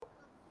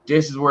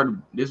this is where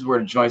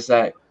the joint's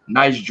at.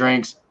 Nice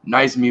drinks,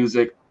 nice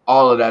music,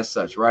 all of that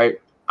such, right?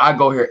 I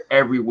go here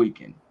every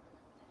weekend.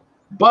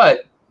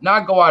 But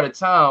not go out of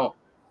town,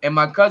 and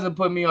my cousin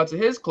put me onto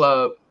his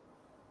club,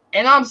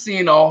 and I'm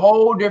seeing a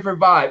whole different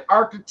vibe.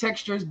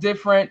 Architecture is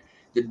different.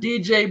 The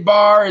DJ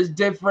bar is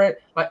different.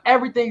 Like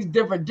everything's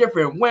different.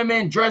 Different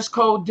women, dress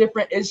code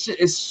different.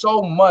 It's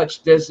so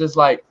much that's just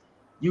like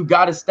you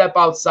got to step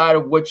outside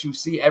of what you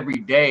see every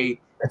day.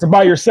 It's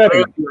about your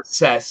setting. Really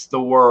assess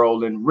the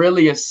world and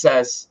really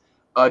assess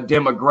a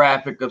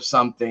demographic of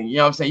something. You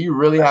know what I'm saying? You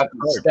really have to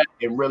step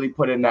and really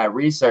put in that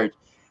research.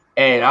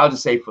 And I'll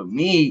just say for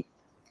me,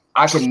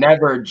 I can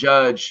never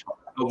judge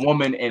a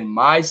woman in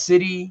my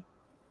city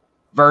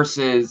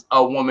versus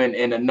a woman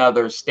in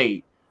another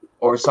state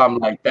or something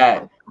like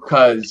that,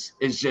 because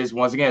it's just,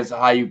 once again, it's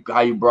how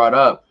you brought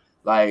up,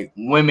 like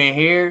women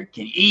here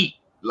can eat,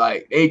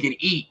 like they can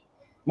eat.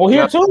 Well,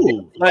 here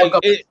too, like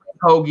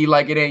hoagie,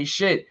 like it ain't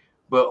shit.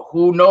 But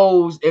who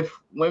knows if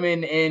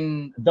women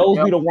in those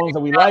be the ones that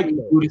we like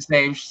do the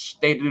same.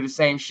 They do the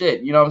same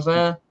shit. You know what I'm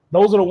saying?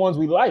 Those are the ones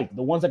we like,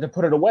 the ones that can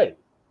put it away.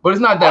 But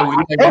it's not that we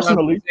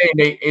personally.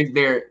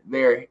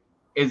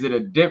 Is it a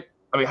dip?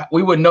 I mean,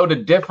 we would know the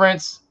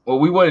difference. Well,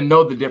 we wouldn't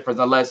know the difference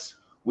unless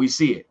we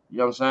see it. You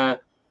know what I'm saying?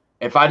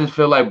 If I just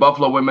feel like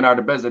Buffalo women are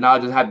the best, then I'll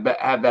just have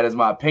that as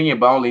my opinion.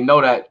 But I only know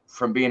that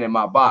from being in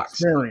my box.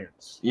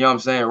 Experience. You know what I'm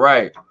saying?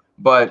 Right.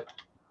 But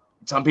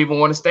some people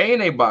want to stay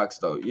in a box,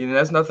 though. You know,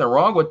 there's nothing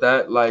wrong with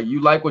that. Like,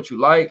 you like what you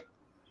like,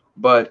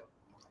 but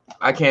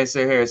I can't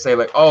sit here and say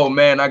like, oh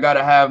man, I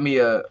gotta have me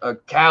a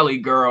Cali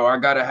girl, or I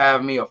gotta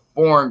have me a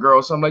foreign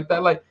girl, something like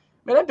that. Like,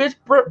 man, that bitch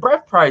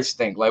breath price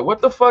stink. Like,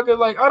 what the fuck is,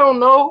 like, I don't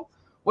know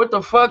what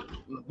the fuck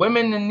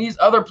women in these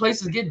other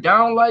places get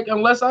down like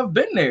unless I've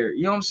been there.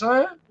 You know what I'm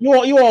saying?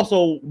 You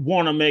also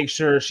want to make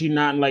sure she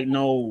not like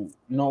no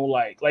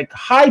like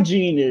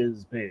hygiene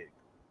is big.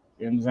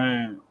 You know what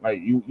I'm saying?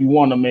 Like you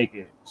want to make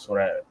it so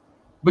that.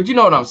 But you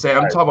know what I'm saying?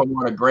 I'm talking about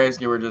more on a grand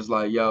scale. We're just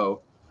like,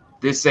 yo,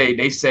 they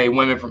say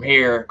women from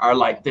here are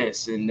like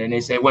this, and then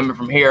they say women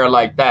from here are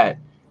like that.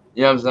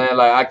 You know what I'm saying?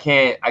 Like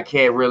I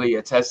can't really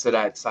attest to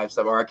that type of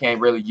stuff, or I can't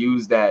really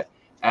use that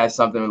as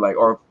something like,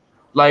 or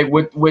like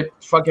with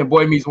fucking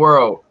Boy Meets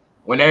World,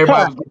 when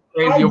everybody was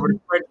getting crazy over the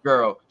French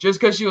girl just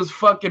because she was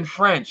fucking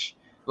French.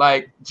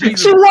 Like,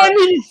 Jesus, she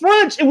wasn't even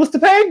French. It was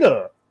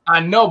Topanga.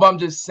 I know, but I'm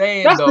just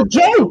saying that's though. The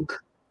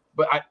joke.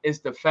 But it's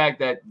the fact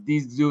that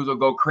these dudes will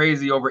go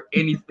crazy over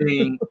anything,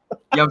 you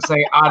know what I'm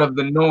saying, out of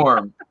the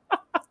norm.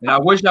 And I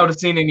wish I would have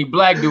seen any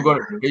black dude go,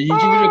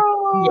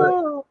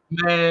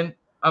 man,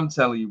 I'm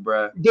telling you,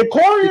 bro. Did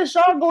Corey and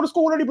Sean go to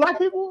school with any black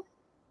people?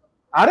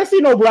 I didn't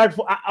see no black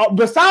folk.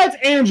 Besides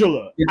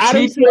Angela, I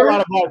didn't see a lot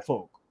of black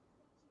folk.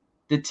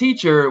 The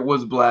teacher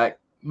was black.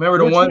 Remember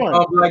the one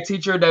black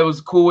teacher that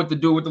was cool with the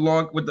dude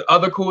with the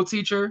other cool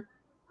teacher?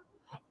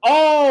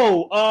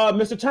 Oh,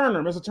 Mr.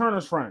 Turner, Mr.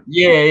 Turner's friend.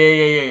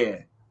 Yeah.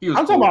 He was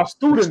I'm talking about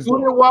students.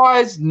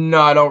 Student-wise,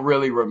 no, I don't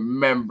really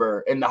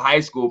remember. In the high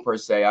school per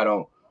se, I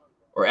don't,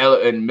 or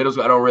in middle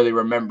school, I don't really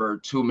remember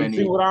too many.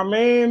 You see what I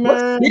mean,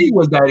 man? What city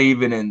was that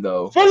even in,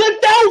 though?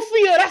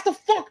 Philadelphia. That's the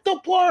fucked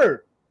up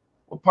part.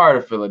 What part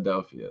of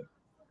Philadelphia?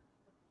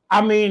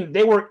 I mean,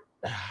 they were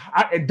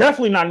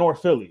definitely not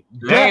North Philly.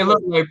 They ain't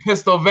look like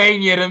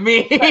Pennsylvania to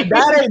me.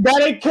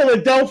 that ain't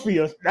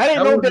Philadelphia. That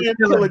ain't no damn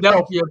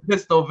Philadelphia.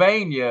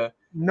 Pennsylvania.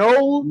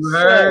 No,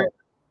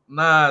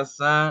 nah,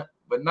 son.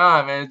 But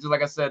nah, man. Just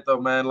like I said,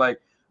 though, man. Like,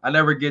 I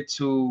never get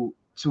too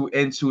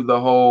into the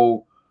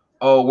whole,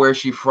 oh, where's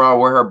she from,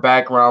 where her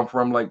background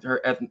from, like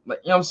her ethnic, like,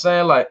 you know what I'm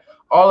saying? Like,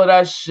 all of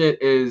that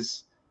shit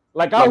is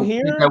like out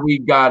here that we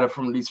got it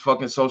from these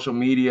fucking social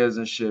medias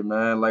and shit,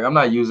 man. Like, I'm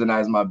not using that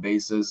as my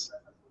basis.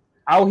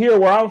 Out here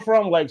where I'm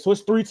from, like, so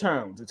it's 3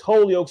 towns. It's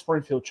Holyoke,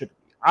 Springfield, Chicopee.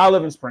 I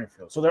live in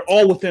Springfield, so they're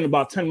all within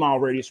about 10-mile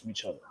radius from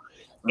each other.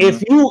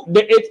 Mm-hmm.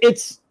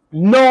 It's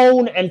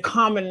known and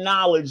common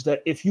knowledge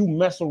that if you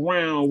mess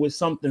around with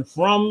something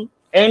from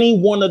any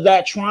one of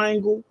that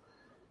triangle,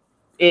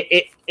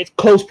 it's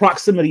close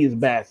proximity is a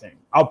bad thing.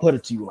 I'll put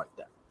it to you like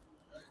that.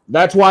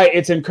 That's why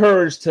it's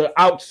encouraged to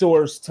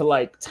outsource to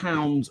like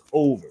towns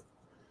over,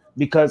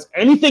 because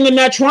anything in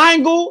that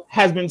triangle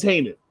has been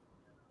tainted.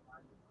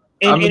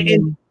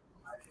 And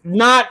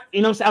not,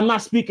 you know, I'm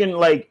not speaking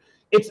like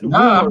it's. No,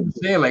 I'm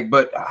saying like,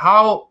 but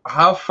how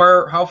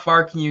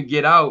far can you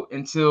get out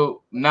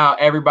until now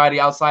everybody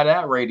outside of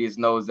that radius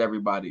knows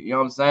everybody? You know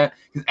what I'm saying?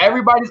 Because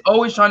everybody's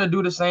always trying to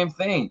do the same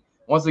thing.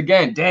 Once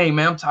again, dang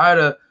man, I'm tired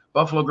of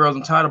Buffalo girls.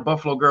 I'm tired of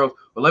Buffalo girls.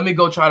 But let me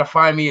go try to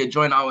find me a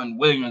joint out in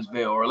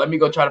Williamsville, or let me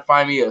go try to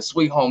find me a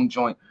Sweet Home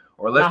joint.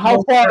 Or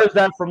how far is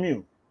that from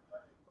you?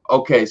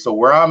 Okay, so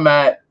where I'm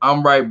at,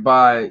 I'm right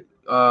by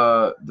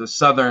the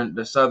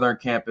southern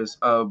campus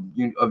of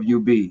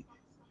UB.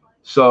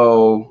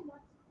 So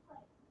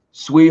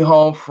Sweet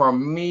Home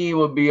from me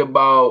would be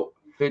about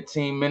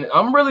 15 minutes.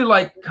 I'm really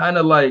like kind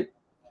of like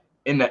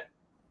in the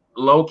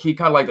low key,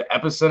 kind of like the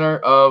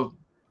epicenter of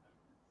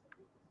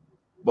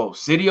both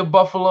city of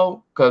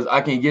Buffalo, because I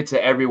can get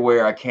to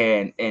everywhere I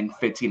can in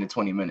 15 to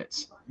 20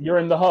 minutes. You're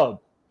in the hub.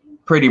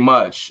 pretty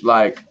much.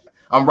 Like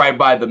I'm right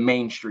by the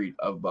main street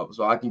of Buffalo,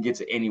 so I can get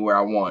to anywhere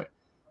I want.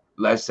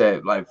 Let's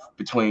say like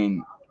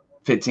between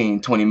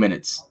 15, 20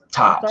 minutes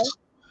tops. Okay.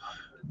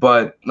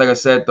 But like I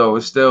said, though,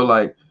 it's still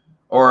like,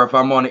 or if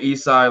I'm on the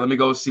east side, let me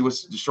go see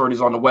what's the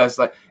shorties on the west.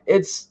 Like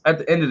it's at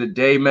the end of the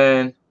day,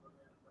 man,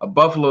 a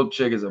Buffalo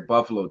chick is a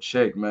Buffalo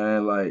chick,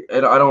 man. Like I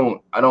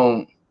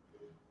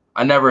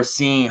never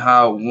seen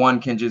how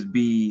one can just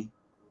be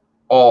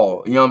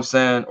all, you know what I'm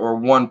saying? Or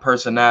one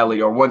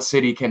personality or one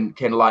city can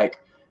like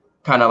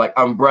kind of like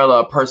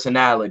umbrella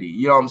personality.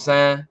 You know what I'm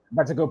saying?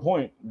 That's a good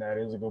point. That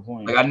is a good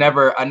point. Like I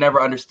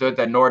never understood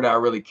that, nor did I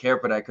really care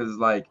for that, because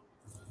like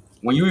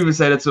when you even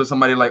say that to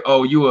somebody like,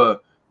 oh, you a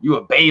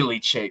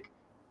Bailey chick,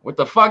 what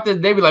the fuck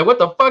did they be like? What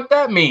the fuck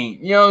that mean?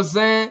 You know what I'm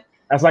saying?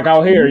 That's like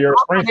out here, you're a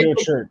Springfield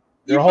chick,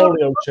 you're a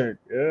Holyoke chick.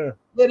 Yeah.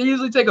 Yeah, they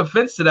usually take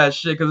offense to that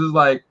shit because it's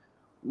like,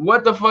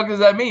 what the fuck does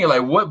that mean?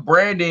 Like, what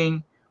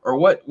branding or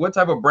what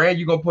type of brand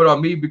you gonna put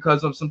on me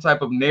because of some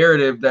type of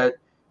narrative that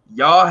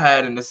y'all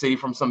had in the city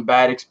from some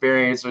bad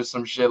experience or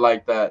some shit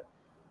like that?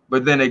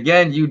 But then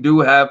again, you do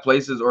have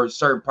places or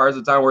certain parts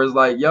of town where it's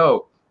like,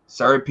 yo,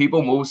 certain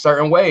people move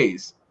certain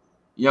ways.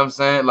 You know what I'm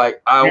saying?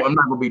 Like, I'm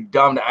not gonna be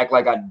dumb to act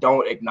like I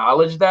don't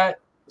acknowledge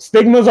that.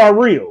 Stigmas are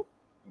real.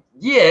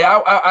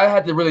 Yeah, I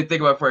had to really think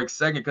about it for a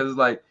second, because it's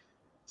like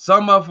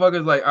some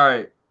motherfuckers like, all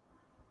right,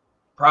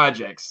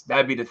 projects,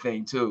 that'd be the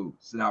thing too.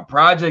 So now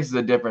projects is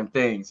a different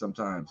thing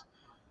sometimes,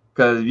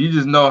 because you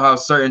just know how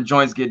certain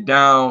joints get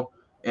down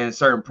and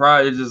certain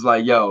projects is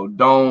like, yo,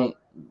 you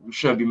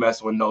shouldn't be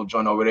messing with no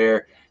joint over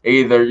there.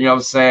 Either, you know what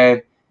I'm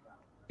saying,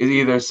 it's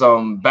either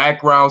some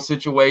background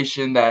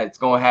situation that's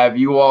gonna have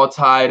you all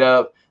tied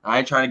up. I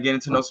ain't trying to get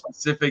into no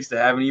specifics to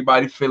have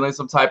anybody feeling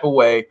some type of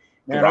way.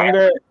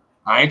 Man,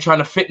 I ain't trying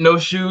to fit no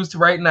shoes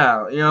right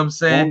now. You know what I'm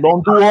saying?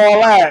 Don't do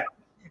all that.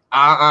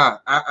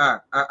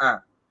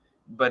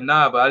 But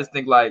I just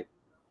think like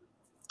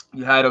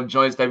you had them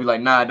joints that be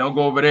like, nah, don't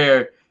go over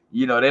there.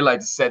 You know, they like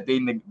to set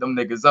them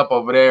niggas up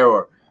over there,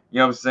 or you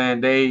know what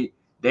I'm saying?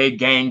 They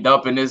ganged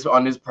up on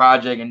this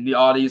project and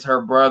all these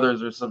her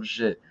brothers or some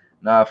shit.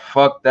 Nah,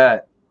 fuck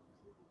that.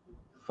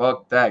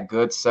 Fuck that,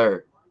 good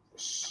sir.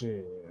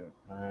 Shit,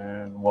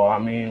 man. Well, I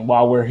mean,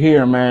 while we're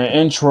here, man,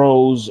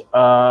 intros.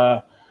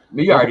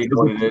 You already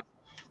know what it is.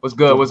 What's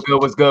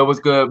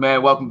good,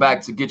 man? Welcome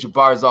back to Get Your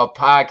Bars Off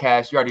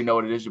podcast. You already know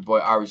what it is. Your boy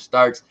Ari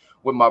Starks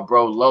with my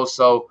bro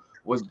Loso.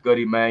 What's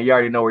goody, man? You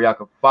already know where y'all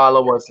can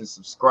follow us and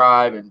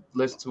subscribe and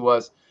listen to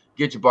us.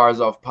 Get Your Bars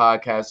Off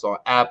podcast on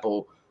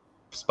Apple,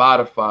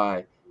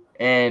 Spotify,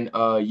 and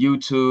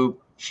YouTube,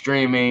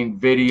 streaming,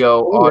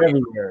 video,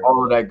 audio,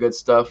 all of that good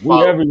stuff.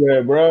 We're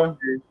everywhere, bro.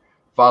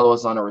 Follow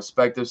us on our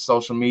respective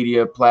social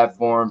media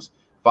platforms.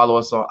 Follow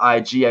us on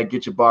IG at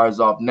Get Your Bars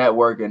Off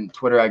Network and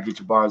Twitter at Get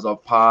Your Bars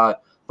Off Pod.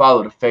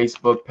 Follow the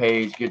Facebook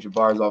page, Get Your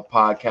Bars Off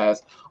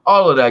Podcast.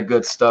 All of that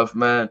good stuff,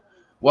 man.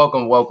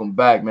 Welcome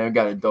back, man. We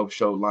got a dope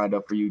show lined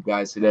up for you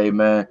guys today,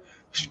 man.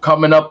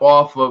 Coming up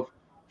off of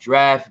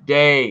draft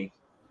day.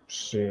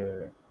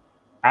 Shit.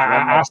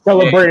 I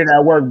celebrated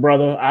at work,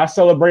 brother. I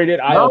celebrated.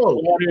 I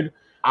applauded.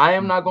 I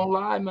am not gonna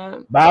lie,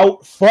 man.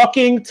 About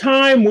fucking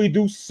time we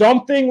do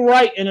something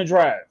right in a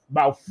draft.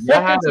 Y'all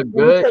had a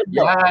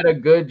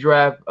good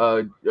draft,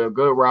 a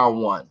good round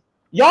one.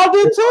 Y'all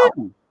did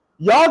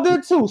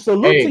too.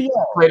 Salute to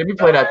y'all. Let me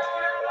play that.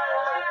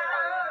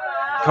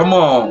 Come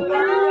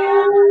on.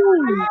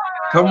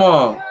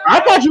 I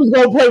thought you was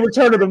gonna play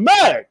Return of the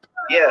Mac.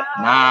 Yeah.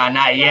 Nah,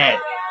 not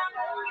yet.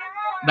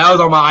 That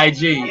was on my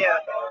IG. Yeah.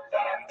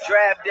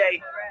 Draft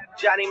day.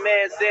 Johnny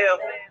Manziel.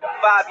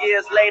 5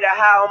 years later,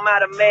 how am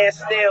I the man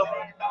still?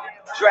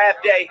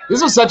 Draft day.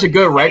 This was such a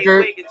good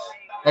record.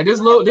 And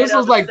this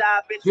was like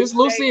this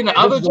Lucy and the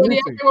other Johnny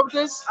came up with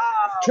this.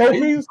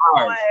 Trophies.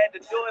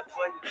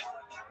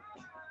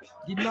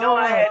 You know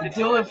I had to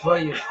do it for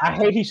you. I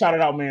hate he shouted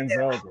out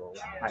Manziel, bro.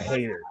 I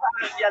hate it.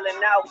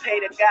 Yelling out, pay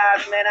the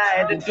guys, man. I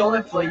had to do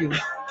it for you.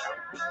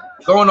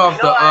 Going off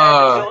the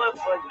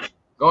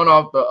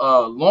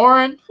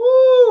Lauren.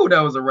 Woo, that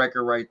was a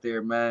record right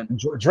there, man.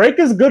 Drake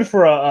is good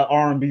for a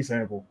R&B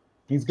sample.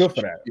 He's good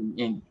for that.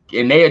 And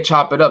they had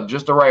chop it up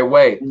just the right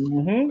way.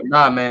 Mm-hmm. But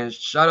nah, man.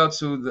 Shout out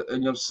to the, you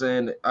know what I'm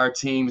saying, our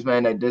teams,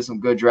 man, that did some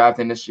good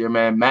drafting this year,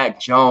 man. Mac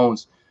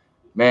Jones,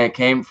 man,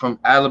 came from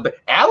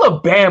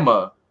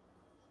Alabama.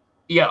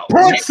 Yo.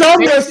 Put some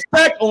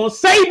respect on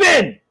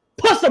Saban.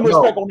 Put some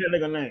respect on that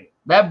nigga name.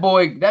 That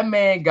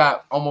man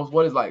got almost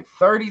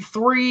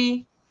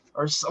 33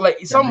 or so, like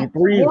some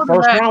 3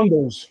 first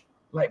rounders.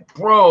 Like,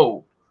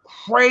 bro,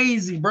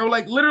 crazy, bro.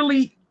 Like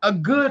literally a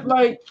good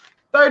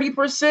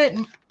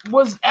 30%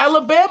 was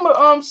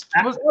Alabama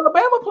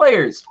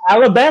players.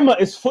 Alabama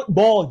is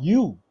football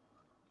U.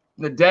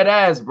 The dead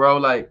ass, bro.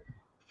 Like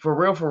for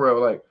real.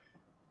 Like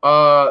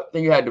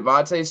then you had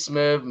Devontae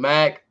Smith,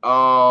 Mac.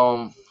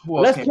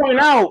 Let's point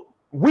out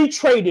we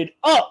traded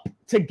up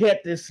to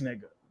get this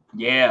nigga.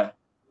 Yeah.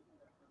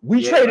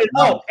 We traded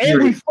up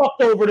and we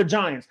fucked over the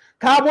Giants.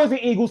 Cowboys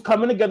and Eagles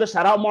coming together.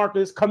 Shout out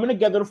Marcus, coming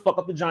together to fuck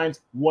up the Giants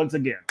once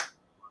again.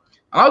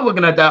 I was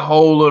looking at that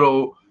whole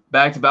little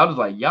back to back. I was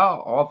like,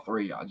 y'all, all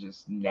three, y'all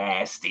just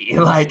nasty.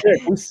 Like,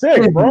 we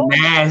sick, bro.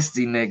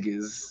 Nasty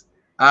niggas.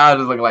 I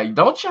was like,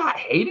 don't y'all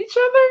hate each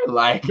other?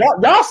 Like,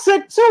 y'all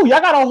sick too.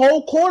 Y'all got a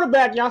whole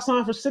quarterback. Y'all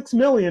signed for $6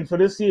 million for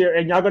this year,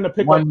 and y'all gonna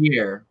pick 1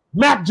 year.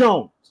 Mac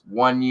Jones.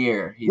 1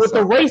 year. With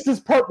the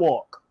racist perp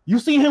walk. You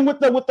see him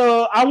with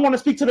the I want to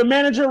speak to the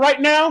manager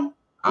right now?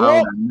 I don't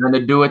have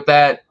nothing to do with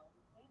that.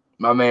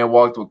 My man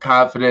walked with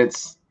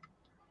confidence.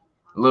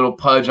 A little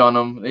pudge on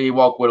him. He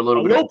walked with a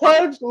little bit of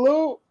pudge,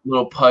 little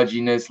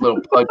pudginess,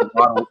 little pudge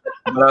bottle.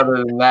 But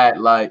other than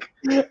that, like,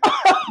 you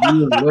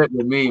lit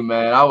with me,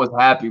 man. I was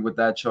happy with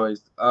that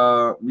choice.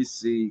 Let me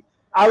see.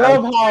 I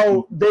love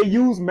how they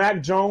use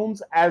Mac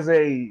Jones as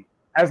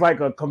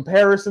like a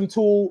comparison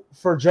tool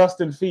for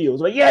Justin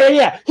Fields. Like,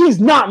 yeah. He's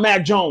not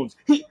Mac Jones.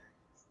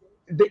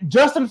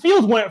 Justin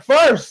Fields went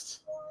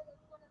first.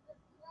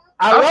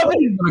 I love it.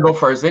 He's gonna go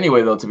first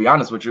anyway, though. To be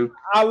honest with you,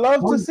 I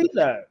love to see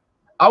that.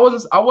 I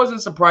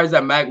wasn't surprised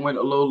that Mac went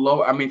a little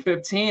low. I mean,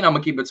 15. I'm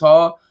gonna keep it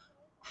tall.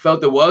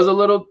 Felt it was a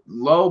little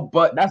low,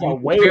 but that's a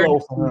way low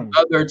for him.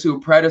 Other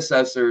two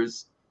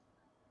predecessors.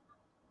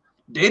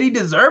 Did he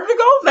deserve to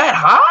go that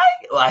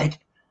high? Like,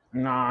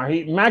 nah.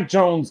 Mac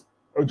Jones.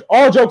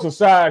 All jokes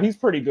aside, he's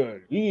pretty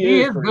good.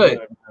 He is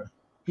good.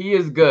 He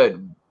is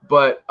good,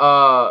 but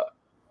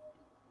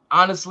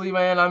honestly,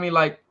 man, I mean,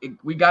 like,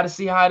 we got to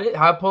see how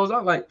it pulls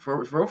out, like,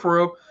 for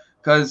real,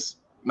 because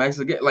Max,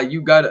 again, like,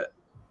 you gotta.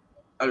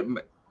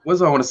 What's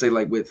I want to say?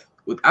 Like, with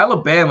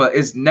Alabama,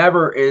 it's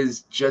never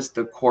is just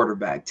the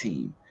quarterback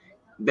team.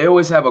 They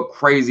always have a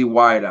crazy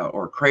wideout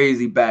or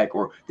crazy back,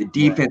 or the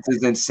defense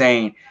is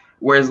insane.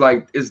 Whereas,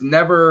 like, it's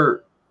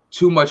never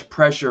too much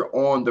pressure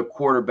on the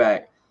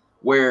quarterback.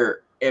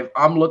 Where if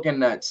I'm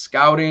looking at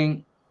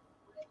scouting,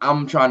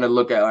 I'm trying to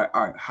look at, like,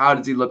 all right, how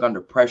does he look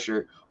under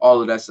pressure?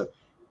 All of that stuff.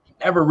 He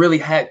never really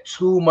had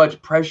too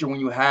much pressure when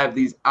you have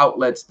these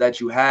outlets that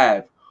you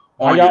have.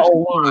 How y'all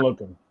O-line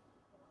looking?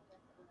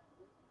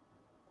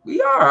 We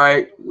all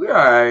right.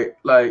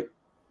 Like,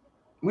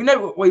 we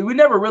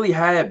never really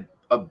had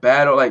a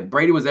battle. Like,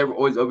 Brady was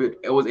always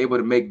able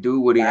to make do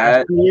what he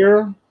had.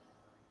 Year?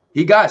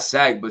 He got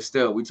sacked, but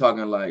still, we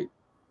talking like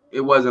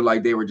it wasn't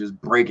like they were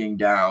just breaking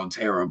down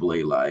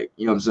terribly. Like,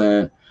 you know what I'm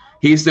saying?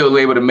 He was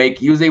able to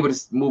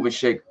move and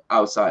shake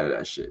outside of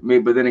that shit.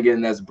 But then again,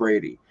 that's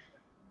Brady.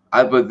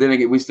 But then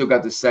again, we still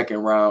got the second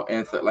round,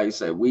 and like you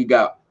said, we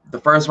got the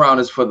first round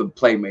is for the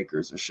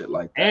playmakers and shit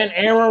like that. And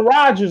Aaron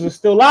Rodgers is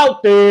still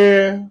out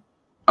there.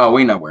 Oh,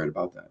 we not worried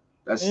about that.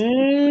 That's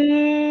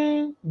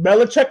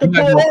Belichick to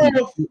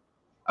pull off.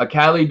 A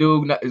Cali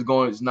dude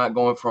is not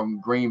going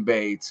from Green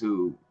Bay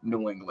to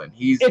New England.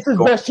 It's his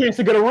best chance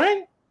to get a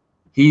ring.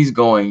 He's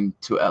going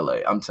to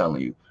LA. I'm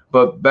telling you.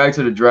 But back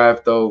to the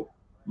draft, though,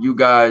 you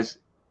guys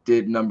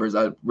did numbers.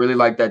 I really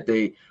like that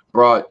they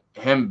brought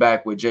him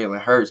back with Jalen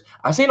Hurts.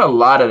 I've seen a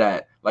lot of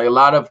that. Like, a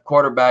lot of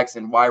quarterbacks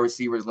and wide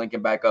receivers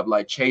linking back up.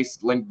 Like,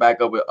 Chase linked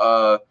back up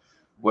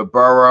with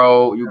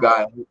Burrow. You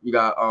got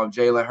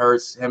Jalen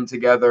Hurts, him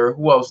together.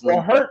 Who else?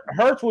 Well,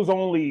 Hurts was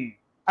only,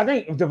 I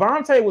think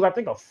Devontae was,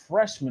 a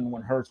freshman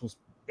when Hurts was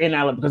in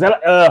Alabama,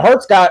 because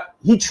Hurts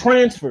he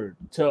transferred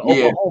to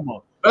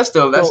Oklahoma. That's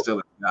still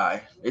a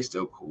guy. They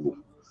still cool.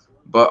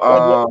 But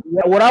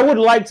what I would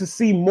like to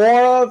see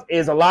more of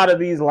is a lot of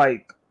these,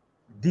 like,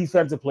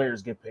 defensive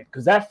players get picked,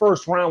 because that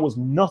first round was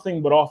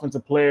nothing but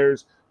offensive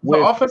players. The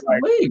offensive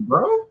league,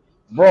 bro.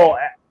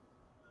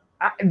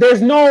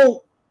 There's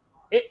no.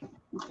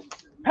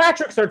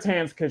 Patrick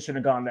Surtain's kid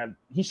shouldn't have gone that.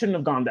 He shouldn't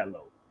have gone that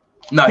low.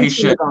 No, he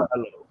shouldn't.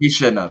 He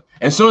shouldn't have.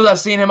 As soon as I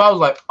seen him, I was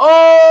like,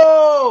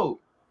 "Oh,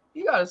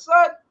 he got a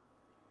son."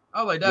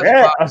 I was like,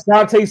 "That's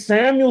Asante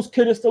Samuel's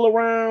kid is still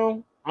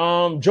around.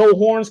 Joe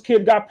Horn's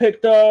kid got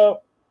picked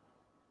up.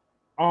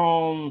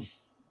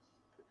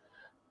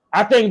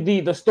 I think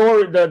the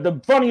story,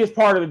 the funniest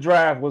part of the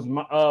draft was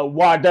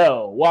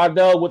Waddell.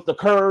 Waddell with the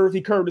curve.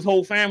 He curved his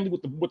whole family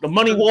with the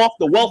money walk,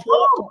 the wealth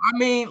walk. I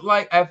mean,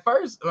 like, at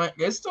first, like,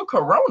 it's still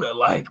Corona.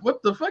 Like,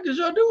 what the fuck is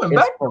y'all doing?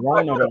 It's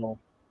Corona, though.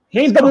 He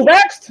ain't double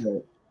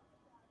vaxxed?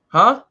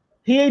 Huh?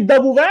 He ain't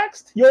double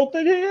vaxxed? You don't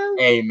think he is?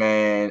 Hey,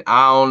 man,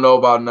 I don't know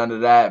about none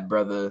of that,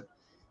 brother.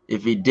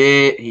 If he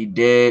did, he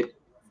did.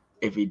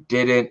 If he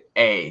didn't,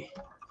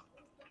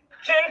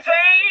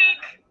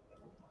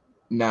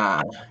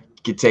 nah.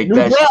 You can take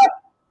that shit.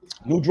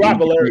 New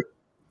drop alert.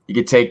 You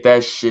can take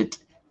that shit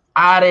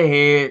out of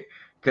here.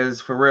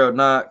 Because for real,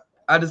 I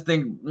just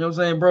think, you know what I'm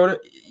saying, bro?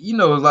 You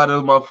know, a lot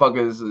of those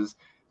motherfuckers is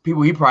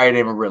people he probably didn't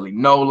even really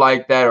know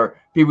like that, or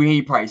people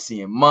he probably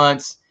see in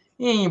months.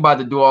 He ain't about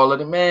to do all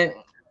of it, man.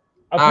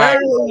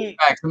 Apparently,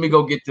 right, let me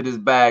go get to this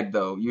bag,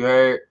 though. You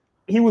heard?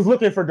 He was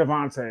looking for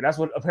Devontae. That's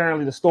what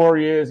apparently the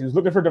story is. He was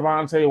looking for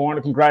Devontae. Wanted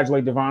to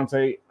congratulate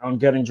Devontae on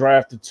getting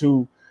drafted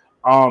too.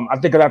 I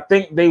think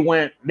they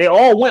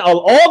all went.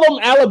 All them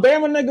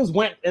Alabama niggas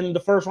went in the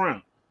first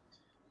round.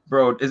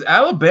 Bro, is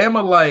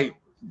Alabama like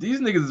these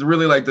niggas is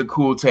really like the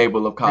cool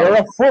table of college?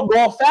 They're a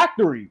football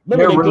factory.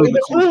 They're really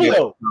the cool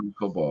table of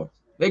football.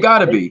 They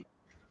gotta be.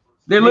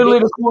 They're literally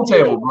the cool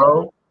table,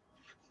 bro.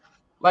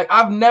 Like,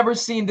 I've never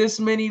seen this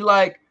many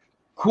like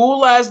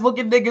cool ass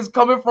looking niggas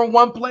coming from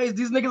one place.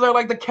 These niggas are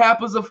like the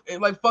Kappas of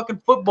like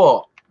fucking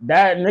football.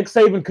 That Nick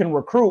Saban can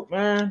recruit,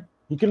 man.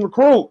 He can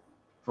recruit.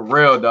 For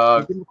real,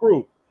 dog. He can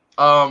recruit.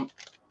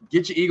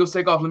 Get your Eagles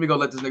take off. Let me go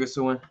let this nigga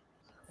sue in.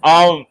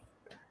 I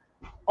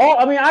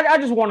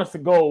just want us to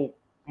go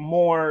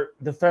more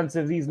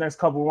defensive these next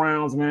couple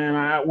rounds,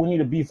 man. We need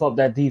to beef up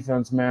that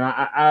defense, man.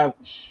 I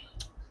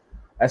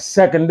as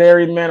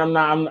secondary, man,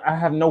 I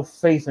have no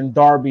faith in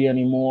Darby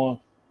anymore.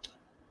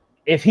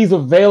 If he's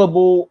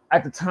available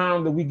at the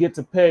time that we get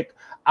to pick,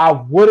 I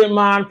wouldn't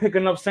mind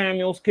picking up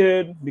Samuel's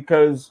kid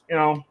because, you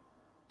know,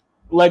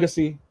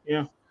 legacy,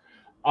 yeah.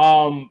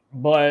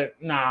 But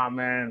nah,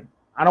 man.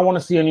 I don't want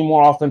to see any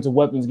more offensive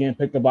weapons getting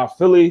picked up by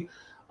Philly.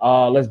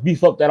 Let's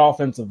beef up that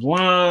offensive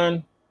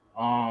line.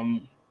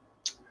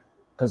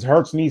 Because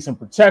Hurts needs some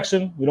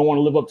protection. We don't want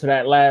to live up to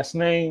that last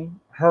name,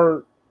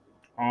 Hurt.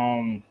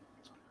 Nah,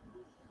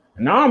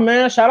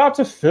 man. Shout out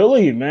to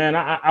Philly, man.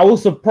 I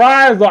was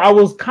surprised, though.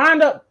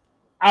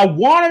 I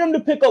wanted him to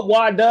pick up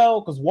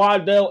Waddell because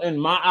Waddell, in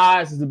my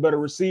eyes, is the better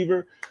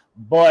receiver.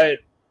 But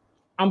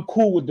I'm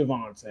cool with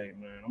Devontae,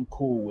 man. I'm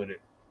cool with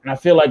it. And I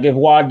feel like if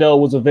Waddell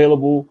was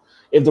available,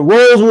 if the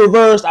roles were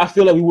reversed, I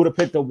feel like we would have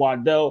picked up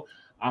Waddell.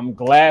 I'm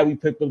glad we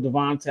picked up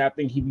Devontae. I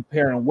think he'd be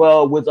pairing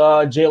well with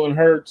Jalen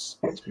Hurts.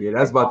 Yeah,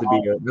 that's about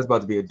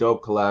to be a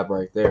dope collab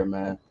right there,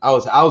 man. I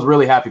was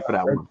really happy for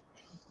that one.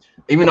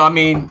 Even though, I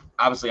mean,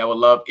 obviously I would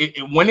love it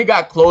when it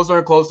got closer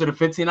and closer to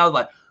 15, I was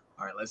like,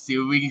 all right, let's see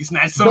if we can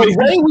snatch somebody. The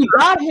way we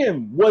got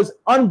him was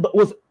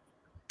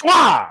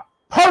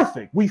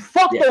perfect. We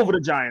fucked over the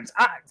Giants.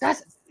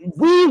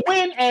 We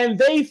win and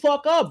they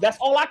fuck up. That's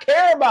all I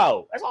care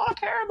about.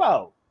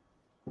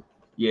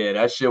 Yeah,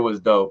 that shit was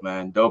dope,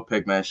 man. Dope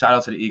pick, man. Shout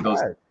out to the Eagles.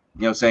 Right. You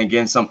know what I'm saying?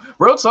 Getting some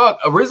real talk.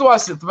 A reason why I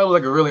felt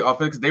like a really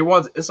offense,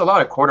 it's a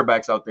lot of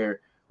quarterbacks out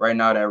there right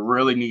now that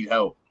really need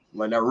help.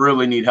 Like that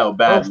really need help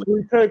badly.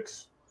 Those 3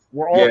 picks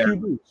were all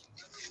QBs.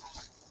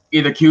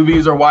 Either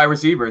QBs or wide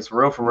receivers,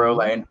 for real.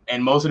 Like,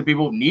 and most of the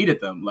people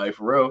needed them, like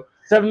for real.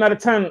 7 out of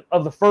 10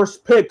 of the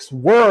first picks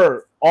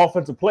were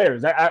offensive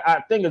players.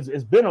 I think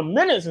it's been a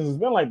minute since it's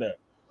been like that.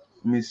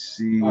 Let me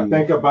see. I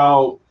think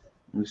about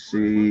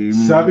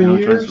 7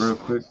 years. Real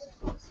quick.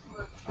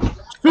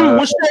 Dude,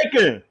 what's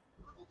shaking?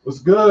 What's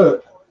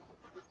good?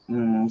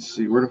 Let's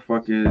see. Where the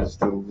fuck is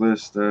the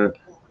list at?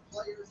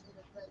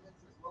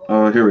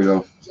 Oh, here we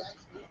go.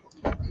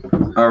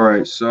 All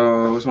right.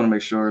 So I just want to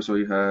make sure. So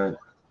you had.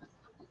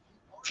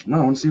 No,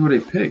 I want to see what they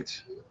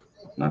picked.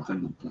 Not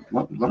the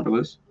lumber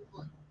list.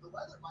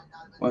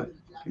 What?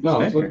 No,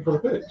 I was looking for the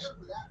picks.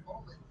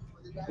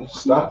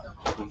 Stop.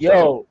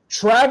 Yo,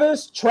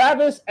 Travis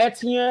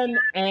Etienne,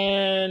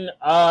 and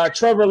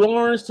Trevor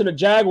Lawrence to the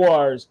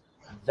Jaguars.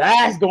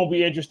 That's gonna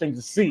be interesting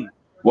to see.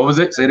 What was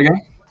it? Say it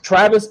again.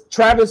 Travis.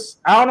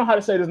 I don't know how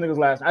to say this nigga's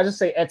last name. I just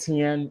say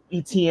Etienne.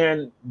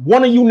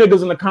 One of you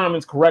niggas in the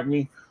comments correct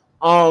me.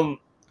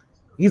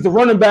 He's the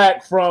running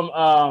back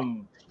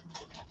from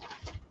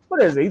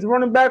what is it? He's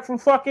running back from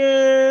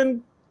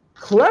fucking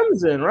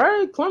Clemson,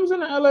 right?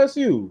 Clemson and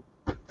LSU.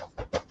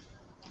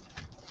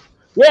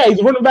 Yeah,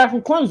 he's running back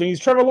from Clemson. He's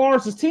Trevor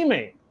Lawrence's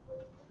teammate.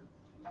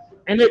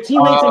 And they're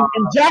teammates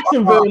in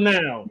Jacksonville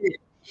now.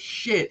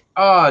 Shit.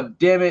 Oh,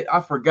 damn it.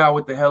 I forgot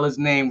what the hell his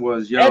name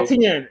was, yo.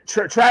 Etienne.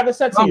 Travis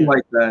Etienne. Something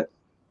like that.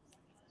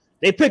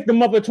 They picked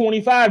him up at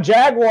 25.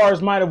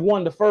 Jaguars might have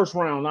won the first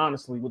round,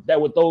 honestly,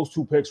 with those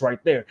 2 picks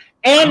right there.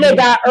 And they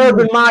got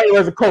Urban Meyer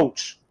as a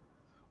coach.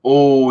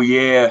 Oh,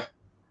 yeah.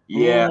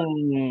 Yeah.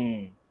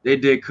 They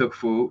did cook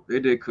food.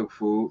 Where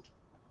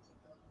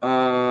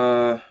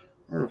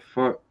the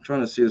fuck? I'm trying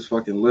to see his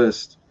fucking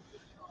list.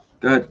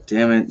 God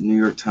damn it, New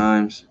York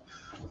Times.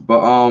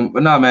 But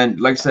nah, man.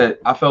 Like I said,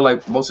 I feel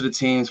like most of the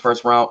teams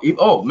first round.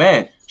 Oh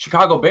man,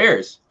 Chicago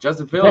Bears.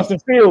 Justin Fields,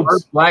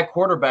 first black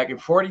quarterback in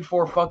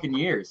 44 fucking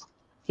years.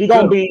 He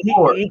gonna be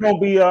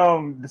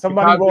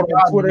somebody wrote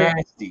on Twitter.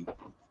 Nasty.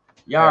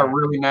 Y'all are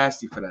really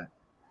nasty for that.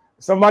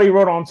 Somebody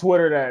wrote on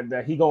Twitter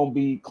that he gonna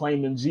be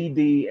claiming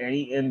GD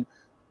and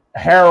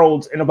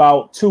Harold's in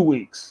about 2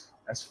 weeks.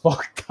 That's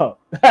fucked up.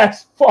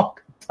 That's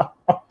fucked up,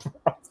 bro.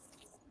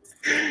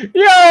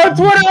 Yo,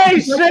 Twitter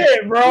ain't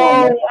shit,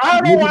 bro. I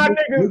don't know why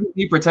niggas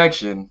need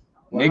protection.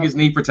 Niggas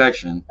need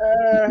protection.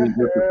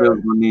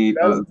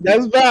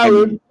 That's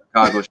valid.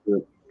 Chicago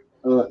shit.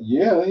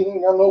 Yeah, he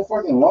ain't got no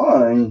fucking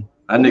line.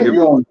 That nigga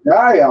gonna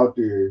die out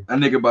there. That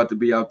nigga about to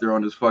be out there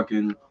on this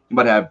fucking. He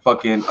about to have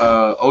fucking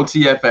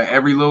OTF at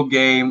every little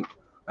game.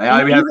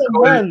 Like,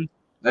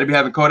 They'd be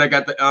having Kodak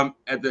at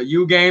the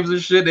U games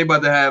and shit. They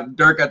about to have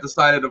Dirk at the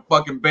side of the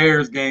fucking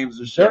Bears games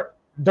and shit.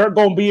 Dirk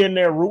gonna be in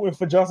there rooting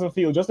for Justin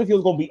Fields. Justin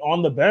Fields gonna be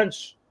on the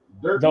bench.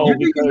 Dirk, you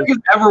think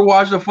niggas ever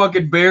watch a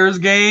fucking Bears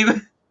game?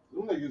 Them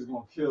niggas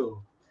gonna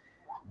kill.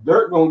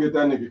 Dirk gonna get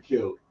that nigga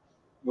killed.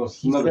 Dirk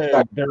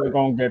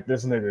gonna get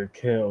this nigga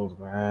killed,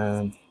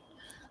 man.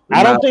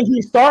 I don't think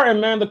he's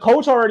starting, man. The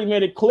coach already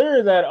made it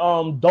clear that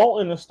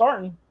Dalton is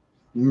starting.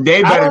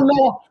 They better. I don't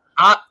know.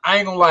 I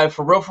ain't gonna lie,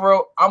 for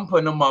real, I'm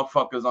putting them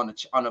motherfuckers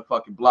on the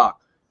fucking block.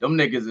 them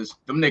niggas is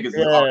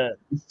Yeah.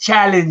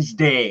 challenge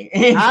day.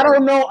 I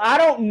don't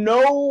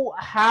know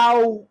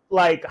how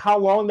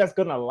long that's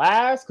gonna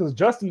last because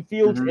Justin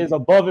Fields is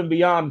above and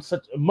beyond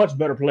such a much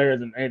better player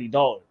than Andy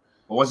Dalton.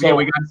 But once again,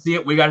 we gotta see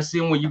it. We gotta see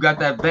him when you got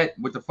that vet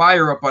with the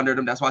fire up under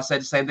them. That's why I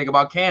said the same thing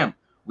about Cam.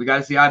 We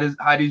gotta see how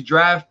these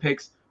draft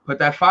picks put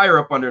that fire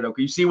up under them.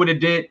 You see what it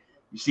did.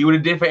 You see what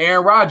it did for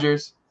Aaron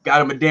Rodgers.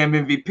 Got him a damn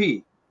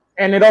MVP.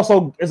 And it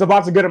also is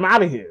about to get him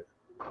out of here.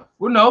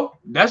 Well, no,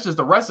 that's just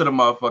the rest of the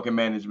motherfucking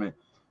management.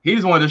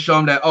 He's wanted to show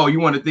him that, oh, you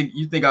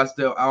think I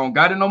don't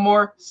got it no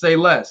more? Say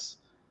less.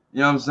 You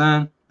know what I'm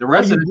saying? The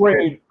rest of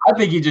the I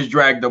think he just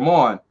dragged them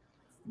on.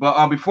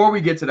 But before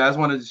we get to that, I just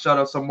wanted to shout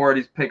out some more of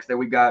these picks that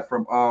we got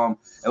from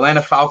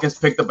Atlanta Falcons.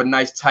 Picked up a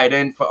nice tight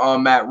end for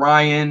Matt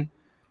Ryan.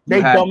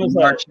 They dumb as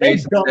hell. They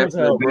dumb as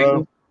hell,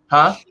 bro.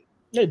 Huh?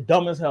 They're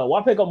dumb as hell.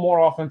 Why pick up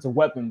more offensive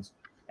weapons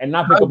and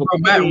not pick up a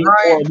Matt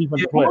Ryan?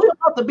 We're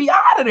about to be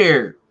out of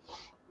there.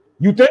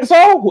 You think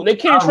so? They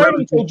can't trade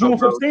him until June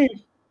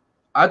 15th.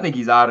 I think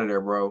he's out of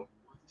there, bro.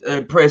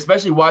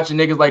 Especially watching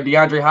niggas like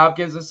DeAndre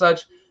Hopkins and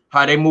such,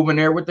 how they moving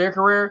there with their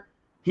career.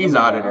 He's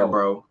out of there,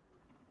 bro.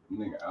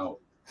 Nigga out.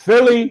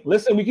 Philly,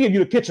 listen, we give you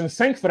the kitchen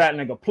sink for that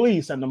nigga.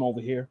 Please send them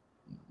over here.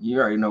 You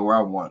already know where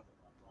I want.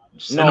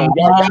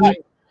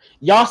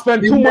 Y'all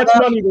spend too much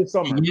money this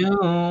summer.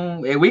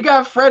 Yeah, we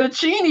got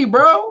Fettuccine,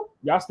 bro.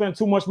 Y'all spend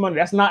too much money.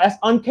 That's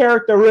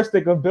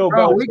uncharacteristic of Bill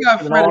Belichick. We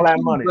got all that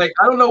money. Like,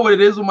 I don't know what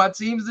it is with my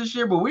teams this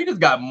year, but we just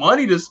got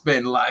money to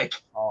spend. Like,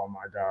 oh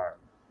my god,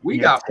 we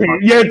got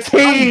your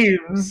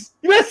teams.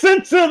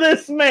 Listen to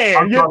this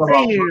man. Your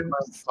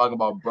teams. Talking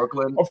about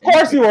Brooklyn. Of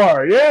course you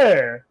are.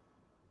 Yeah.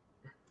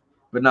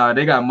 But nah,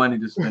 they got money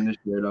to spend this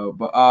year though.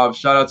 But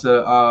shout out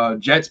to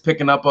Jets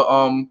picking up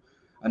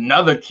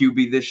another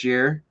QB this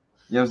year.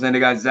 You know what I'm saying? They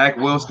got Zach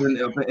Wilson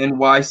of the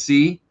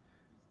NYC.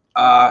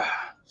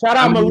 Shout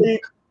out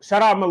Malik.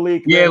 Shout out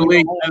Malik. Yeah,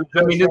 Malik.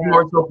 I mean, this is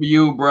more so for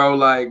you, bro.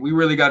 Like, we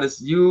really got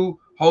to you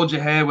hold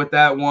your head with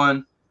that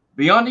one.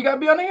 You got to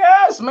be on the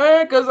ass,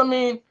 man. Because, I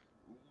mean,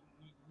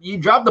 you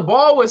dropped the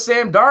ball with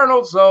Sam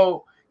Darnold.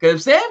 So, because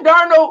if Sam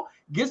Darnold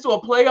gets to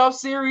a playoff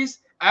series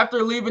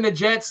after leaving the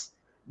Jets,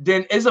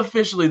 then it's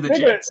officially the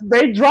Jets.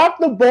 They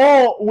dropped the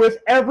ball with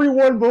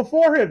everyone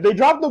before him. They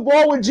dropped the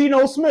ball with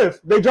Geno Smith.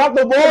 They dropped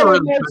the ball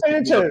with Mark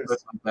Sanchez.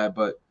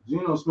 But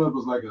Geno Smith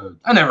was like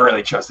I never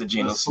really trusted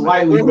Geno Smith.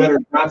 Slightly better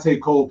Dante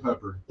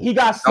Culpepper. He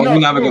got we're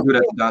not going to do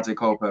that to Dante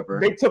Culpepper.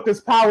 They took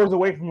his powers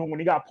away from him when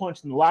he got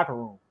punched in the locker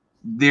room.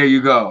 There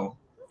you go.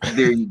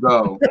 There you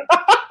go.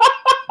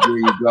 There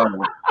you go.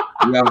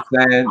 You know what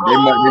I'm saying?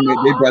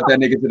 They brought that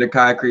nigga to the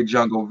concrete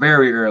jungle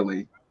very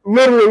early.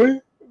 Literally.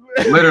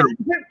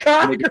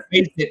 Nigga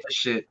faced it for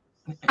shit.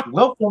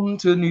 Welcome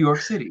to New York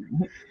City.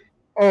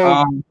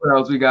 What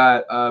else we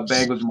got?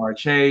 Bengals, Jamar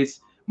Chase.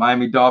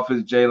 Miami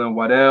Dolphins, Jalen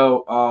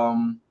Waddell.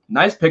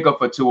 Nice pickup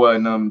for Tua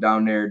and them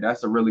down there.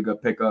 That's a really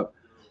good pickup.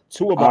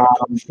 Tua about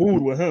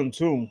food with him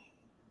too.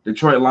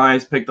 Detroit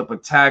Lions picked up a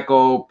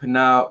tackle,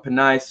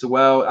 Penei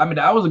Sewell. I mean,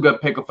 that was a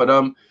good pickup for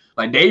them.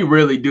 Like, they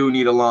really do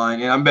need a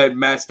line. And I bet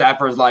Matt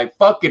Stafford's like,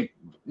 fucking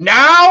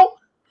now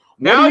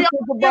y'all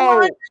think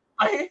about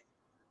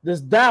this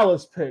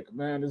Dallas pick,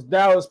 man. This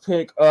Dallas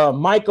pick,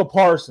 Micah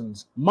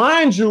Parsons.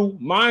 Mind you,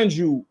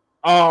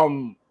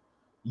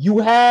 you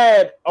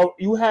had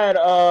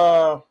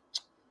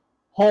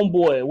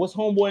homeboy. What's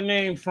homeboy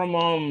name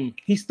from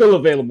he's still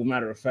available,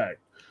 matter of fact.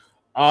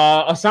 You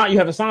have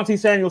Asante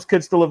Samuel's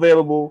kid still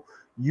available.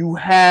 You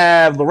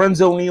have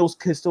Lorenzo Neal's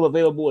kid still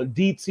available, a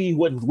DT,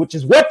 which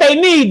is what they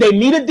need. They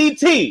need a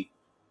DT.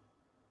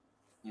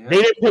 Yeah.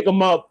 They didn't pick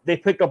him up. They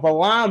picked up a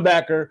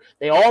linebacker.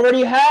 They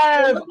already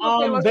have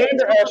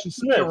Vander Ashley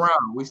Smith.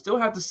 We still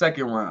have the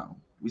second round.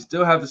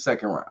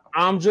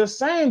 I'm just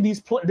saying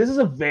this is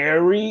a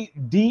very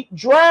deep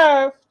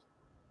draft.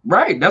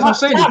 Right. That's what I'm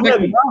saying. I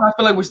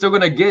feel like we're still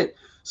gonna get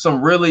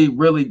some really,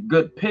 really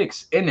good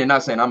picks in there.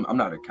 Not saying I'm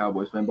not a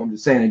Cowboys fan, but I'm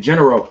just saying in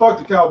general. Fuck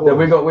the Cowboys.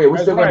 We're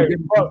still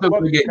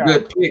gonna get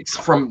good picks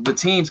from the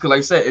teams because, like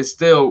I said,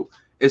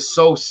 it's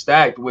so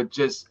stacked with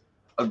just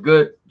a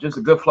good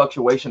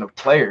fluctuation of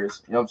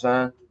players. You know what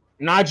I'm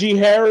saying? Najee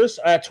Harris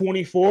at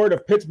 24 to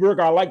Pittsburgh.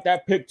 I like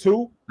that pick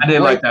too. I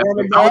didn't like that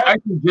pick. I was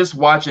actually just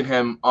watching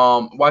him,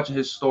 watching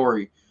his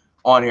story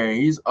on here.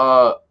 He's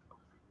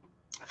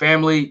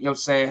family, you know what I'm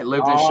saying,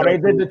 lived in They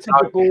did the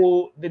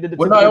typical. I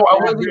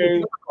wasn't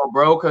even typical,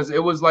 bro, because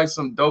it was like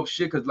some dope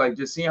shit. Because like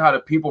just seeing how the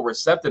people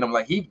accepted him,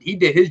 like he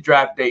did his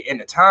draft day in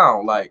the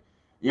town, like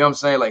you know what I'm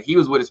saying, like he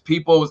was with his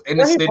people, was in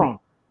the city.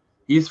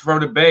 He's from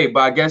the Bay,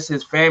 but I guess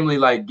his family,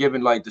 like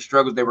given like the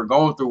struggles they were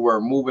going through,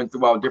 were moving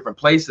throughout different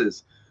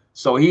places.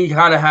 So he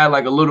kind of had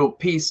like a little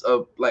piece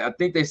of like I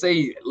think they say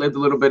he lived a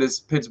little bit in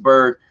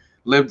Pittsburgh,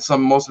 lived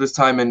most of his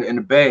time in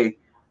the Bay.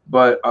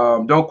 But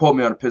don't quote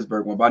me on the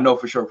Pittsburgh one, but I know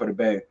for sure for the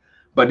Bay.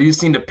 But you've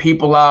seen the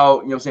people out,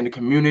 you know what I'm saying, the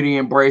community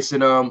embracing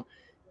them,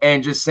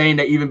 and just saying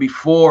that even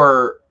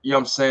before, you know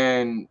what I'm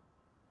saying,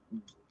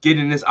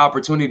 getting this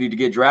opportunity to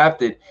get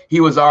drafted,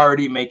 he was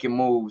already making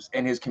moves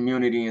in his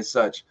community and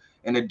such.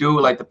 And the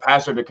dude, like the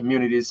pastor of the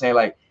community, is saying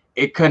like,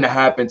 it couldn't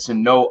happen to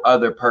no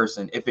other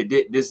person. If it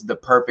did, this is the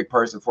perfect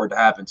person for it to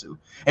happen to.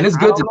 And it's I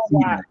good don't to know see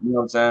why. that. You know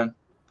what I'm saying?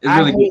 It's I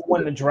really hate good.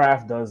 when the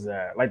draft does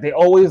that. Like they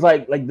always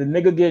like the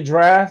nigga get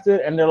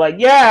drafted and they're like,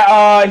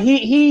 yeah,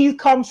 he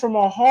comes from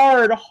a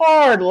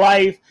hard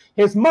life.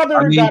 His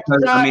mother got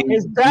shot.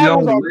 His dad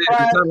was on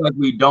crack. It's not like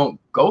we don't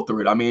go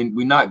through it. I mean,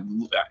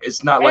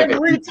 it's not like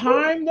Every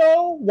time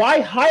though, why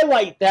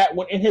highlight that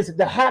when in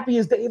the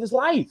happiest day of his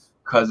life?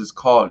 Because it's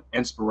called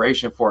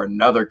inspiration for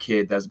another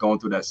kid that's going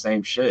through that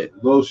same shit.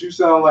 Los, you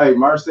sound like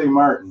Marsai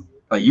Martin.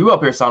 Like you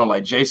up here sounding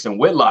like Jason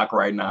Whitlock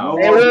right now.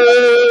 Hey,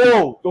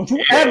 whoa. Don't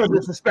you ever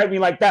disrespect me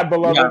like that,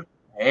 beloved. Yeah.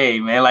 Hey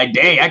man, like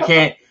dang,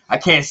 I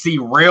can't see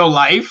real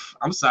life.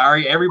 I'm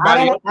sorry.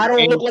 Everybody I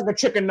don't look like a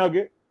chicken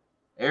nugget.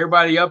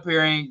 Everybody up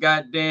here ain't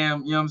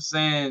goddamn, you know what I'm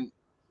saying,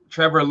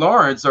 Trevor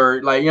Lawrence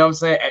or like, you know what I'm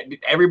saying?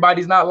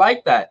 Everybody's not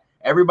like that.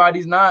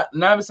 Everybody's not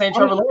even saying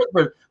Trevor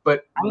Lawrence,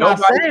 but I'm not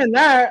saying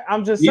that.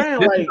 I'm just saying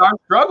this like is our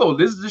struggle.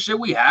 This is the shit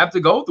we have to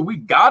go through. We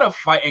gotta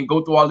fight and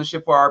go through all this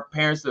shit for our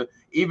parents to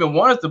even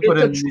want us to put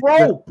in. It's a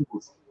trope.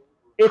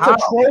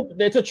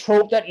 It's a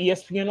trope that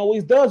ESPN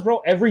always does, bro.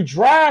 Every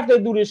draft they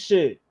do this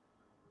shit.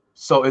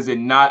 So is it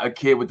not a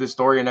kid with this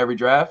story in every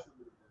draft?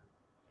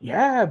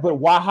 Yeah, but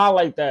why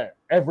highlight that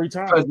every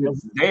time? Because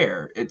it's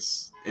there.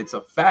 It's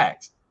a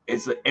fact.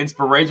 It's an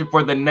inspiration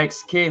for the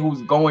next kid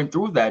who's going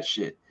through that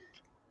shit.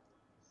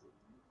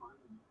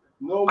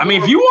 No, I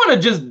mean, if you want to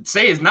just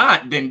say it's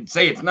not, then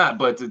say it's not.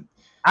 But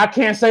I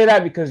can't say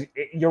that because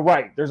you're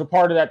right. There's a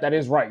part of that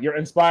is right. You're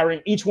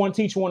inspiring. Each one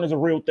teach one is a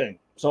real thing.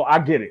 So I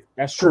get it.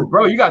 That's true.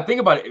 Bro, you got to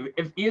think about it.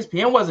 If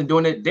ESPN wasn't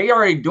doing it, they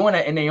already doing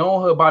it in their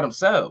own hood by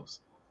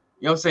themselves.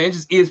 You know what I'm saying?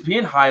 It's just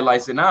ESPN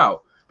highlights it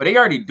now. But they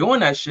already doing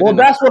that shit. Well,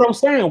 that's what I'm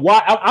saying.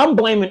 Why I'm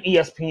blaming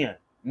ESPN.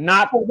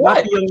 Not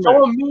what?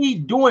 Showing me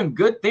doing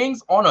good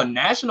things on a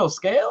national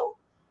scale?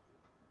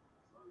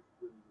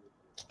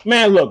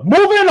 Man, look,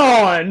 moving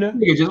on.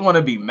 You just want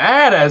to be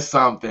mad at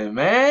something,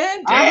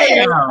 man.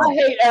 Damn. I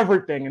hate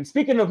everything. And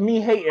speaking of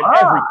me hating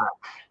everything,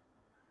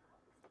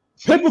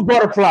 Pimp a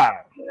Butterfly.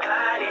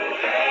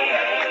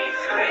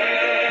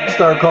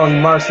 Start calling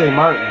you Marsai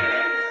Martin.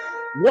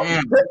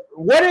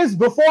 What is,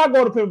 before I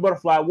go to Pimp a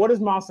Butterfly, what is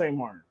Marsai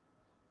Martin?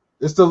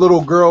 It's the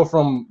little girl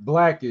from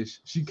Blackish.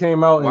 She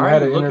came out and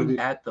had an interview.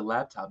 At the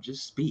laptop,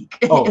 just speak.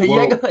 Oh,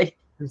 well,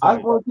 I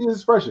want the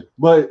expression,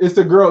 but it's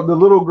the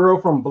little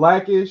girl from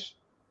Blackish,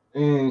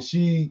 and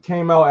she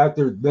came out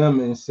after them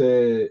and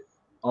said,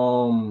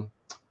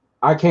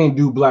 "I can't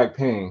do black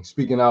pain,"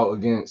 speaking out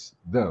against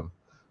them.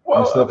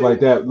 And stuff like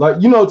that.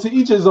 Like, you know, to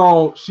each his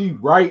own. She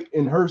right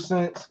in her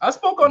sense. I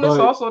spoke on this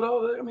also,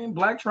 though. I mean,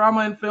 black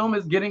trauma in film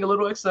is getting a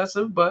little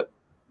excessive, but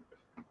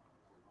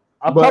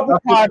a couple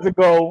times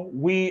ago,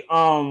 we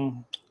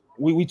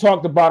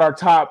talked about our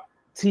top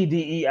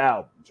TDE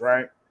albums,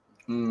 right?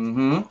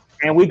 Mm-hmm.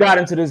 And we got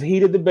into this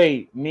heated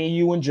debate, me,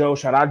 you, and Joe.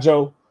 Shout out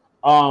Joe.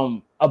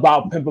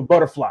 About Pimp a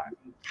Butterfly,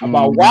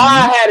 about why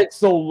I had it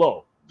so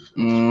low.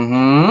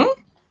 Mm-hmm.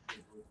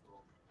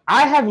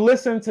 I have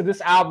listened to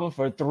this album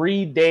for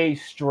 3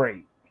 days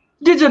straight.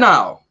 Did you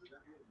know?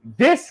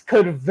 This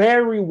could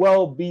very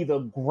well be the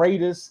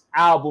greatest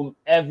album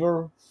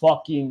ever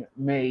fucking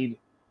made,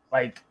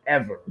 like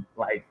ever.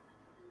 Like,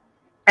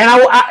 and I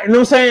you know what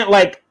I'm saying?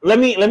 Like, let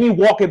me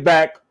walk it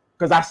back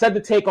because I said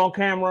the take on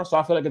camera, so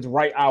I feel like it's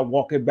right. I'll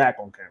walk it back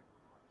on camera.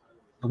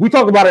 We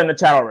talked about it in the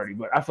chat already,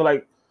 but I feel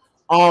like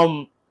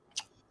I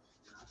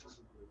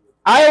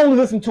only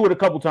listened to it a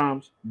couple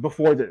times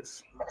before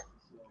this.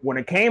 When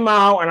it came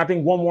out, and I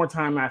think one more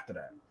time after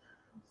that.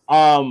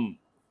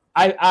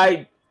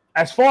 I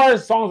as far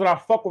as songs that I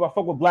fuck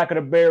with Black of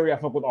the Berry, I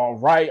fuck with All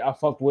Right, I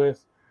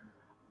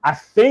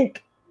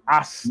think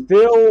I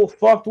still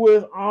fucked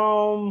with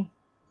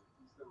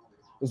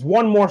there's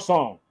one more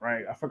song,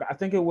 right? I forgot. I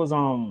think it was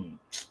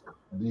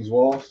These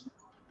Walls.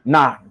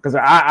 Nah, because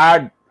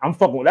I'm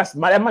fucking with that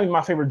might be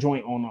my favorite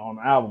joint on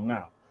the album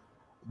now.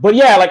 But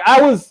yeah, like I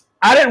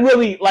didn't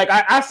really like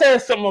I said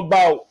something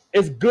about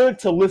it's good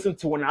to listen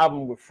to an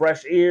album with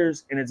fresh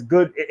ears, and it's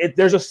good. It's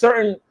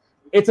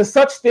a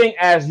such thing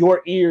as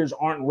your ears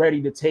aren't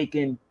ready to take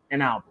in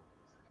an album.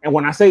 And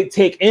when I say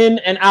take in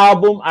an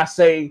album, I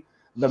say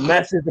the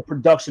message, the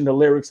production, the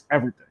lyrics,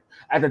 everything.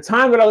 At the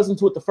time that I listened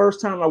to it the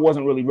first time, I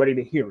wasn't really ready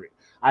to hear it.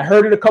 I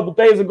heard it a couple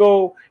days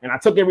ago, and I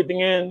took everything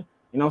in.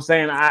 You know what I'm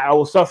saying? I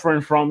was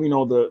suffering from,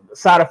 the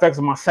side effects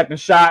of my second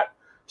shot.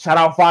 Shout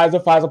out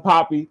Pfizer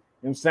Poppy. You know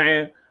what I'm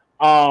saying?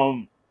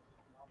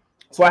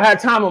 So I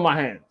had time on my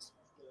hands.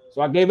 So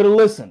I gave it a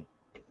listen.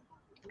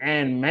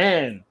 And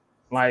man,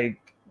 like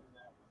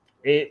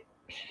this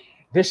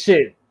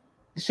shit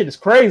is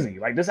crazy.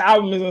 Like this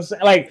album is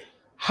insane. Like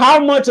how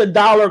much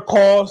 $1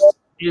 costs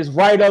is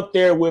right up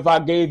there with I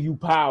Gave You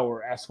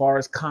Power as far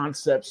as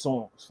concept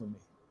songs for me.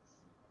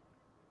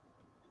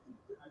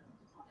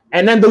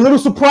 And then the little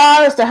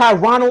surprise to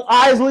have Ronald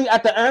Isley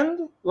at the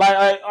end,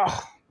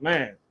 oh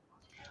man.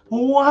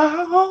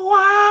 wow,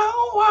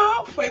 wow,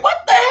 wow. Wait, what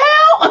the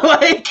hell?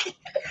 Like,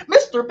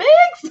 Mr.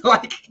 Biggs?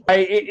 Like,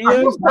 you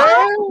know what I'm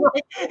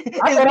saying?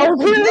 I thought I was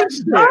hearing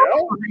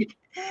shit.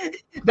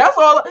 That's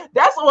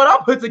what I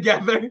put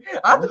together.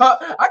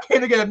 I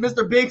came together.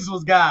 Mr. Biggs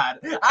was God.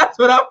 That's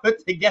what I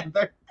put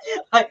together.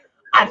 Like,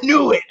 I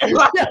knew it.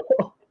 Like,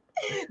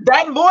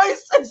 that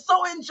voice is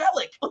so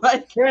angelic.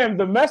 Like, damn,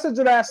 the message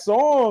of that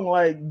song,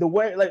 like the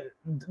way, like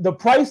the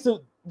price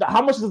of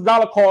how much does the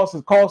dollar cost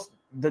is cost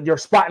your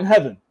spot in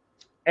heaven,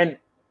 and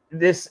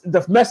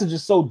the message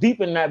is so deep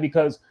in that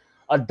because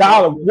a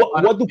dollar.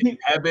 What do people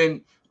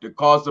heaven? The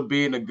cost of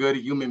being a good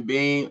human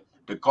being.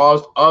 The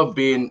cost of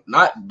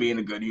not being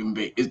a good human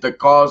being is the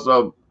cost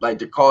of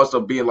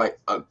being like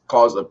a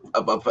cause of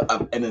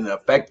in an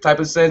effect type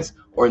of sense,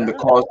 or in the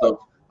cost of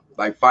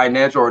like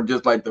financial, or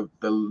just like the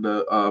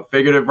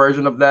figurative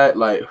version of that.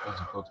 Like,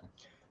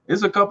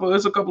 it's a couple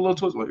little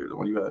twists on here, the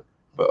one you had,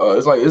 but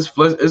it's like it's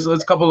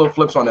a couple of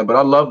flips on it. But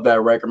I love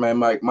that record, man.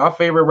 Like, my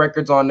favorite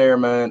records on there,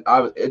 man.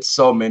 It's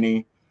so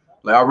many.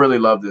 Like, I really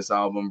love this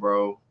album,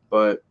 bro.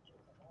 But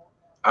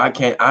I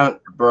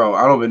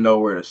don't even know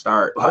where to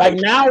start. Like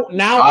now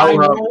I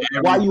know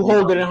why you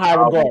hold it in high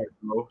regard.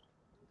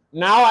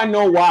 Now I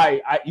know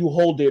why you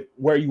hold it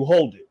where you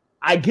hold it.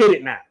 I get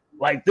it now.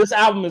 Like, this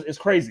album is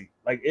crazy.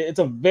 Like, it's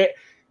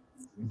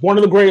one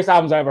of the greatest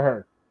albums I ever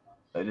heard.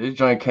 This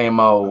joint came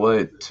out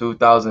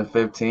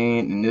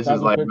 2015, and this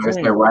is like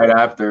right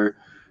after,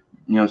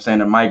 you know what I'm saying,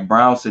 the Mike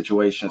Brown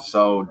situation.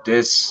 So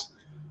this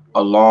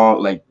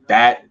along like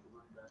that,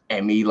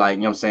 and me, like,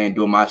 you know what I'm saying,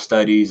 doing my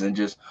studies and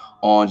just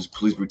on just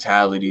police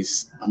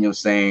brutalities, you know what I'm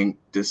saying,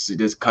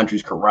 this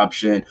country's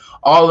corruption,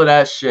 all of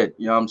that shit,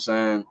 you know what I'm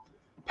saying,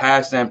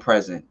 past and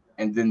present.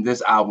 And then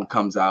this album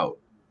comes out.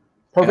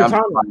 Perfect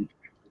timing.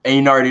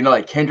 And you already know,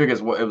 like, Kendrick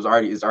is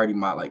already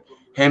my, like,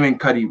 him and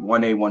Cudi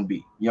 1A 1B,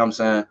 you know what I'm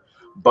saying?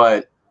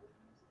 But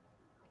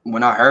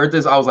when I heard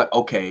this, I was like,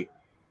 okay,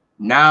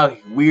 now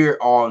we're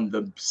on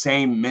the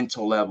same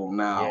mental level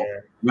now. Yeah, you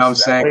know what I'm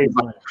saying?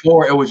 Like,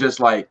 before it was just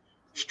like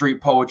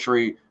street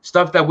poetry,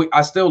 stuff that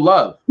I still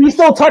love. He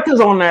still touches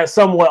on that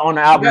somewhat on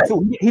the album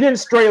too. He didn't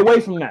stray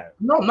away from that.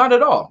 No, not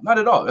at all. Not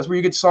at all. That's where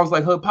you get songs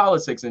like Hood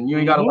Politics, and you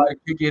ain't got to like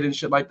kick it and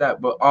shit like that.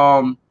 But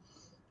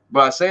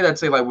I say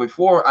like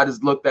before, I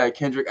just looked at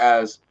Kendrick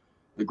as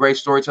the great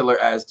storyteller,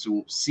 as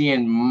to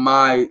seeing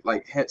my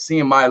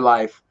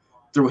life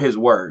through his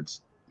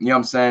words. You know what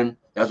I'm saying?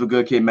 That's what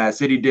Good Kid, Mad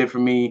City did for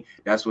me.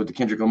 That's what the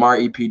Kendrick Lamar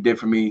EP did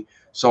for me,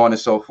 so on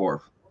and so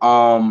forth.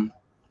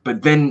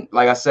 But then,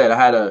 like I said, I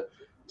had a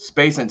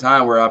space and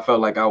time where I felt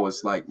like I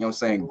was, like, you know what I'm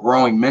saying,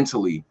 growing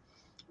mentally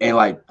and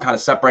like kind of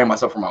separating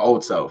myself from my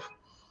old self.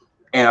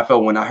 And I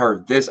felt when I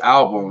heard this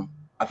album,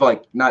 I felt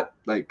like, not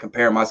like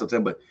comparing myself to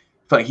him, but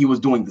I felt like he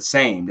was doing the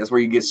same. That's where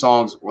you get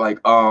songs like,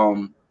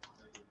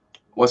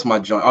 what's my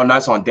joint? Oh, no,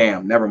 that's on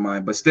Damn. Never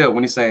mind. But still,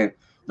 when he's saying,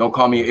 don't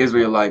call me an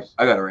Israelite,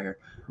 I got it right here.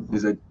 He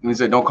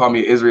said, don't call me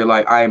an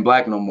Israelite, I ain't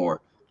black no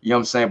more. You know what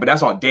I'm saying? But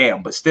that's on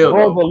Damn. But still,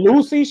 bro, the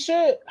Lucy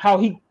shit, how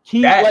he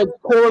like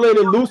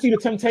correlated Lucy to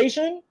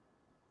Temptation.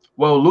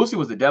 Well, Lucy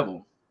was the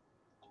devil.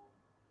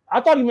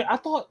 I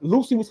thought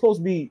Lucy was supposed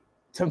to be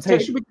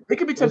Temptation. It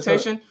could be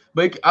Temptation,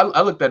 but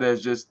I looked at it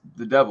as just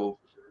the devil.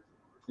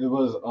 It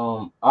was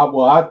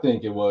I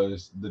think it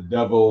was the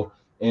devil.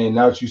 And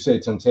now that you say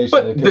Temptation,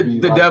 but it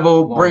could the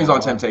devil brings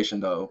on temptation,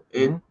 though.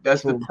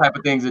 That's the type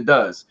of things it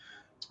does.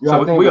 Yeah,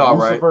 so we all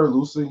Lucifer, right.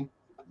 Lucy.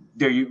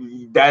 There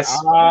you. That's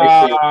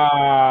what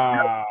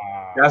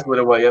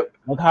it was. Yep.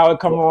 Look how it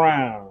come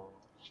around.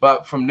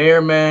 But from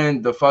there,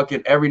 man, the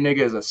fucking Every Nigga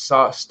Is a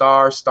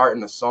Star,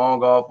 starting the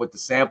song off with the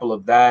sample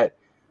of that.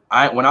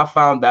 When I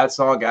found that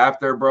song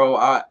after, bro,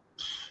 I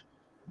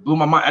blew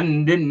my mind. I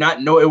did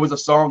not know it was a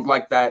song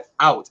like that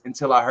out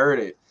until I heard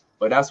it.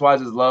 But that's why I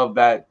just love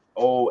that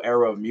old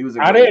era of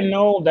music. I didn't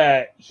know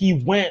that he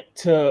went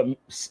to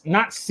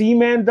not see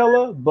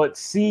Mandela, but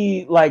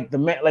see like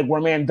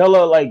where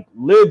Mandela like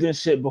lived and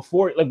shit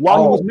before, like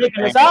while he was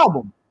making this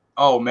album.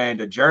 Oh man,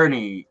 the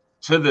journey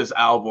to this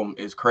album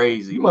is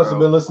crazy. You must have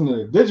been listening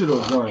to the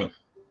digital joint.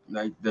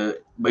 Like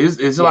but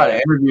it's a lot of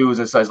interviews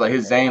and such. Like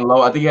his Zane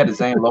Lowe, I think he had a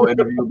Zane Lowe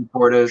interview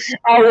before this.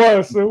 I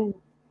was too.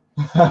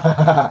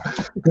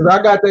 Because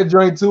I got that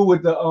joint too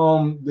with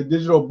the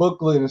digital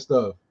booklet and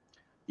stuff.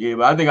 Yeah,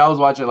 but I think I was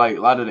watching like a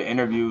lot of the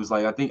interviews.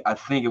 Like I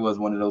think it was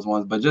one of those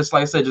ones. But just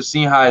like I said, just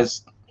seeing how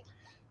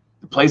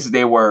the places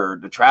they were,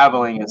 the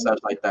traveling and such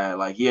like that.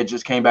 Like he had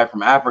just came back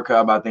from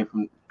Africa, I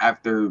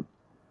think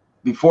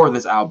before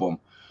this album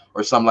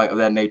or something like of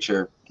that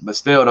nature. But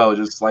still though,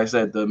 just like I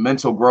said, the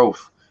mental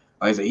growth.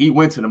 Like I said, he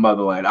went to the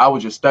motherland. I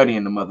was just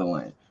studying the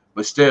motherland.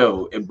 But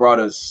still, it brought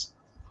us,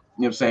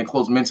 you know what I'm saying,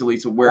 close mentally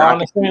to where on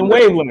the same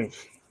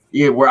wavelength.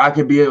 Yeah, where I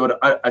could be able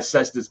to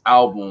assess this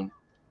album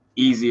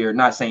easier,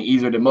 not saying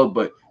easier than most,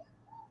 but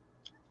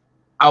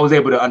I was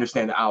able to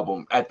understand the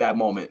album at that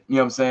moment. You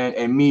know what I'm saying?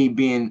 And me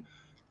being,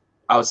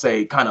 I would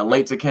say, kind of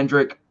late to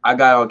Kendrick, I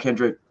got on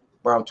Kendrick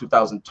around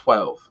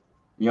 2012.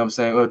 You know what I'm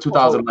saying? Or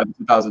 2011,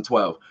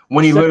 2012.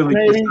 When he literally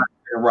just started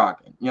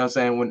rocking. You know what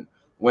I'm saying?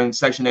 When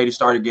Section 80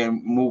 started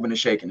getting moving and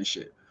shaking and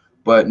shit.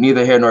 But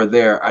neither here nor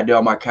there. I did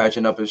all my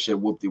catching up and shit,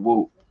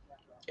 whoop-de-whoop.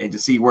 And to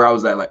see where I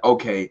was at, like,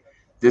 okay,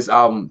 this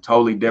album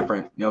totally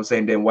different, you know what I'm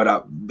saying, than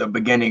the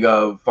beginning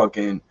of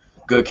fucking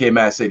Good Kid,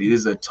 Mad City. This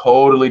is a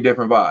totally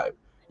different vibe.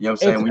 You know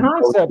what I'm saying? It's a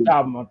concept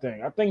album, I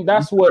think. I think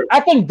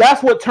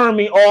that's what turned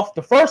me off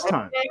the first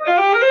time.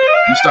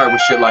 You start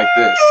with shit like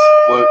this.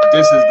 Well,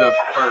 this is the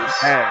first,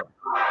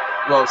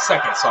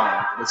 second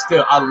song. But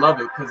still, I love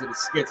it because of the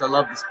skits. I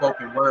love the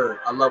spoken word.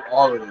 I love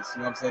all of this.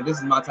 You know what I'm saying? This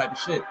is my type of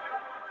shit.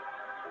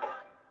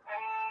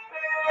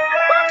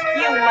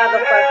 You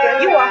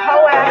motherfucker. You a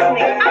hoe ass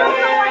nigga. I don't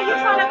know why you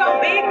trying to go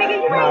big, nigga.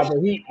 You ain't but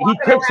he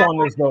cooks on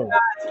this though.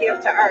 God's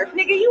gift to earth.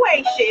 Nigga, you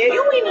ain't shit.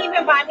 You ain't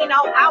even buy me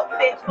no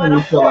outfits for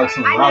the feel like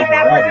some I need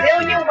that Rabbit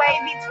Brazilian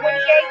wavy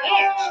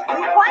 28-inch.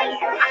 You playing.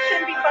 I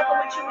shouldn't be fucking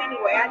with you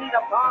anyway. I need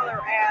a baller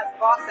ass,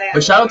 boss ass.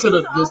 But shout out to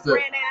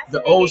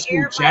the old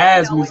school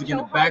jazz music in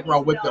the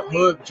background with the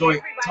hood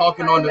joint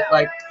talking on the,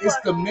 like, it's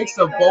the mix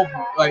of both,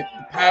 like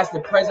the past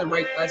and present,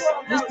 right? It's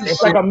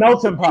shit. Like a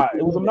melting pot.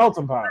 It was a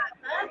melting pot.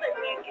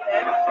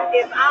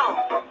 Is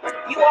on.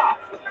 You off.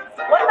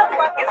 What the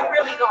fuck is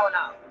really going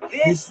on?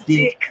 This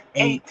dick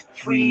ain't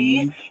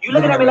free. You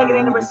looking at me like it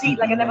ain't a receipt,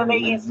 like I never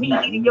made ends meet,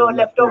 eating your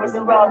leftovers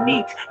and raw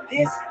meat.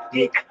 This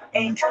dick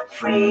ain't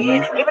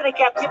free. Living in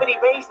captivity,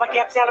 raised my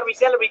cap salary,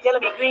 celery,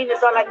 telling me green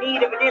is all I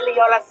need. Evidently,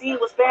 all I see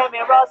was spam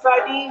and raw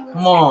sardines.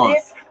 Come on.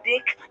 This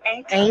dick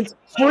ain't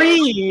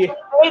free.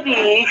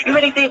 Baby, you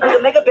really think with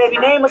a nigga baby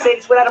name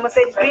Mercedes without a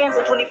Mercedes Benz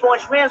and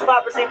 24-inch rims,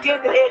 5%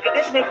 tint and air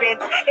conditioning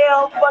vents?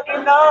 Hell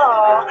fucking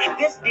no.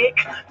 This dick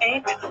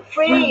ain't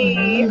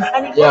free.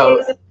 I need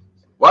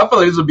well, I feel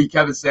like this would be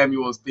Kevin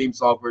Samuel's theme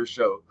song for his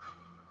show.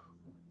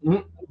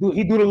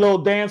 He do the little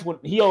dance with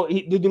he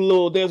did the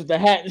little dance with the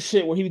hat and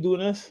shit when he was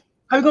doing this.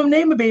 How you gonna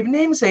name a baby?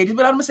 Name Mercedes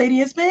without a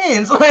Mercedes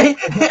Benz.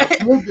 Like,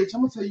 look, bitch,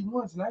 I'm gonna tell you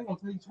once, and I ain't gonna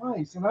tell you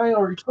twice, and I ain't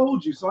already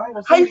told you, so I ain't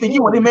gonna. How you think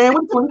you want a man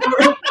with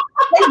 24?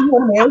 How you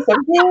want a man with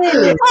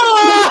 17?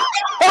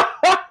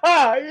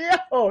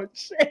 Yo,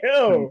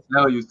 chill. I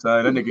tell you,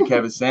 son, that nigga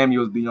Kevin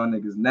Samuels be on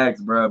niggas' necks,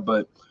 bro.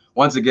 But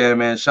once again,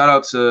 man, shout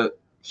out to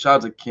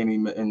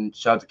Kenny and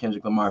shout out to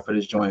Kendrick Lamar for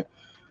this joint.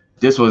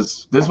 This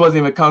wasn't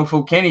even Kung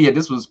Fu Kenny yet.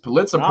 This was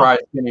Pulitzer Prize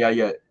Kenny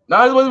yet.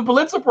 No, this wasn't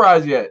Pulitzer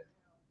Prize yet.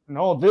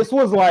 No, this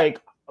was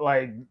like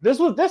this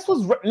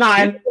was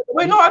nah.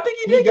 Wait, no, I think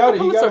he did. He got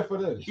it for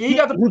this. He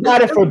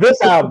got it for this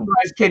album.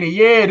 Prize Kenny,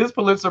 yeah, this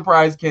Pulitzer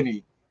Prize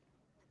Kenny.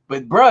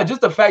 But bro,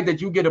 just the fact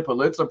that you get a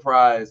Pulitzer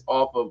Prize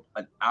off of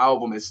an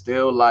album is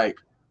still like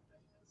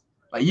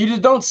you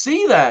just don't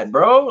see that,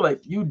 bro.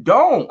 Like you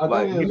don't.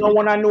 You know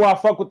when I knew I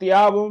fuck with the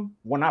album?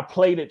 When I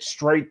played it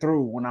straight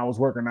through when I was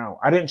working out.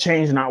 I didn't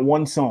change not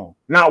one song.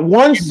 Not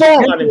one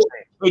song I didn't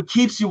change. It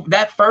keeps you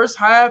that first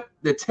half,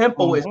 the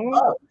tempo is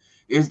up.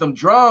 It's them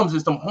drums,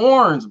 it's them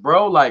horns,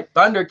 bro. Like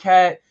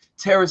Thundercat,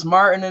 Terrace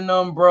Martin and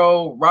them,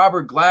 bro.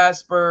 Robert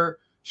Glasper.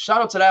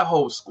 Shout out to that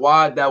whole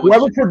squad that was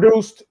whoever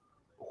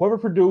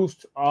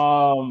produced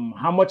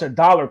How Much a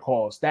Dollar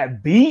Costs,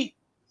 that beat.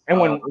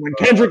 And when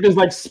Kendrick is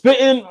like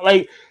spitting,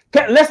 like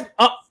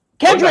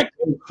Kendrick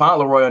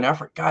Fauntleroy on there. I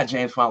forgot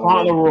James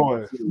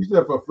Fauntleroy. You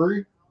said for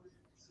free?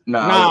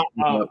 Nah.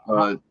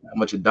 How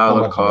Much a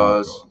Dollar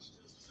Costs.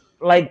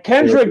 Like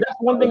Kendrick, that's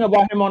one thing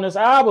about him on this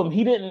album.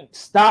 He didn't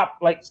stop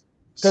like.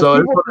 So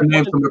let's put the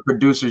names from the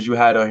producers you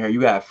had on here.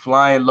 You had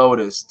Flying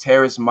Lotus,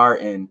 Terrace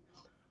Martin,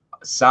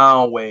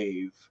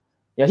 Soundwave.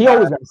 Yeah, he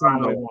always got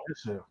Soundwave on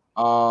this shit.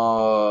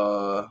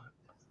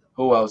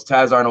 Who else?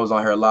 Taz Arnold was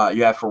on here a lot.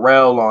 You had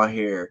Pharrell on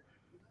here.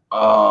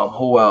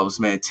 Who else,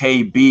 man?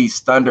 Tay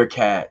Beast,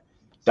 Thundercat,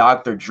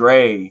 Dr.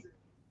 Dre,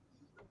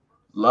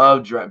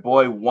 Love Dre,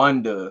 Boy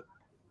Wonder,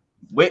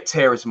 with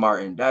Terrace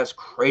Martin. That's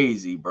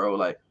crazy, bro.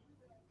 Like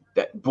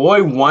that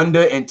Boy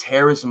Wonder and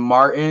Terrace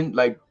Martin,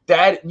 like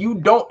that. You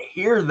don't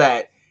hear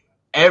that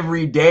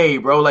every day,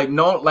 bro. Like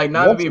not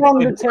what song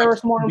did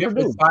Terrace Martin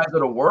different sides of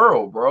the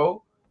world,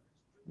 bro.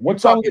 What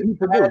song did he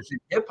produce?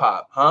 Hip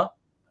hop, huh?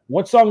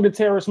 What song did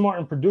Terrace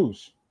Martin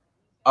produce?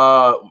 It's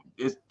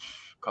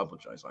a couple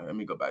joints on here. Let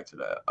me go back to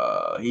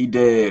that. He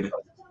did.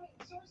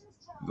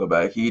 Go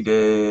back. He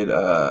did.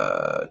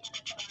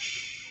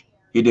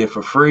 He did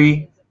For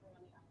Free.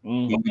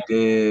 He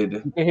did.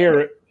 You can hear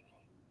it.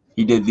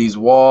 He did These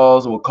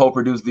Walls. Will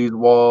co-produce These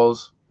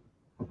Walls.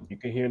 You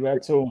can hear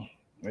that too.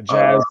 The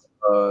jazz.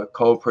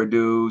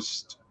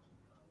 Co-produced.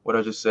 What did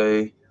I just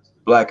say?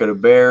 Black of the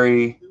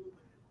Berry.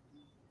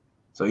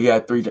 So he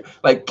had 3.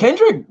 Like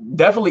Kendrick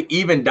definitely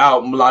evened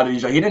out a lot of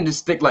these. He didn't just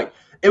stick like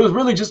it was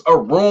really just a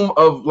room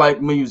of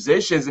like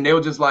musicians, and they were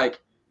just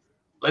like,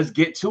 let's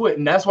get to it.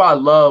 And that's why I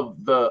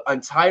love the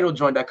Untitled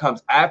joint that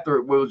comes after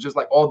it, where it was just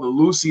like all the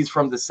Lucy's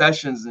from the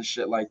sessions and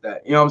shit like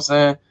that. You know what I'm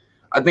saying?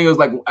 I think it was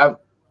like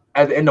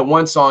at the end of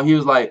one song, he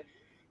was like,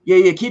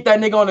 yeah, keep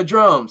that nigga on the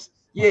drums.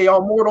 Yeah,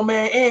 y'all Mortal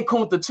Man and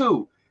Kunta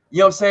too. You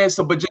know what I'm saying?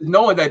 So, but just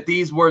knowing that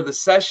these were the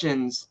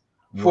sessions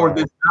for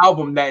this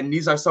album, that and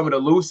these are some of the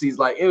Lucy's,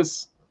 like it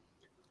was.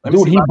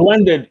 Dude, he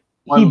blended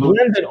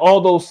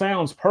all those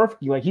sounds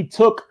perfectly. Like he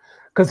took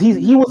because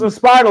he was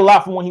inspired a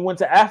lot from when he went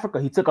to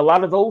Africa. He took a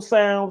lot of those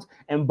sounds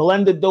and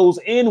blended those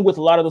in with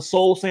a lot of the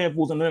soul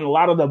samples, and then a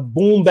lot of the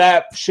boom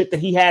bap shit that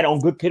he had on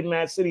Good Kid,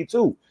 Mad City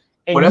too.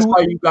 And well, that's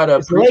why you gotta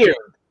appreciate. layered.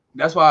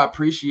 That's why I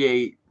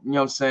appreciate, you know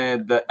what I'm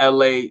saying, the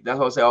LA. That's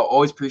what I say. I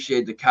always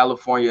appreciate the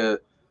California,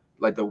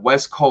 like the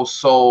West Coast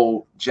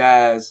soul,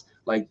 jazz,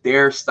 like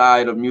their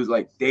style of music.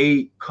 Like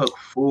they cook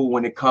food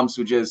when it comes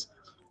to just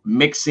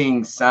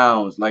mixing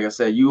sounds. Like I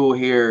said, you would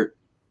hear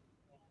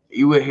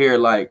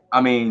like,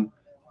 I mean,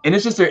 and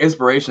it's just their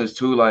inspirations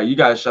too. Like you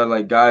guys shout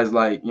like guys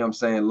like, you know what I'm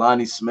saying,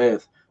 Lonnie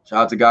Smith. Shout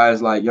out to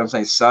guys like, you know what I'm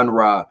saying, Sun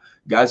Ra,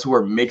 guys who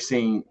are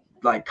mixing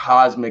like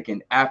cosmic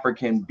and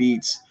African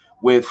beats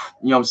with,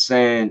 you know what I'm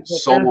saying,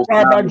 soul.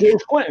 By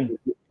George Clinton.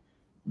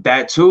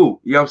 That too.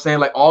 You know what I'm saying?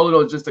 Like all of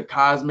those, just the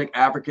cosmic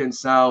African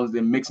sounds,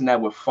 then mixing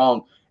that with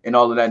funk and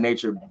all of that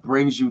nature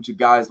brings you to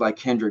guys like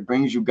Kendrick,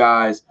 brings you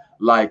guys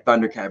like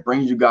Thundercat,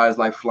 brings you guys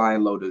like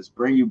Flying Lotus,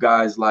 bring you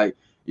guys like,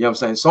 you know what I'm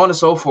saying, so on and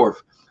so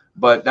forth.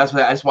 But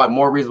that's why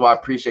more reason why I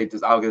appreciate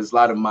this album. It's a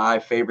lot of my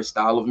favorite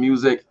style of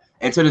music.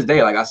 And to this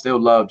day, like I still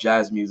love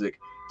jazz music.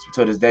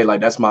 To this day,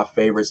 like that's my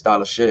favorite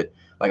style of shit.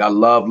 Like I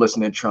love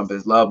listening to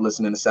trumpets, love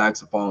listening to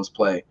saxophones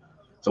play.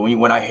 So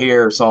when I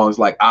hear songs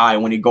like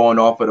when he going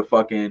off of the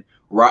fucking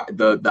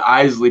the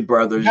Isley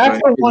Brothers, that's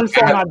the one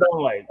song I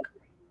don't like.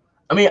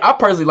 I mean, I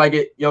personally like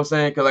it, you know what I'm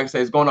saying? Because like I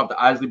say, it's going off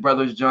the Isley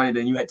Brothers joint,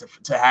 then you had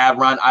to have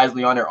Ron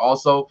Isley on there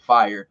also.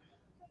 Fire.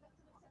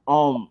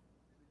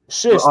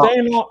 Shit,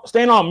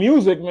 staying on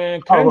music,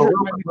 man. Kendrick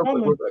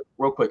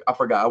real quick, I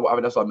forgot.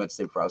 That's what I meant to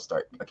say before I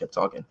start. I kept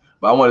talking,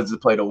 but I wanted to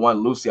play the one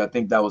Lucy. I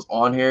think that was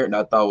on here, and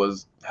I thought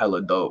was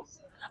hella dope.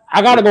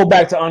 I gotta go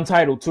back to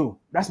Untitled too.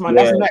 That's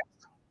next.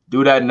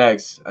 Do that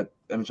next. Let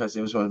me try to see.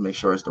 I just want to make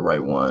sure it's the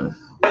right one.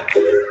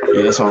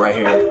 Yeah, this one right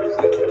here.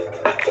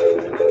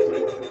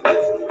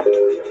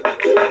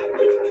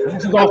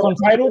 This is off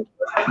Untitled?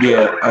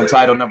 Yeah,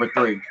 Untitled number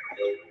 3.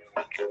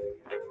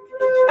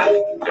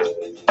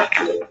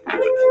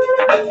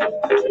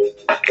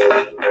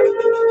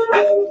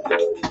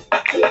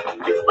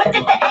 What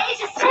did the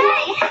agent say?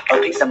 A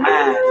peace of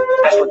mind.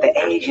 That's what the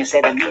agent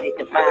said I needed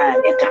to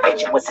find.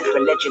 Intervention was his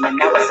religion, and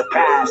I was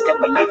surprised. Still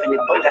believing in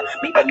Buddha,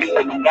 me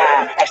believing in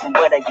God. Asked him,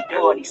 what are you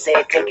doing? He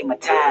said, taking my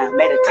time.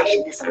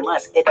 Meditation is a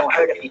must. It don't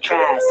hurt if you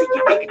try. See,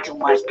 you're thinking too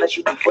much. Plus,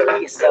 you too full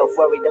of yourself.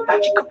 Worried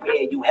about your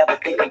career. You have a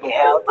think of your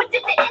health. What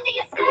did the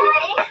Indian say?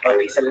 A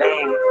piece of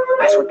land.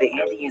 That's what the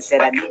Indian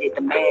said. I needed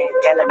the man.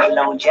 Telling me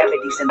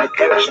longevity's in the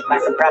dirt. Should buy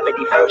some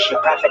property first.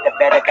 Should profit a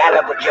better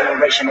dollar with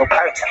generational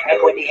perks.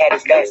 Equity had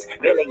its best.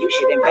 Really, you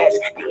should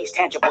invest. These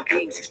tangible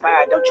things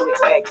expire. Don't you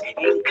expect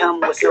income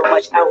with so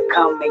much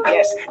outcome? And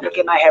yes, look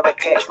at my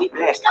heritage. We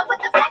blessed. Know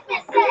what the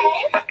blackness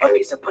say? A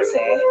piece of pussy.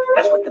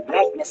 That's what the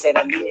blackness said.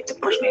 I needed to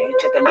push me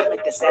to the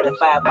limit to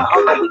satisfy my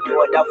hunger. We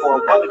do it all for a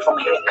woman. From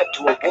haircut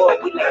to a war.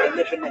 We like to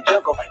live in the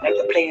jungle, like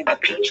to play in the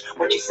peach.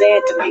 What you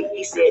said to me?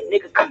 He said,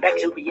 nigga, come back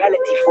to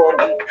reality for a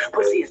week.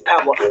 Pussy is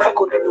power. Fuck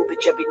on the new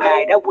bitch every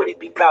night. I wouldn't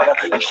be prouder.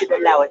 You should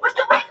allow it. What's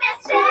the white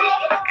man say?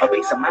 A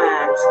piece of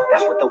mind.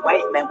 That's what the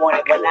white man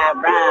wanted when I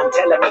rhyme.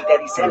 Telling me that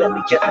he's selling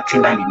me just for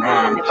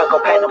 $2.99. If I go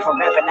platinum from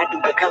rapping, I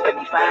do the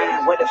company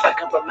fine. What if I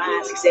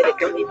compromise? He said it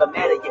don't even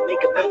matter. You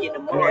make $1 million or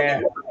more. Yeah.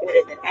 You're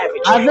better than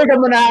average. I think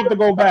I'm gonna have to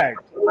go back.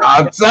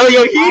 I'm telling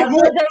you, I think I'm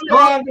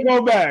gonna have to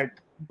go back.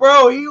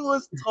 Bro, he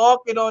was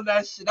talking on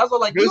that shit. That's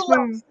what, like, you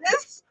like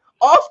this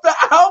off the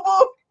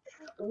album?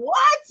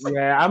 What?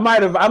 Yeah, I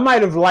might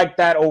have liked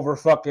that over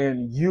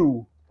fucking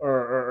you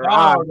or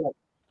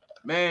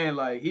man,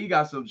 like he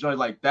got some joints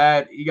like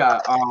that. He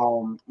got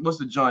what's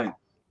the joint?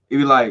 He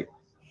be like,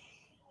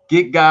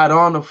 get God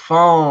on the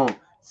phone,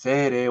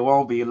 said it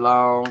won't be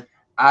long.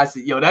 I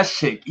said, yo, that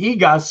shit, he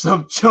got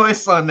some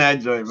choice on that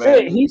joint,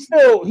 man. He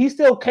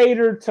still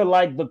catered to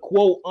like the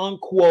quote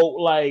unquote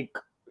like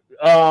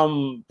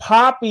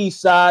poppy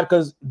side,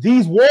 because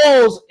These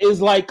Walls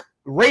is like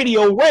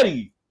radio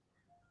ready.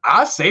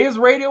 I say it's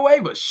radio way,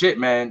 but shit,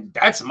 man,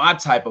 that's my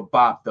type of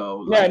bop though.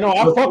 Like, yeah, no,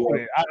 I fuck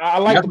with it. I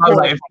like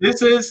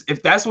the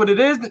if that's what it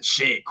is, then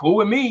shit, cool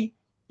with me.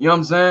 You know what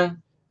I'm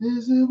saying?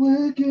 Is it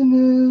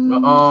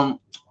waking?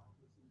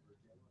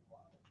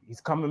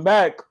 He's coming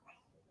back.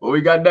 What we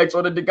got next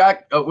on the guy?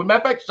 Matter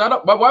of fact, shut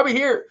up. But why we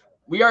here?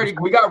 We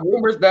got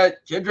rumors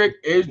that Kendrick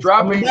is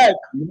dropping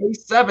May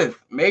 7th.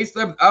 May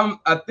 7th.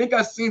 I think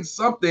I seen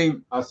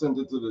something. I sent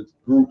it to the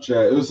group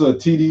chat. It was a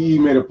TDE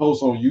made a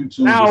post on YouTube.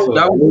 Now,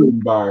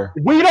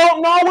 we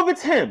don't know if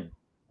it's him.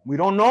 We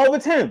don't know if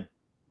it's him.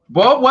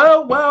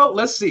 Well,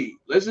 let's see.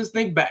 Let's just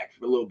think back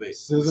for a little bit.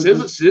 SZA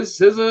was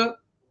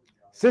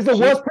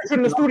pictured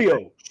in the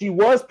studio. She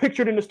was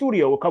pictured in the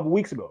studio a couple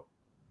weeks ago.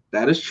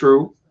 That is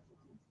true.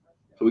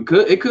 So it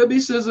could be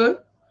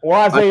SZA. Or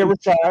Isaiah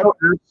Rashad.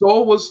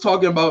 Soul was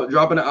talking about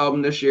dropping an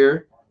album this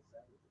year.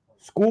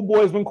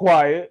 Schoolboy's been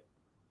quiet.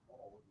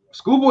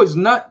 Schoolboy's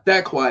not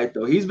that quiet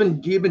though. He's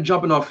been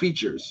jumping off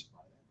features.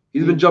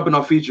 He's been jumping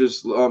off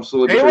features.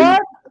 So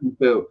J-Rock?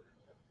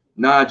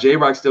 Nah,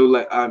 J-Rock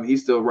still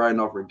he's still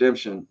riding off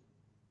Redemption.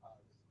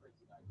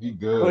 He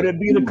good. Could it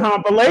be the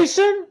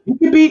compilation? It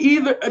could be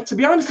either. To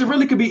be honest, it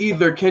really could be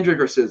either Kendrick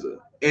or SZA,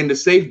 and the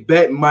safe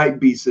bet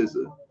might be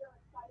SZA.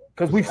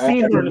 Because we've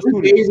seen her in the 3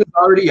 studio. Days is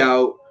already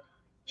out.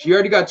 She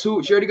already got two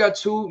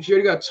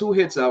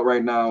hits out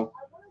right now.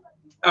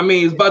 I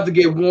mean, it's about to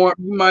get warm.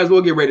 You might as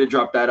well get ready to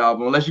drop that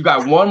album. Unless you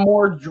got one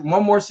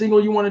more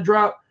single you want to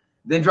drop,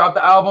 then drop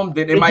the album.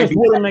 Then it might just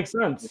wouldn't make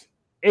sense.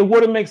 It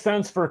wouldn't make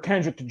sense for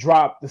Kendrick to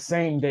drop the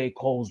same day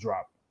Cole's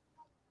drop.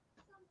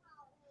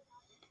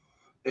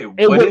 It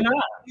would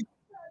not.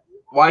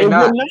 Why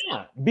not? It would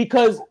not.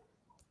 Because,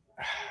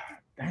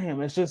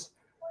 damn, it's just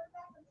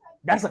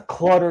that's a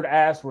cluttered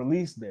ass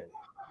release day.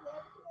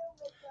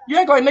 You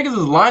act like niggas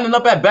is lining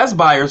up at Best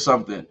Buy or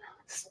something.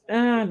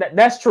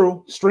 That's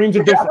true. Streams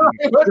are different.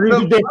 Streams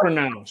are different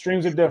now.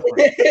 Streams are different.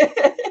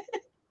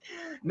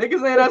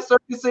 Niggas ain't at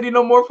Circuit City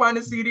no more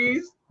finding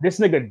CDs. This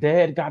nigga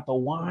dead got the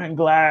wine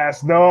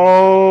glass.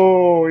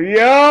 No,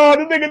 yo,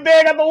 this nigga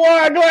dead got the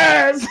wine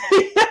glass.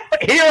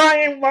 Here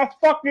I am, my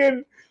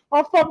fucking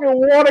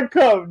water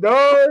cup,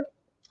 dog.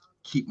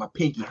 Keep my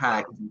pinky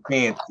high because you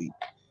fancy.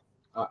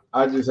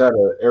 I just had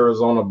an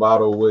Arizona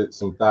bottle with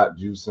some thought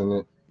juice in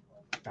it.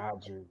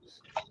 Thought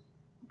juice.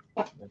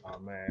 Oh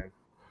man.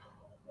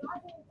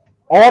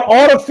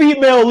 All the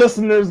female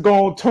listeners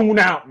gonna tune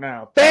out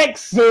now.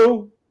 Thanks,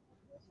 Sue.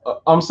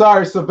 I'm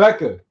sorry,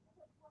 Sabeka.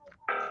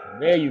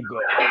 There you go.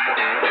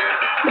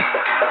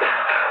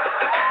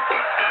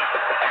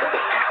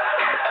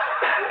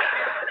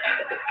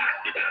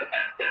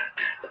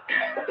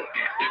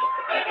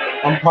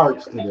 I'm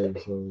parched today,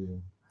 so yeah.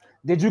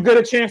 Did you get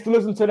a chance to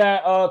listen to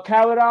that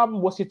Khaled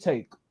album? What's your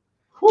take?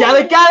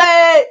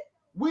 Khaled!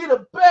 We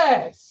the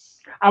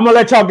best. I'm gonna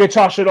let y'all get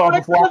y'all shit off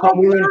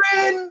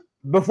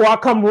before I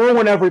come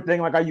ruin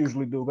everything like I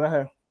usually do. Go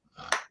ahead.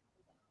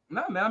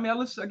 Nah, man. I mean,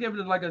 I gave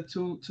it like a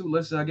two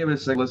listen. I gave it a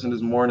second listen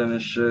this morning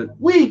and shit.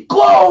 We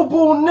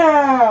global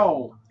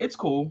now. It's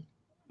cool.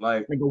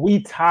 Like, nigga,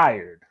 we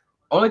tired.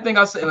 Only thing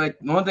I say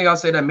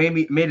that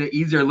made it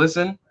easier to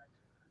listen.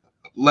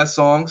 Less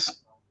songs.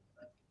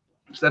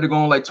 Instead of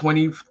going like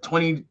 20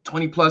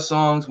 plus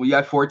songs, we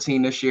got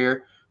 14 this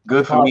year.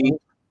 Good for me.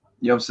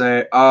 You know what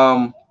I'm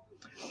saying?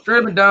 Straight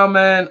up and down,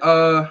 man.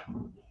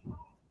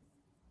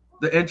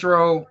 The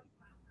intro,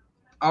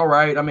 all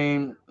right. I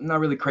mean, I'm not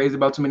really crazy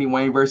about too many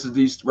Wayne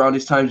verses around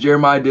these times.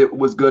 Jeremiah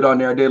was good on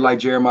there. I did like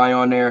Jeremiah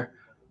on there.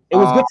 It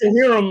was good to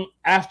hear him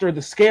after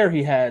the scare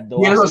he had,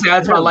 though. Yeah,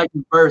 that's why I like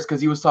his verse because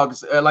he was talking.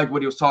 I like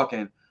what he was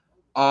talking.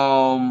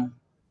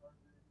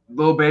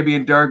 Lil Baby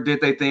and Durk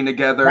did their thing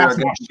together. I guess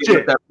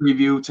that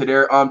preview to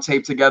their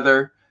tape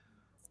together.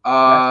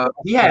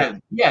 He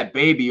had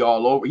Baby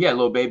all over. He had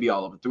Lil Baby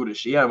all over through the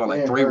shit. He had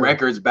like 3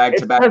 records back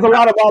to back. There's a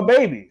lot about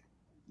Baby.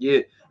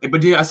 Yeah,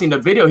 but then I seen the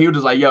video. He was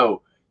just like,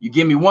 "Yo, you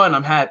give me 1,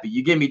 I'm happy.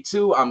 You give me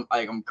 2,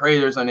 I'm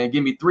crazy or something.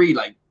 Give me 3,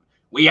 like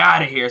we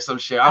out of here, some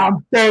shit."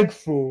 I'm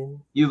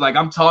thankful. He was like,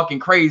 "I'm talking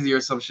crazy"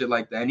 or some shit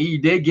like that. And he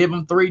did give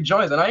him 3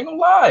 joints. And I ain't gonna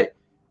lie,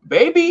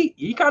 Baby,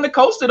 he kind of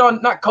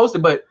not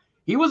coasted, but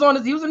he was in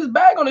his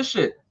bag on this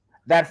shit.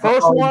 That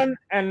first one,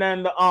 and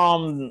then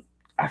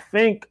I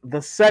think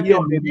the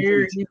second.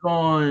 He's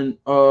on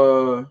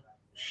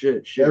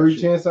shit. Every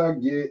chance I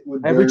get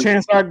with every Dirk.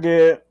 chance I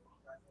get.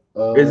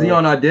 Is he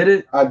on I Did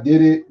It? I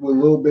Did It with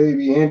Lil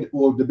Baby and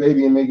the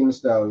Baby and Megan Thee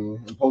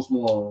Stallion and Post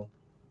Malone.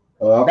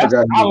 I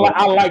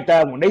like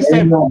that one. They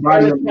said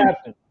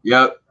Captain.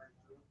 Yep.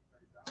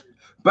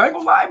 But I ain't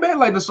gonna lie, man.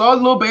 Like the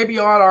songs Lil Baby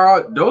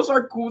on those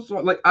are cool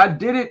songs. Like I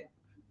Did It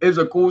is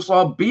a cool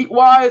song. Beat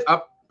wise,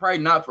 probably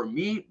not for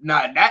me.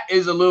 Nah, that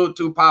is a little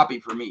too poppy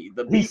for me.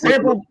 The beat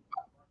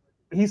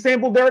he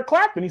sampled Derek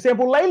Clapton. He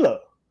sampled Layla.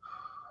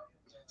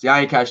 See,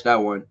 I ain't catch that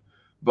one.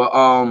 But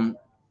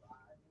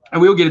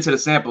and we'll get into the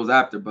samples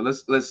after. But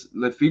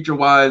let's feature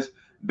wise,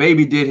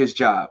 Baby did his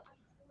job.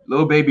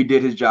 Lil Baby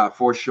did his job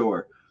for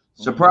sure.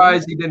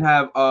 Surprised he didn't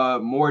have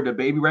more of the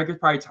Baby records,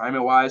 probably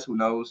timing wise, who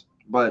knows.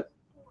 But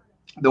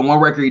the one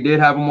record he did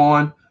have him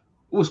on,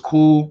 it was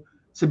cool.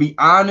 To be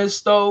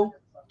honest,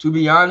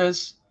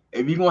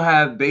 if you're gonna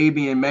have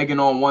Baby and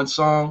Megan on one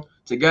song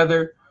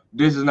together,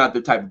 this is not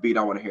the type of beat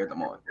I want to hear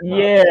them on.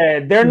 Yeah,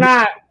 they're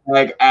not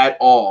like at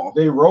all.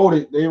 They wrote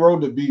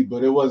the beat,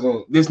 but it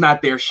wasn't. This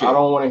not their shit. I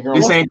don't want to hear.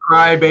 This ain't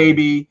Cry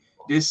Baby.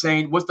 This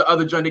ain't. What's the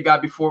other joint they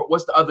got before?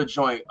 What's the other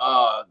joint?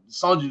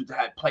 Songs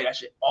had play that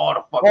shit all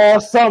the fucking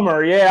all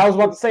summer. Yeah, I was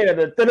about to say that.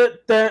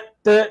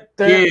 Yeah,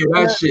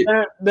 that shit.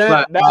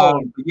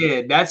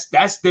 Yeah,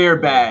 that's their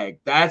bag.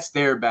 That's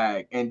their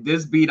bag. And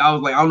this beat, I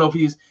was like, I don't know if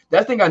he's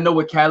that thing. I know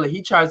with Khaled,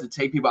 he tries to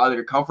take people out of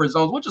their comfort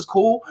zones, which is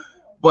cool.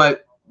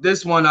 But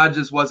this one, I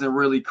just wasn't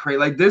really crazy.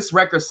 Like this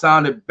record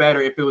sounded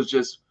better if it was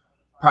just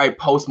probably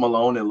Post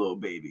Malone and Lil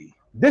Baby.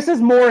 This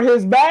is more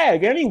his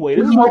bag anyway.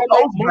 This is more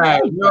Post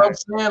bag. You know what I'm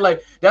saying?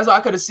 Like that's what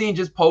I could have seen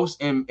just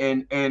Post and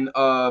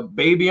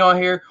Baby on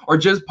here, or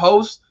just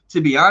Post,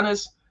 to be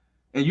honest.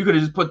 And you could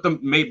have just put them,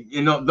 maybe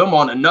them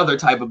on another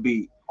type of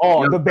beat.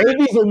 Oh, the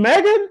Babies with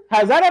Megan?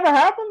 Has that ever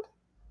happened?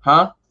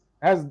 Huh?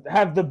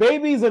 Have the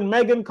Babies and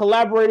Megan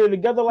collaborated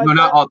together like No, that?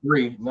 not all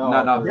three. No.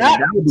 Not That,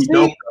 that would be see,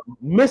 dope.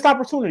 missed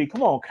opportunity.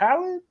 Come on,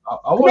 Khaled.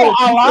 I want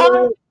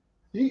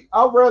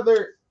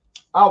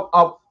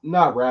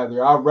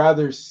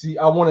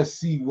to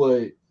see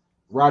what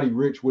Roddy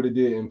Ricch would have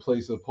did in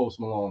place of Post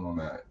Malone on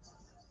that.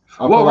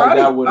 I Well, feel like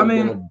Roddy, that would I have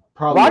mean, been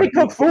probably Roddy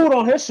cooked food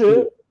on his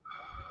shit.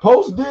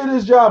 Post did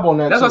his job on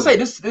that. That's what I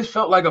too. say. This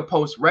felt like a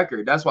post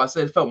record. That's why I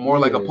said it felt more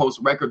like a Yeah. post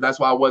record. That's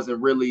why I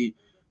wasn't really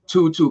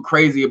too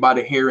crazy about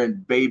it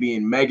hearing Baby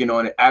and Megan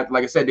on it.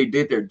 Like I said, they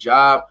did their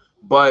job,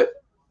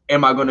 but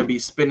am I going to be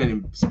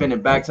spinning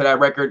back to that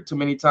record too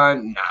many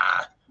times?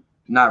 Nah,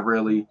 not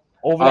really.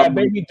 Over that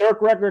Baby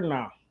Dirk record,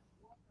 nah.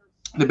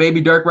 The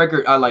Baby Dirk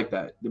record, I like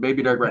that. The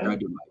Baby Dirk record, I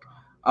do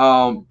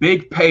like.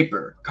 Big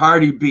Paper,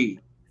 Cardi B,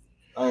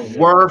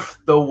 worth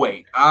the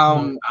wait. I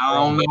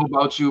don't know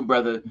about you,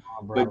 brother,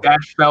 but that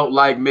felt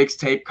like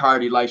mixtape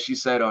Cardi, like she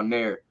said on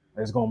there.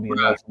 It's gonna be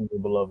enough for me,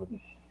 beloved.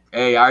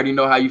 Hey, I already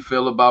know how you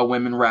feel about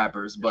women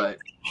rappers, but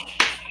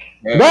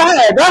hey, Go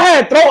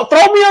ahead. Throw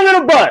me under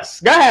the bus.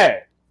 Go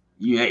ahead.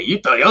 You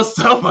throw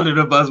yourself under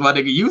the bus, my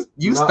nigga.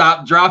 You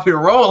stop, drop, and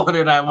roll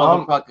under that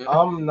motherfucker.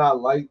 I'm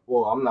not like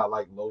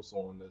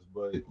Loso on this,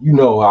 but you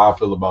know how I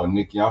feel about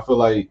Nicki. I feel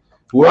like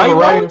whoever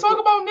why you talk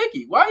about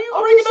Nicki? Why are you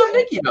bringing up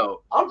Nicki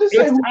though? I'm just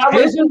saying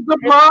This is the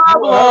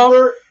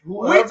problem.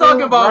 We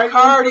talking about writing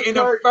Cardi, and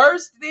the Cardi.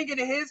 first thing in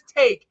his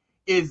take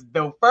is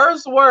the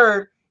first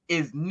word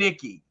is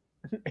Nicki.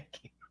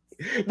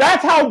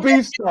 That's how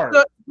beef starts.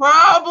 The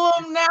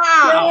problem now.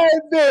 God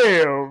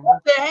damn.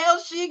 What the hell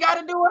she got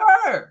to do with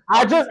her?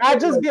 I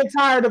just get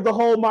tired of the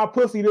whole my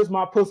pussy this,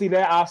 my pussy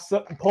that. I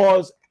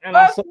pause and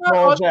I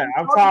pause that.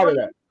 I'm tired of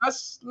that.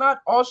 That's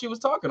not all she was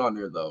talking on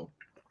there though.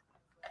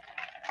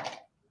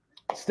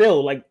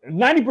 Still, like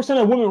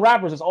 90% of women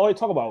rappers is all they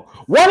talk about.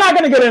 We're not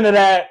gonna get into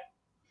that.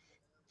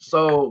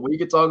 So we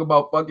could talk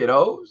about fucking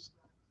hoes.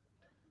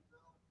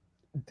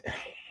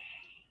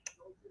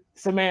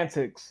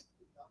 Semantics.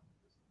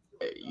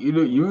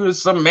 You are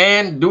some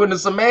man doing the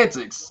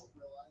semantics.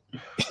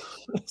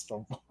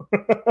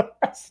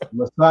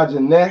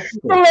 Misogynistic.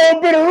 It's a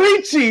little bit of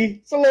reachy.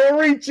 It's a little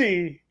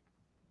reachy.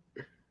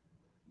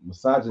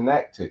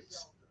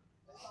 Misogynactics.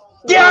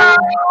 Yeah.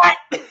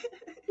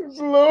 It's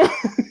a little.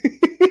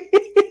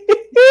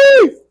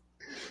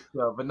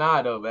 No, but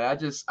nah, though, man.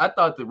 I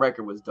thought the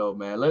record was dope,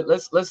 man.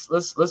 Let's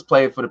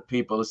play it for the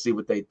people. Let's see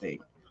what they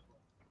think.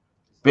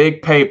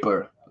 Big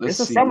Paper. It's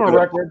a summer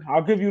record.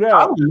 I'll give you that.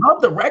 I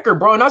love the record,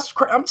 bro. And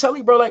I'm telling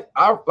you, bro.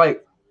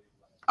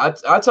 I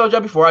told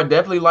y'all before, I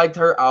definitely liked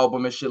her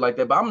album and shit like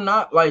that. But I'm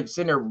not like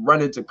sitting there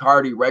running to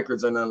Cardi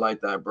records and nothing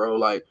like that, bro.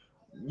 Like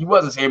you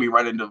wasn't seeing me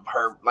running to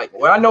her. Like,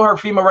 well, I know her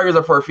female records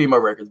are for her female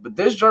records, but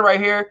this joint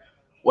right here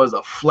was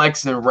a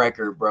flexing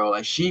record, bro.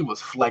 Like she was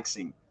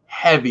flexing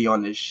heavy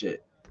on this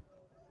shit.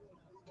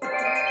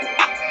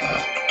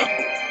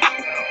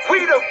 We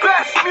the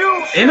best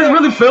music. And it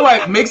really feel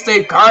like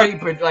mixtape Cardi,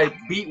 but like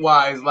beat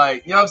wise,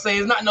 like you know what I'm saying.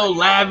 It's not no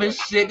lavish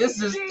shit. This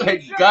is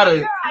like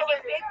gotta.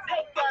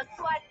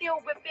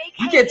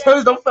 You can't tell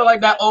us don't feel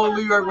like that old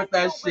New York with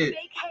that shit.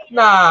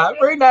 Nah,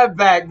 bring that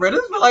back, bro.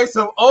 This feel like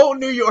some old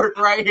New York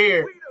right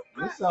here.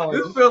 This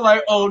feel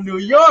like old New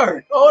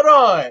York. Hold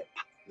on.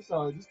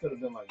 This could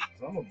have been like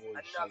Drummer Boy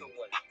shit.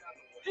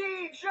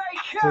 DJ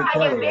I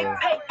get big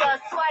paper,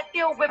 so I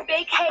deal with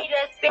big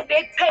haters. Big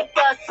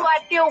paper, so I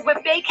deal with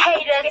big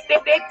haters.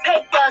 Big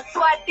paper,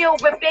 so I deal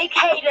with big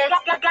haters. I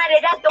got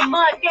it out the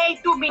mud, they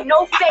ain't do me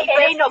no favor.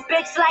 Ain't no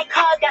bitch like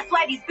her, that's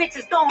why these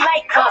bitches don't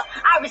like her.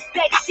 I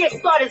respect shit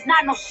starters,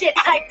 not no shit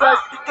typers.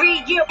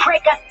 3-year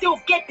break, I still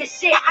get this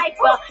shit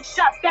hyper.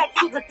 Shot back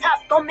to the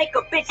top, don't make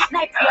a bitch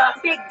snipe ya.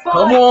 Big boy,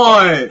 come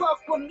on.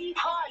 fuck with me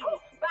hardly.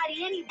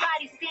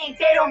 Anybody saying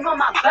they don't know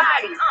my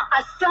body.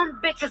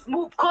 Some bitches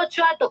move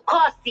culture at the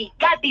car seat.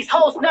 Got these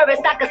hoes nervous,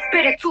 I can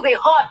spit it to their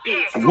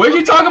heartbeats. When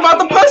you talking about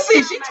the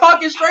pussy, she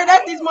talking straight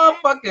at these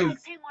motherfuckers.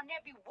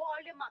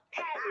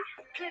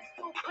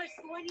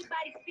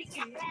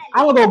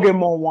 I'm gonna go get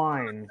more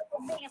wine.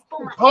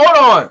 Hold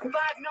on.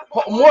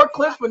 More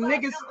clips for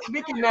niggas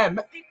speaking that.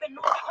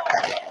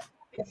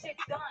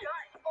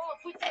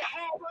 Put your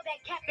hands on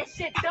that capping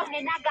shit done,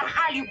 and I got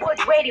Hollywood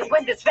waiting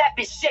when this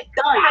rapping shit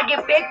done. I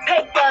get big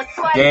paper,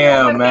 so I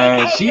damn,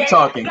 man, she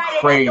talking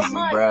crazy,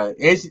 bro.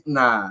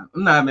 Nah,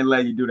 I'm not even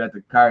letting you do that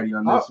to Cardi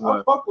on this one.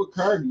 I fuck with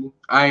Cardi.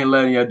 I ain't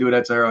letting you do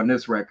that to her on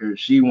this record.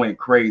 She went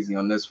crazy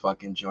on this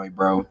fucking joint,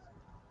 bro.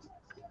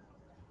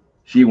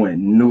 She went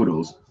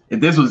noodles. If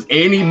this was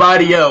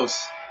anybody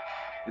else,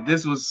 if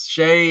this was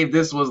Shay, if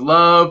this was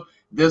Love,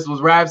 this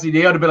was Rhapsody,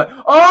 they ought to be like,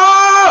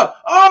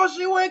 oh,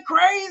 she went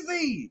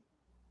crazy.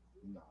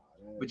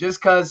 But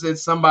just because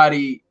it's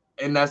somebody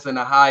and that's in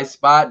a high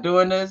spot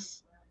doing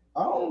this,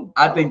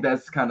 I think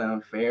that's kind of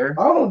unfair.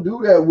 I don't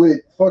do that with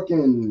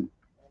fucking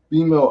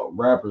female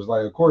rappers.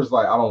 Like, of course,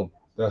 like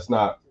that's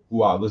not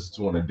who I listen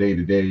to on a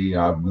day-to-day.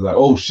 I'd be like,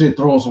 oh shit,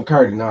 throw on some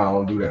Cardi. Nah, I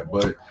don't do that.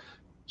 But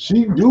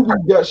she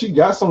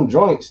got some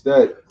joints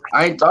that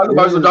I ain't talking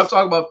about. I'm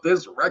talking about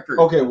this record.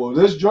 Okay, well,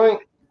 this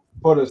joint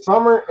for the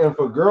summer and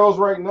for girls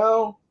right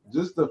now,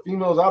 just the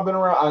females I've been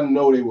around, I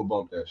know they would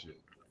bump that shit.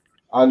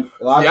 That's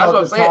what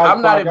I'm saying.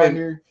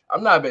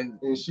 I'm not been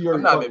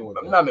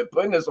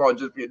putting this on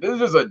just because this is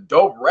just a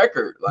dope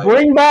record. Like,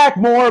 bring back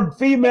more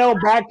female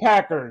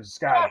backpackers.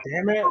 God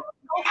damn it.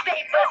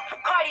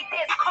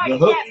 The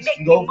hooks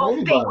go for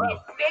anybody.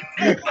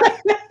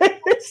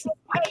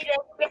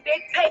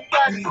 Big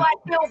papers, so I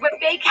deal with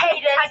big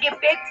haters. I get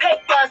big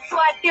papers, so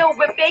I deal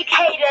with big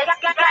haters.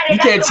 You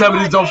can't tell me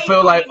this don't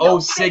feel like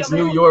 06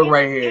 New York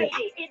right here.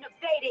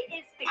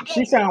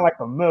 She sound like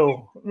a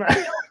mill. Not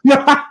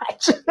my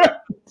joint.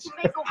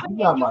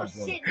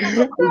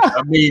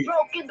 I mean,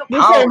 This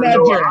ain't that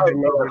joint.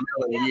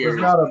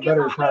 It's not a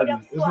better Cardi.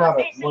 It's not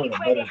one of the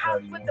better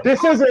Cardi.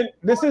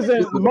 This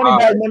isn't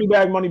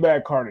money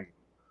bag Cardi.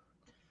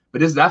 But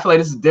this, I feel like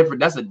this is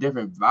different. That's a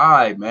different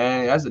vibe,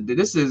 man.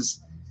 This is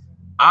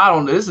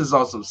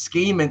on some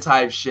scheming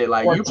type shit.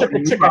 Like Or you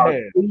chicken about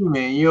head.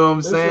 scheming, you know what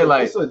I'm saying?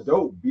 Like it's a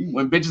dope beat.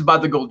 when bitches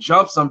about to go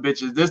jump some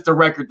bitches, this the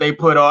record they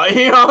put on.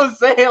 You know what I'm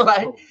saying?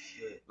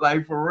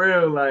 Like for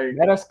real, like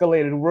That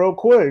escalated real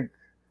quick.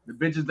 the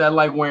bitches that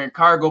like wearing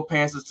cargo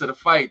pants to the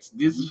fights.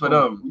 This is for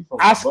them.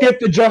 I skipped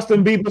the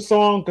Justin Bieber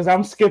song because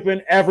I'm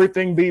skipping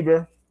everything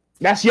Bieber.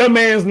 That's your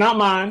man's, not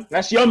mine.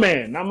 That's your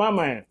man, not my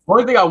man.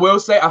 One thing I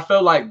will say, I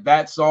felt like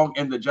that song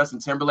and the Justin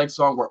Timberlake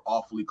song were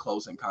awfully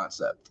close in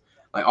concept.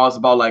 Like all it's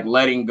about like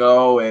letting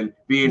go and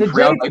being The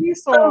free. I was JT like,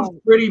 song- that was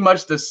pretty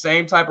much the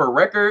same type of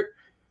record.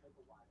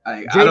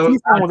 Like, I JT don't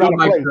song was out of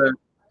like place.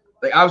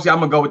 like obviously I'm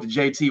gonna go with the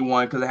JT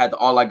one because it had the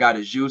All I Got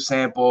Is You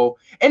sample,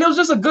 and it was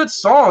just a good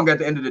song at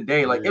the end of the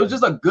day. Like it was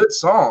just a good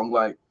song,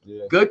 like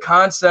good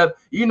concept.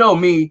 You know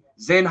me,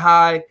 Zen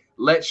High,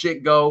 Let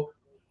Shit Go,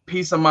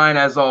 Peace of Mind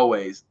as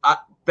always.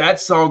 That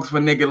song's for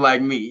nigga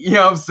like me. You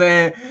know what I'm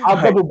saying? I'll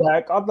Like,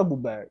 double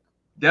back.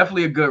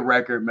 definitely a good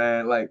record,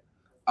 man. Like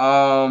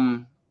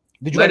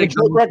Did you Let like It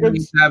the Go, Drake 21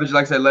 records? Savage,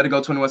 like I said, Let It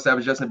Go, 21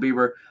 Savage, Justin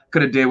Bieber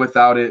could have did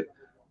without it.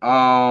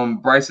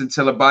 Bryson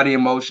Tiller, Body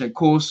in Motion,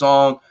 cool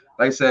song.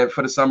 Like I said,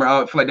 for the summer,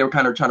 I feel like they were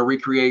kind of trying to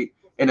recreate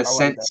in a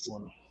sense,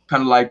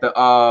 kind of like the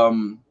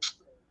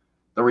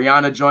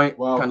Rihanna joint,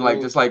 kind of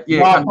like just like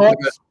kind of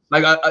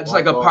like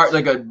a part,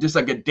 like a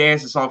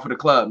dancing song for the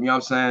club. You know what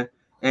I'm saying?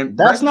 And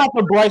That's not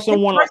the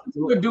Bryson one. Bryson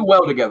Tiller do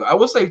well together. I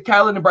will say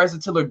Khaled and Bryson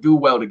Tiller do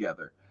well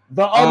together.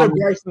 The other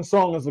Bryson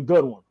song is a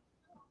good one.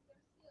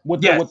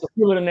 With Yes. the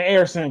Feel It in the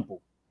Air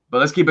sample. But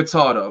let's keep it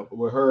tall though.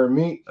 With her and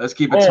me. Let's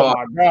keep it Oh tall.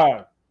 my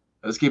God.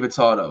 Let's keep it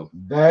tall though.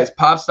 That Is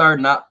Popstar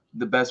not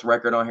the best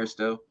record on here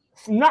still?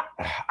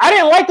 I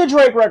didn't like the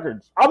Drake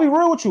records. I'll be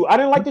real with you. I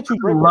didn't like the two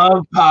Drake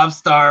records. Love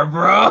Popstar,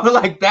 bro.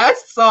 Like that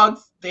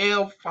song's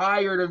still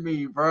fire to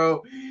me,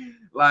 bro.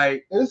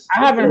 Like I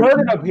haven't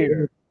heard it up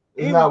here.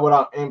 It's not what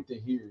I'm amped to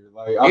hear.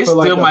 Like it feel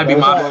like still the might be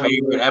best my one-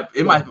 favorite.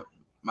 It might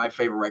my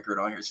favorite record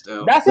on here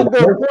still. That's a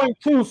good point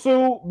too,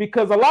 Sue,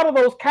 because a lot of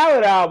those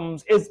Khaled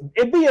albums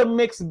it'd be a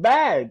mixed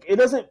bag. It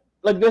doesn't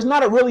like there's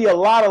not really a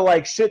lot of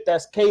like shit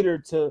that's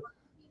catered to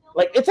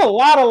like it's a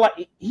lot of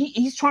like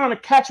he's trying to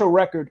catch a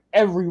record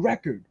every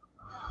record.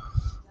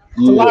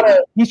 It's a lot of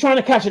he's trying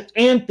to catch an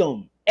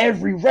anthem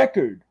every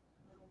record.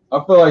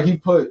 I feel like he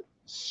put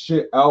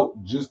shit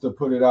out just to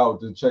put it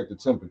out to check the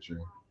temperature.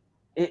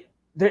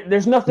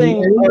 There's nothing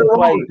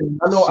like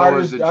I know. So I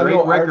is just the I Drake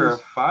know record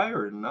artists-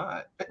 fire or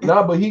not?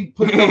 Nah, but he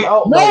put them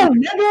out No, like,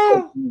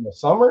 nigga. in the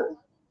summer.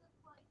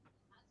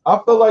 I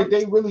feel like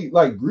they really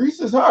like Grease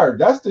is hard.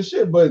 That's the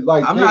shit. But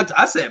like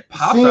I said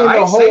Popstar. seeing I the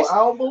ain't whole say,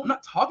 album. I'm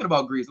not talking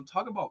about Grease. I'm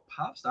talking about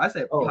Popstar. I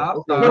said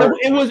Popstar. But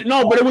it was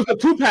a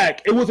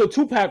 2-pack. It was a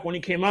 2-pack when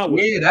he came out with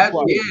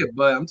it.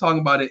 But I'm talking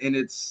about it in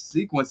its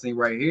sequencing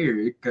right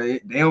here. They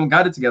don't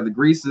got it together.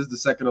 Grease is the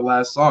second to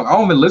last song. I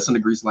don't even listen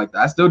to Grease like that.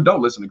 I still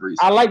don't listen to Grease.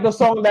 I like the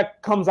song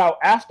that comes out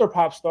after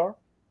Popstar.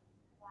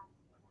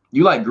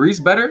 You like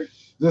Grease better?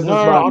 No, I'm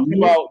talking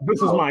about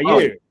This Is My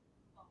Year.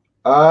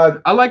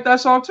 I like that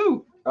song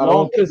too.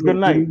 Long Kiss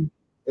Goodnight.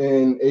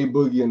 And A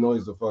Boogie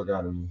annoys the fuck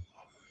out of me.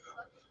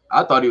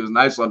 I thought he was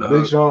nice on the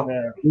Big hook.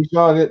 Sean, Big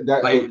Sean,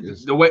 that Like hook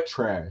is the way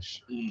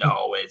trash.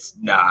 No, it's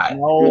not.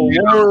 Yo,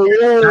 you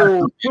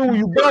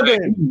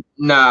bugging?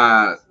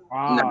 Nah.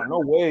 No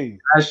way.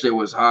 That shit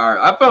was hard.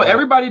 I felt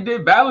everybody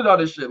did ballad on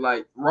this shit.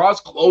 Like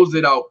Ross closed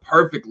it out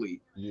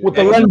perfectly. With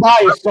the Len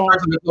Bias song.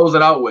 To close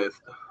it out with.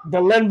 The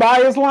Len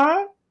Bias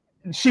line?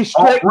 She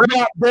straight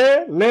up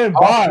there, Len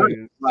Bias.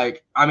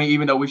 Like, I mean,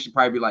 even though we should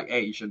probably be like, hey,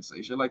 you shouldn't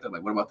say shit like that.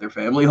 Like, what about their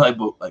family? Like,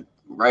 but like,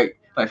 right?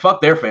 Like,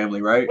 fuck their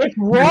family, right? It's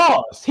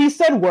Ross. He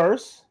said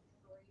worse.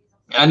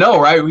 I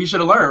know, right? We should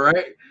have learned,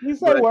 right? He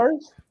said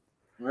worse.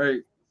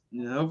 Right.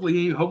 Yeah, hopefully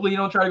you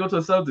don't try to go to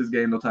a Celtics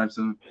game no time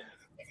soon.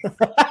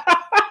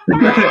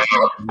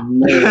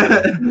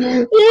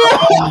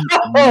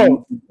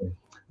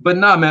 But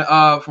nah,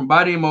 man. From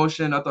Body in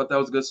Motion, I thought that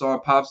was a good song.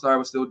 Popstar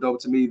was still dope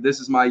to me. This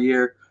Is My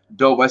Year,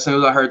 dope. As soon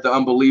as I heard the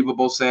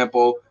Unbelievable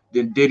sample,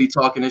 then Diddy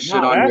talking this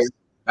shit on there.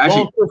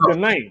 Actually,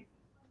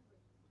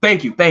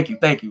 thank you.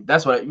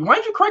 That's what. Why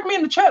didn't you correct me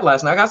in the chat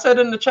last night? Like I said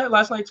in the chat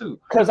last night too.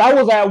 Because I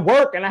was at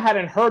work and I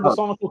hadn't heard the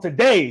song until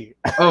today.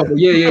 Oh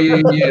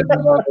yeah.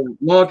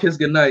 Long Kiss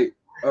Goodnight.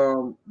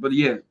 But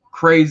yeah,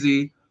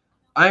 crazy.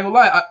 I ain't gonna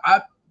lie.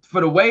 I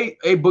for the way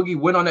A Boogie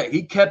went on that,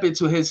 he kept it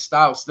to his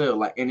style still.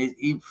 Like, and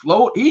he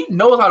flowed. He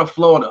knows how to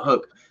flow on the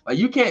hook. Like,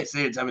 you can't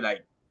say it to me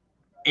like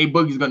A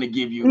Boogie's gonna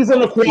give you. He's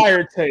an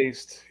acquired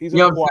taste. He's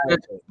an acquired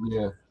taste.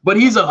 Yeah, but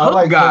he's a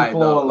hook guy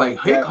though. Like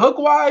hook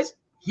wise,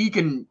 he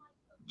can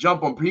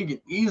jump on.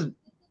 He's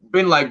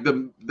been like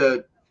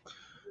the.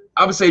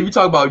 I would say if you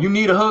talk about you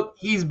need a hook,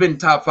 he's been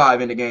top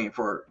 5 in the game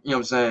for what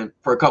I'm saying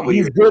for a couple of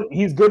years.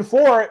 He's good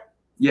for it.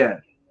 Yeah.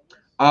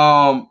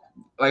 Like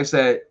I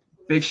said,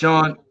 Big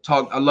Sean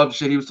I love the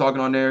shit he was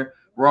talking on there.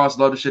 Ross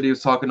loved the shit he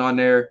was talking on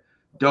there.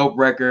 Dope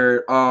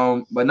record.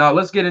 But now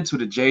let's get into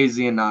the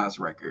Jay-Z and Nas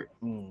record.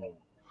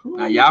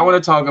 Now y'all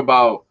want to talk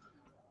about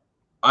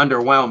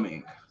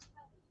underwhelming.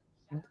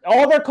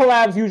 All their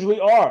collabs usually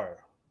are.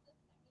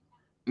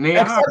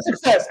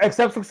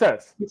 Except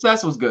success.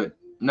 Success was good.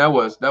 And that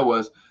was.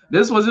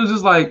 It was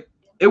just like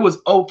it was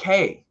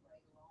okay.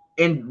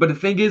 But the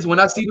thing is, when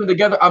I see them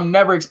together, I'm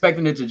never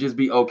expecting it to just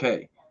be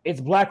okay.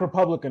 It's Black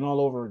Republican all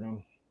over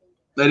again.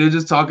 They're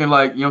just talking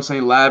like,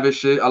 lavish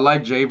shit. I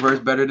like Jay verse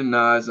better than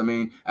Nas. I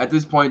mean, at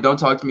this point, don't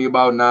talk to me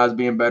about Nas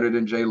being better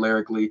than Jay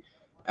lyrically.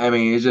 I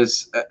mean, it's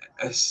just,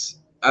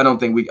 I don't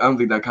think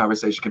that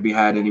conversation can be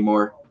had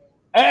anymore.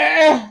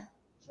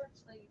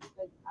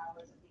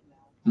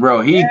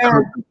 Bro,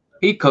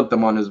 he cooked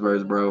them on his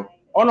verse, bro.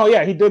 Oh no,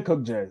 yeah, he did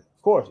cook Jay.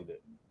 Of course he did.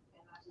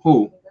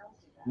 Who?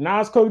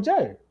 Nas cooked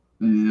Jay.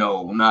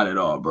 No, not at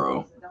all,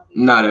 bro.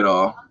 Not at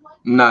all.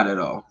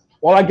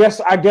 Well, I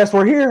guess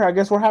we're here. I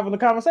guess we're having the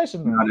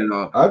conversation now. Not at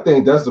all. I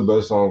think that's the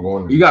best song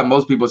going. You got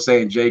most people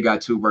saying Jay got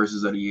 2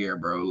 verses of the year,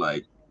 bro.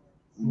 Like,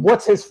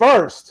 what's his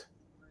first?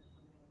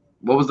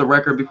 What was the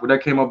record before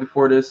that came out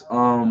before this?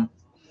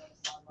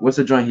 What's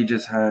the joint he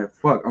just had?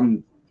 Fuck,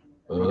 I'm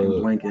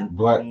blanking.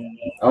 Black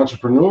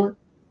Entrepreneur.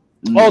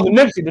 Oh, the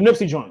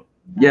Nipsey joint.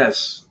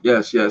 Yes.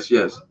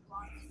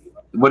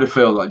 What it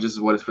felt like,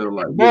 just what it felt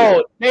like.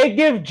 Bro, they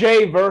give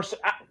Jay verse.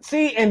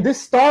 See, and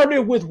this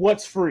started with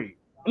What's Free.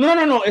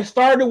 No. It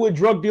started with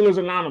Drug Dealers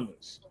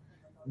Anonymous.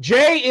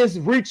 Jay is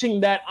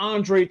reaching that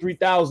Andre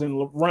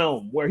 3000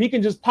 realm where he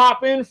can just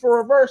pop in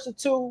for a verse or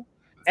two,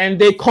 and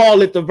they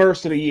call it the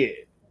verse of the year.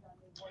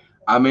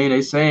 I mean,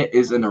 they say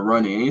it's in the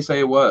running. And he say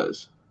it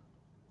was.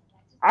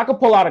 I could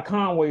pull out a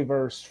Conway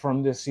verse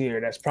from this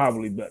year that's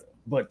probably better,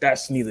 but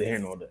that's neither here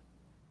nor there.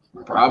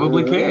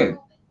 Probably can.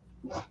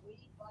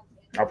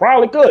 I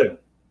probably could.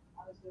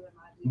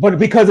 But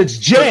because it's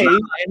Jay,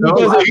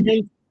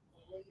 and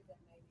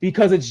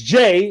because it's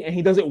Jay, and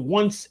he does it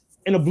once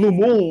in a blue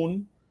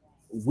moon,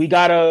 we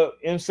gotta, you know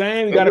what I'm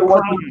saying? We gotta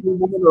crown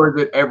him. Or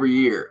is it every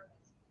year?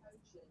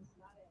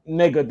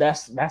 Nigga,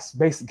 that's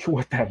basically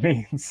what that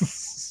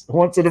means.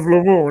 Once in a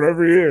blue moon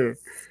every year.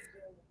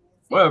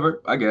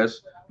 Whatever, I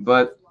guess.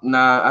 But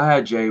nah, I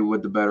had Jay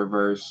with the better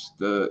verse.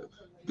 The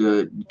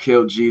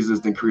kill Jesus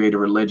then create a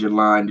religion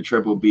line, the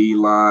Triple B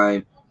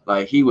line.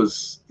 Like he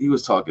was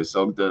talking it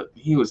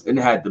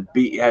had the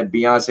beat, it had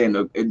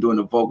Beyonce and doing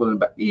the vocal in the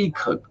back. He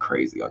cooked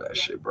crazy on that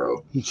shit,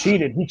 bro. He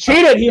cheated.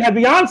 He had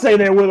Beyonce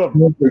there with him.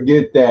 Don't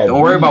forget that.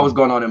 Don't worry about what's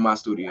going on in my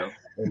studio.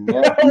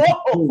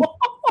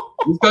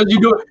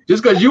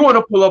 Just because you want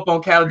to pull up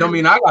on Cali, don't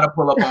mean I gotta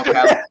pull up on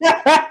Cali.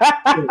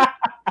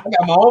 I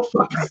got my own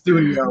fucking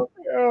studio.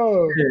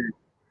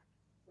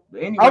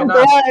 Anyway, I'm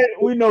glad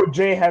we know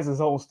Jay has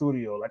his own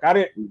studio. Like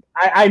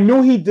I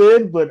knew he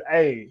did, but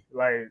hey,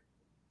 like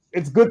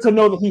it's good to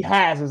know that he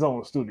has his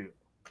own studio.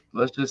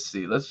 Let's just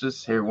see. Let's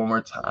just hear one more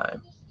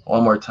time.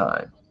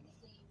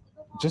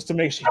 Just to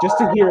make sure, just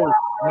to hear.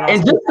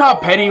 And just how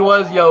petty he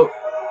was, yo.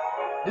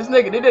 This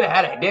nigga, they did a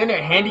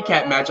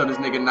handicap match on this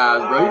nigga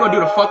Nas, bro. You gonna do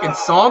the fucking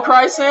Song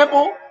Cry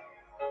sample?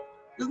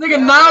 This nigga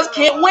Nas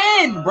can't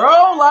win,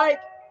 bro. Like,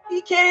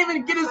 he can't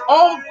even get his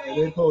own.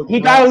 He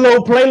got a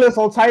little playlist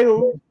on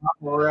Tidal.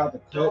 Around the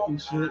cut and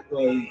shit,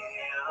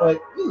 like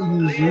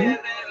easy.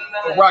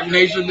 Rock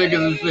Nation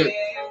niggas and shit.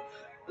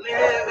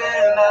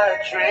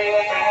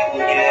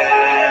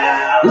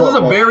 This is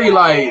a very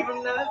like,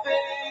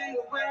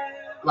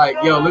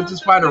 yo, let's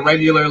just find a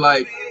regular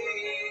like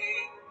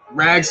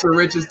Rags for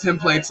Riches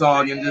template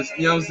song and just,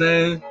 you know what I'm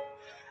saying?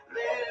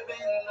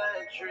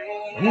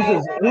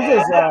 Who's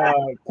this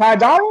Ty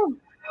Dolla?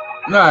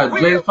 Nah,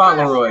 James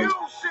Fauntleroy.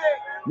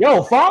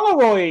 Yo,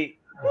 Fauntleroy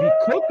be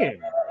cooking.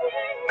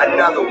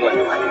 Another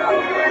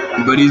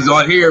one. But he's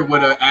on here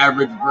with an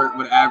average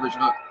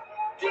hook.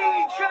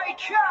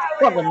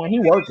 Fuck it, man, he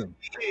working.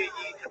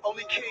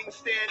 Only kings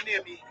stand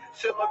near me.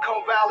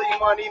 Silicon Valley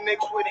money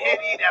mixed with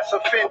Henny, that's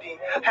offending.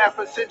 Half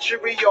a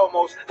century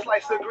almost.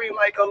 Slice the green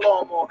like a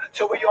lawnmower.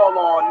 Till we all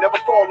on, never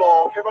fall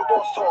off. Hear a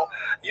boss talk.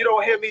 You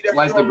don't hear me, that's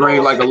Slice the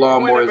green like a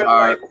lawnmower is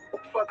alright.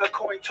 Fuck a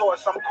coin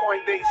toss, I'm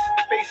Coinbase.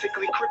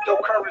 Basically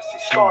cryptocurrency,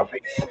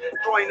 Scarface.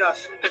 Join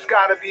us, there's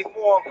gotta be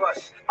more of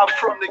us. I'm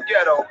from the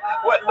ghetto.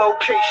 What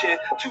location?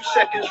 2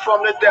 seconds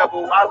from the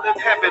devil. I live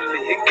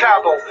heavily in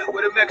Cabo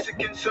with a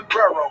Mexican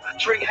sombrero.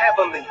 Drink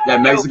heavily.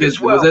 That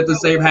Mexican, was that the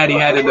same hat he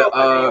had in the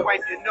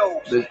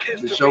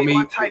show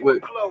me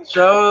with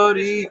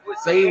Shorty?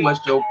 Say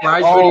what's your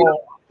price? Oh,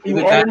 you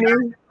owe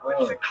me?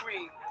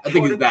 I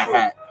think it's that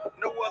hat.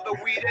 No other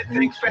weed that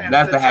takes fast.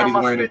 That's the hat he's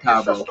wearing in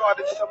Cabo.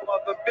 Started some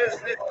other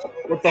business.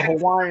 With the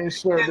Hawaiian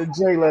shirt that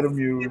Jay let him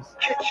use.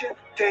 Kitchen,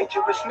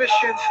 dangerous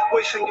missions,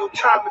 wasting your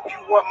time if you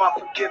want my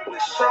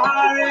forgiveness.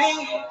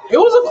 It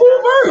was a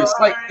cool verse.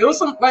 Like it was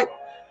some like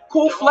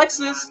cool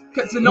flexes.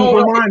 Cause to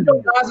know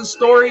Nas'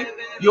 story,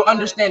 you'll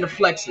understand the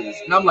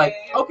flexes. And I'm like,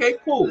 okay,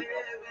 cool.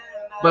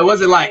 But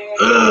was it like,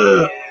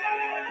 ugh?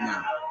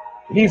 Nah.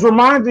 He's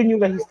reminding you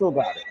that he still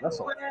got it. That's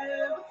all.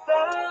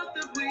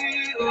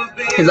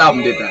 His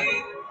album did that.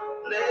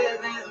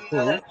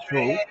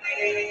 True.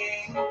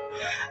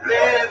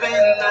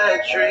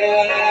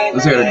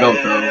 Let's hear the goat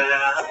though.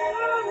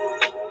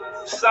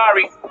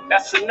 Sorry,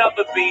 that's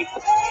another beat.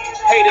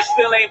 Haters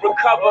still ain't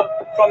recovered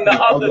from the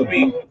other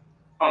beat.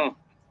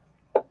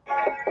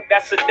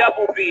 That's a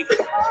double beat.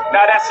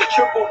 Now that's a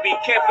triple beat.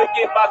 Can't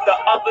forget about the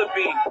other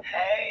beat.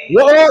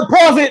 Well,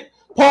 pause it.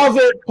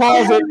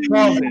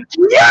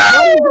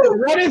 Yeah!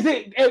 What is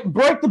it? Hey,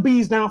 break the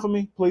bees down for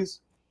me, please.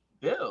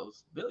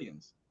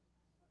 Billions.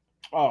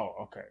 Oh,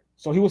 okay.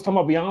 So he was talking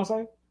about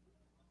Beyonce?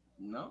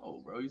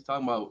 No, bro. He's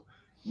talking about.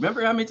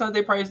 Remember how many times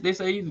they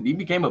say he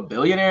became a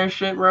billionaire and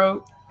shit,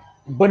 bro?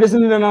 But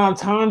isn't it an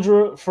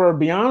entendre for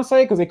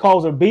Beyonce because he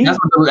calls her B? That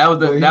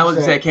was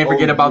he said. Can't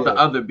forget about the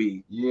other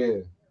B. Yeah,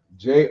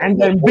 Jay. And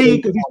then B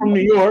because he's from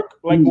New York.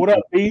 Like, what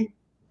up, B?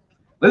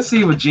 Let's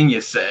see what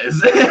Genius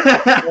says.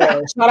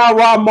 Yeah, shout out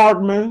Rob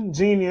Markman,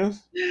 Genius.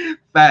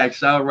 Facts.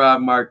 Shout out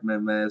Rob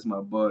Markman, man. It's my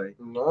boy.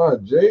 Nah,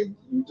 Jay,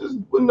 you just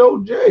would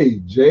know Jay.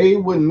 Jay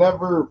would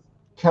never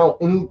count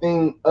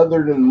anything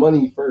other than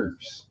money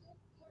first.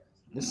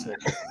 It's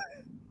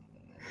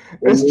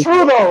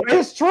true though.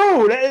 It's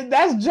true.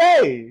 That's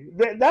Jay.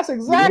 That's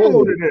exactly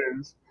what it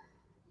is.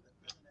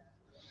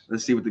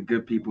 Let's see what the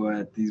good people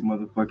at these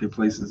motherfucking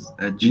places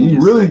at Genius.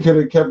 Genius. He really could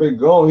have kept it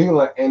going. He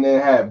like, and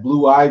then had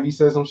Blue Ivy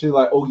said some shit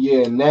like, "Oh yeah,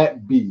 and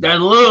that beat, that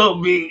little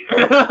beat,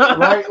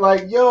 right?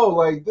 Like, yo,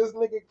 like this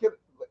nigga could."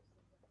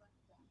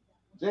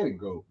 Jay the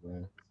GOAT,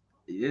 man.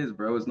 He is,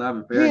 bro. It's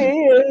not fair. Yeah, he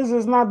is.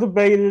 It's not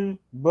debated,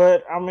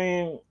 but I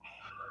mean,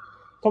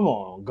 come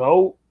on,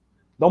 GOAT.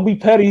 Don't be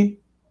petty.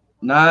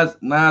 Nas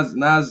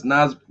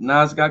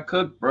got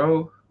cooked,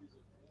 bro.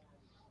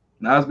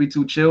 Nas be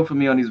too chill for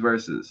me on these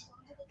verses.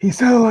 He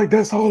sounded like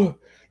that's all.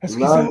 That's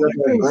what he sounded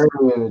like.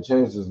 And it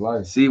changed his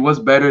life. See, what's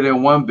better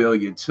than 1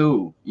 billion?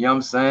 2. You know what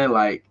I'm saying?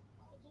 Like,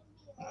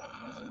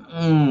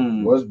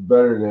 what's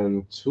better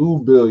than 2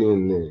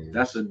 billion? Then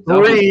that's a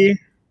double. 3. You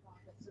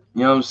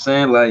know what I'm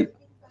saying? Like,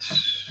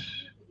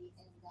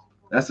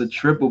 that's a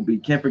triple B.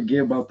 Can't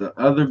forget about the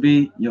other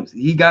B. You know,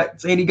 he got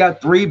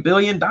 $3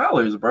 billion,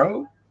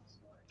 bro.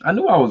 I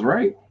knew I was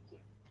right.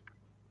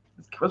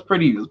 It's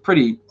pretty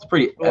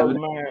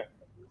evident. Man.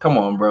 Come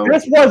on, bro.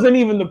 This wasn't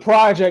even the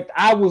project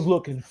I was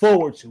looking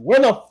forward to. Where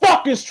the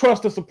fuck is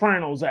Trust the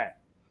Sopranos at?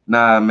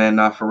 Nah, man,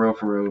 not for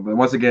real. But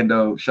once again,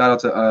 though, shout out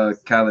to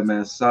Khaled,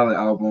 man. Solid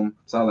album.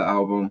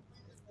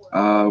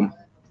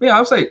 Yeah, I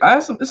would say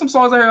there's some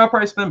songs out here I'll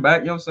probably spin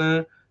back. You know what I'm saying?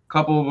 A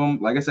couple of them,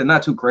 like I said,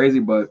 not too crazy,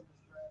 but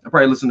I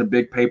probably listen to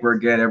Big Paper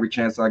again every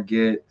chance I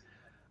get.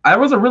 I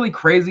wasn't really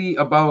crazy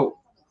about.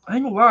 I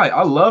ain't gonna lie,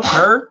 I love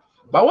her,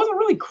 but I wasn't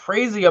really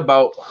crazy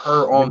about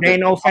her on the Day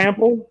No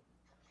sample.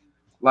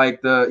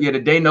 Like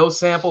the Day No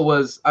sample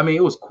was, I mean,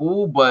 it was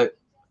cool, but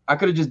I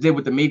could have just did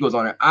with the Migos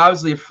on it.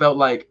 Obviously, it felt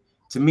like,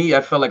 to me,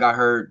 I felt like I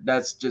heard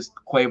that's just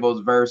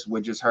Quavo's verse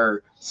with just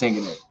her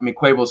singing it. I mean,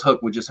 Quavo's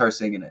hook with just her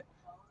singing it.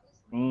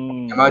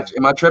 Am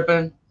I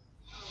tripping?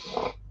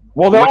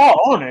 Well, they're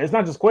all on it. It's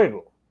not just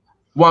Quavo.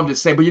 Well, I'm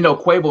just saying, but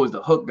Quavo is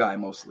the hook guy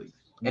mostly,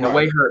 and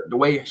right. the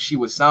way she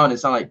was sounding, it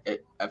sounded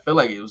like I feel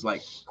like it was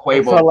like Quavo.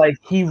 It felt like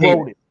he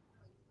wrote it.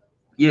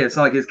 Yeah, it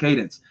sounded like his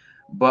cadence,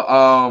 but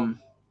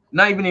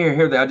not even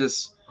here that I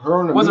just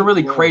wasn't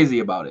really crazy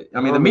about it.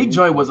 I mean, the Meek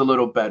joint was a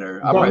little better.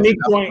 The Meek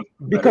joint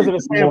because of the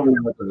sample.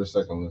 The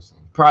second listen.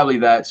 Probably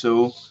that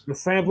too. The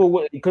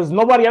sample, because I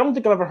don't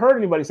think I've ever heard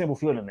anybody sample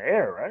 "Feel It in the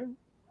Air," right?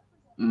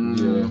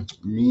 Yeah,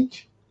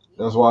 Meek.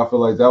 That's why I feel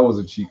like that was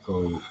a cheat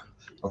code.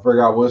 I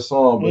forgot what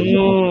song, but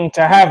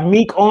to have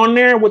Meek on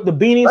there with the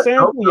Beanie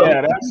sample,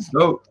 that's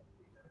dope.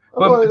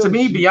 But to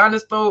me, be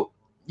honest though,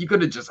 you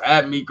could have just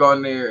had Meek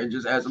on there and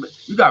just had some.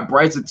 You got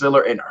Bryson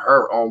Tiller and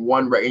her on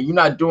one record, and you're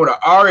not doing an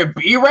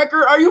R&B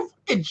record? Are you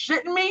fucking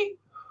shitting me?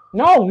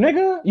 No,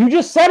 nigga, you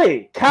just said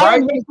it.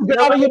 Khaled makes you get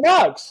out of your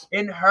box.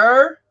 And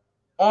her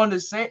on the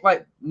same,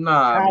 like,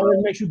 nah.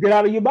 Khaled makes you get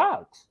out of your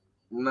box.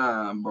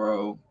 Nah,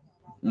 bro.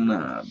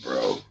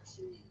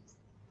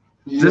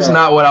 Yeah. This is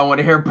not what I want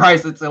to hear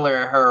Bryson Tiller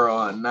and her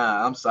on.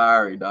 Nah, I'm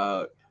sorry,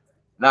 dog.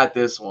 Not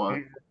this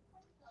one.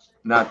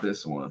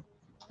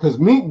 Because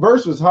Meek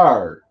verse was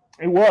hard.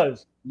 It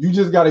was. You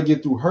just got to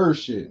get through her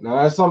shit.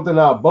 Now, that's something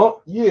I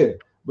bumped, yeah,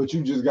 but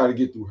you just got to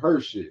get through her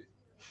shit.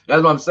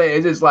 That's what I'm saying.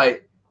 It's just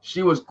like,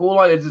 she was cool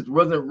on it. It just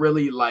wasn't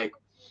really like,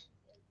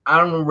 I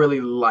don't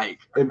really like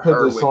it put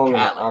her the song with in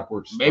an Khaled.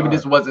 awkward spot. Maybe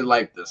this wasn't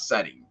like the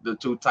setting, the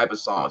two type of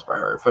songs for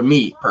her, for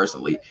me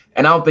personally.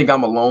 And I don't think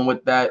I'm alone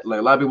with that. Like,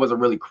 a lot of people wasn't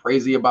really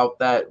crazy about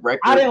that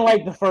record. I didn't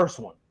like the first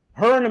one.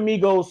 Her and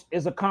Amigos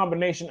is a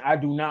combination I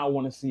do not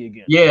want to see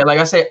again. Yeah, like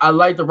I say, I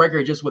like the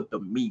record just with the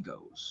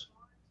Migos.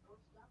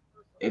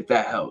 If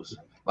that helps.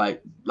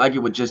 Like it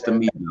with just the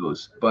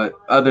Migos. But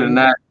other than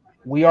that,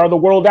 We Are the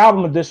World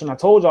album edition. I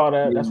told y'all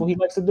that. That's what he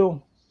likes to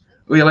do.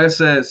 yeah, like I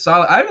said,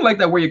 solid. I even like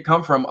that Where You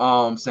Come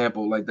From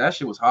sample. Like that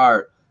shit was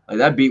hard. Like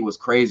that beat was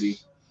crazy.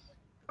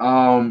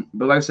 But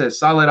like I said,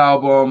 solid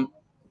album.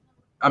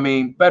 I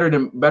mean, better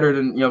than you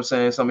know what I'm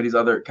saying, some of these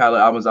other Khaled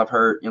albums I've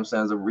heard, you know what I'm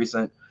saying, as of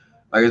recent.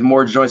 Like there's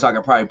more joints I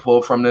could probably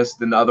pull from this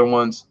than the other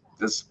ones.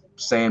 Just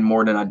saying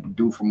more than I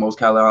do for most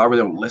Khaled. I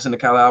really don't listen to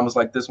Khaled albums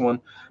like this one.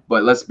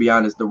 But let's be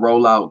honest, the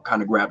rollout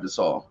kind of grabbed us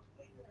all.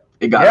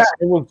 It got us.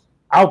 It was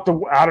out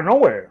of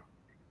nowhere.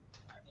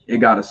 It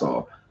got us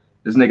all.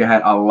 This nigga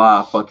had a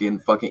lot of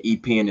fucking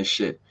EP in this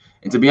shit.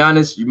 And to be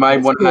honest, you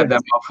might want to have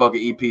that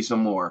motherfucking EP some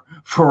more.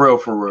 For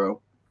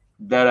real.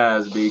 Dead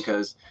ass,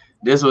 because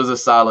this was a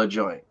solid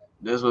joint.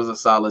 This was a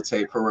solid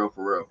tape, for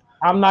real.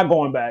 I'm not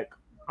going back.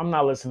 I'm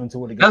not listening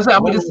to it again. That's how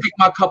I'm gonna just take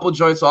my couple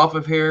joints off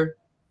of here,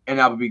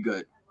 and I would be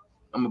good.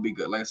 I'm gonna be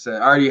good. Like I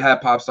said, I already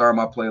had Popstar on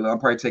my playlist. I'll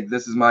probably take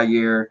This Is My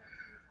Year,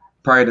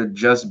 probably the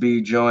Just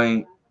Be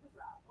joint.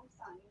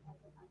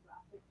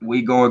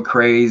 We Going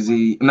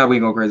Crazy. Not We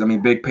Going Crazy. I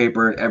mean Big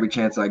Paper, Every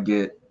Chance I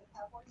Get,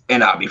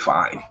 and I'll be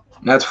fine.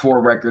 And that's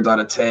 4 records out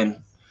of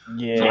 10.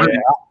 Yeah.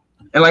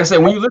 And like I said,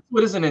 when you listen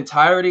to it as an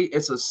entirety,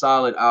 it's a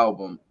solid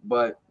album.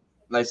 But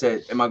like I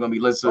said, am I gonna be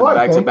listening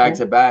back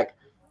to back?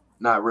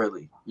 Not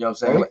really. You know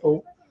what I'm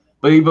saying?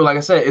 But even like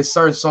I said, it's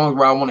certain songs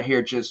where I want to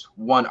hear just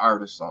one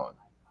artist song.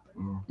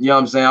 You know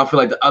what I'm saying? I feel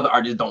like the other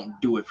artists don't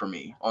do it for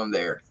me on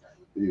there.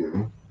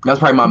 Yeah. That's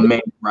probably my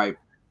main gripe.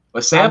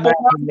 But sample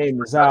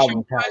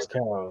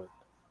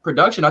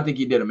production, I think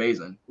he did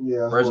amazing.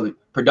 Yeah. Personally,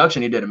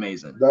 production, he did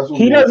amazing.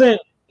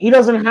 He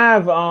doesn't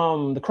have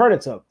the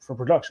credits up for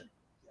production.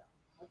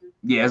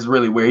 Yeah, it's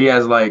really weird. He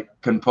has like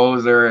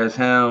composer as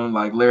him,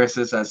 like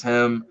lyricist as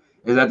him.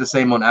 Is that the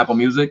same on Apple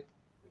Music?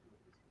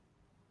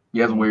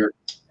 Yeah, it's weird.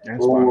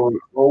 On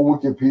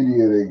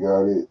Wikipedia they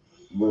got it,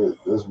 but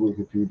that's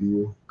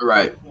Wikipedia.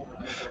 Right.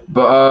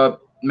 But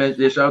man,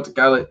 shout out to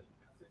Khaled.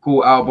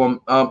 Cool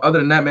album. Other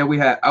than that, man, we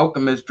had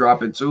Alchemist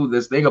dropping too.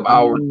 This thing of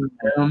ours.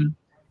 Him.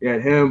 We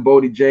had him,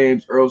 Bodie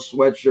James, Earl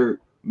Sweatshirt,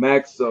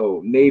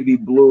 Maxo, Navy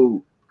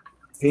Blue,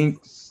 Pink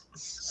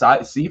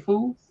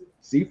Seafood,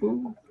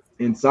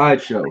 and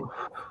Sideshow.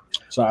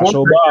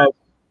 Sideshow Bob.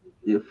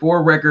 Yeah,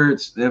 4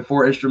 records and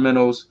 4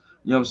 instrumentals.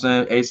 You know what I'm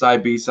saying? A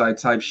side, B side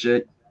type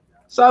shit.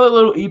 Solid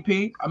little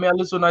EP. I mean, I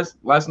listened to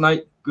last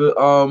night. Good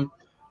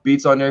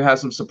beats on there. Had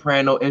some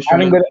soprano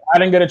instruments. I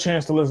didn't get a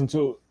chance to listen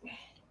to it.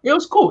 It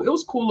was cool. It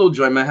was a cool little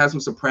joint, man. Had some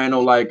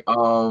soprano like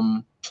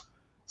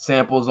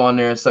samples on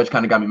there and such.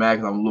 Kind of got me mad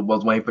because I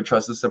was waiting for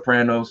Trust the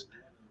Sopranos.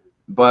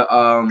 But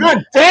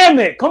God damn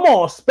it! Come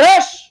on,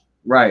 Spesh.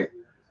 Right.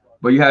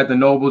 But you had the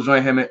Noble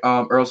joint, him and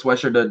Earl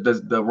Sweatshirt,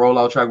 the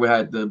rollout track. We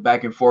had the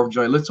back and forth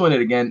joint. Let's tune it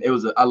again.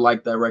 I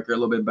like that record a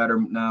little bit better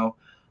now.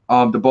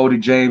 The Bodie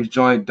James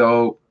joint,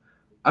 dope.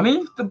 I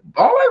mean, I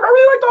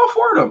really liked all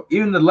 4 of them.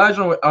 Even the last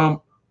one with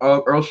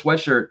Earl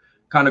Sweatshirt,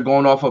 kind of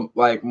going off of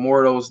like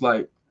more of those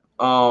like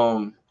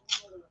trying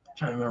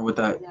to remember what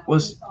that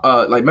was.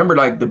 Like remember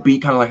like the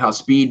beat kind of like how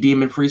Speed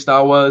Demon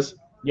Freestyle was.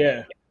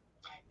 Yeah.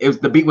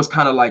 The beat was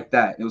kind of like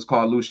that. It was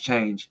called Loose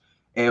Change,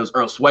 and it was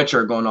Earl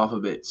Sweatshirt going off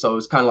of it. So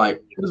it's kind of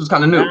like this was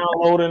kind of new.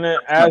 Downloading it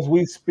as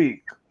we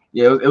speak.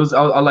 Yeah, it was.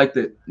 I liked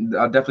it.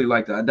 I definitely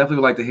liked it. I definitely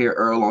would like to hear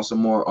Earl on some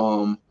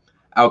more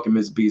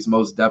Alchemist beats,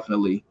 most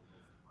definitely.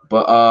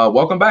 But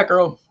welcome back,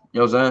 Earl. You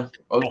know what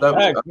I'm saying?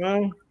 Thanks,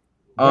 man.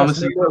 Let's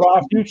see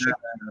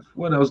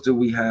what else do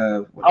we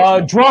have?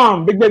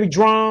 Drum, Big Baby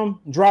Drum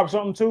dropped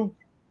something too.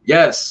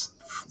 Yes,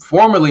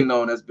 formerly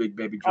known as Big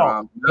Baby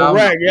Drum.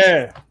 Correct,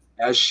 yeah.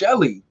 As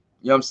Shelly.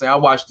 You know what I'm saying? I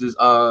watched this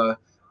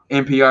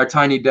NPR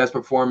Tiny Desk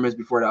performance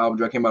before the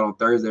album came out on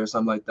Thursday or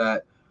something like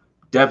that.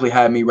 Definitely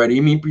had me ready. I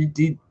mean,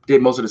 he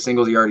did most of the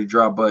singles he already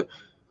dropped, but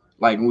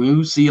like when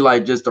you see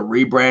like just the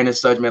rebrand and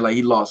such, man, like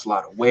he lost a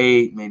lot of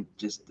weight, man.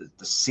 Just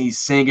he's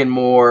singing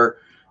more.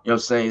 You know what I'm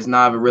saying? It's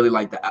not even really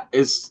like that.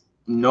 I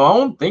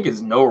don't think it's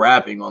no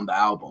rapping on the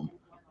album.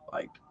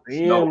 Like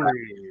really? No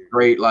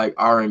great like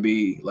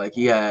R&B. Like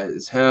he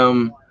has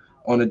him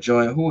on the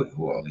joint. Who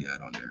all he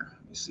had on there?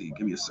 Let me see.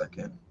 Give me a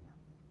second.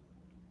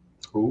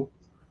 Who?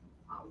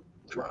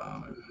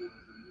 Drum.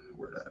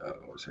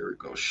 Here we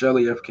go.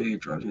 Shelly FK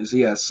drums.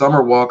 He has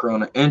Summer Walker on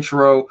the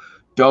intro.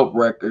 Dope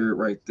record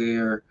right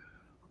there.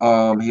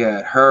 He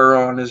had her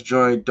on this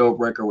joint. Dope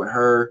record with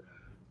her.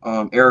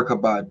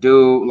 Erykah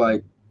Badu.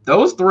 Like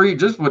those 3,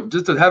 just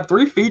to have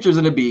 3 features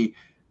and it be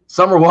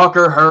Summer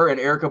Walker, her, and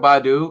Erykah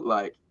Badu.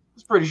 Like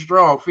it's pretty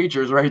strong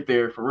features right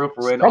there for real.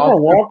 Summer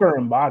Walker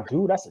and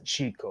Badu. That's a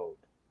cheat code.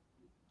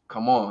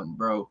 Come on,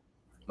 bro.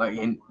 Like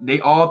and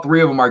all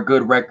 3 of them are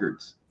good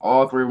records.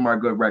 All 3 of them are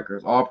good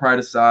records. All Pride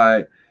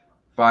Aside.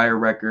 Fire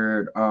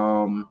record,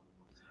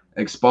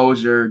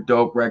 Exposure,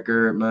 dope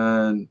record,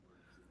 man.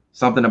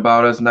 Something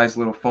About Us, nice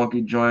little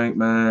funky joint,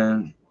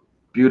 man.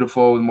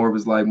 Beautiful, more of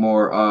his like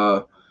more you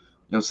know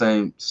what I'm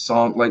saying,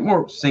 song, like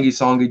more singy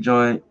songy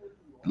joint.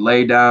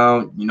 Lay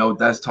Down, you know what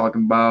that's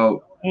talking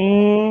about.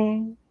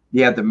 Mm. He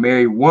had the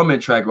Married Woman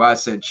track where I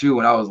sent you,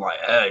 and I was like,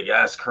 hey,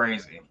 that's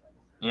crazy.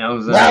 You know what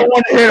I'm saying? That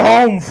one hit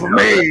home for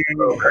me.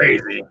 So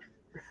crazy.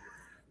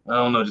 I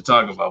don't know what you're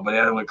talking about, but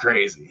that went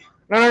crazy.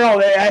 No,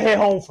 that hit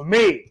home for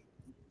me.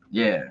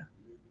 Yeah.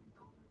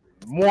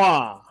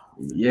 Moi.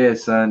 Yeah,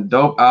 son.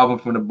 Dope album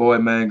from the boy,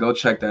 man. Go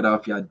check that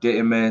out if y'all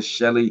didn't, man.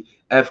 Shelly,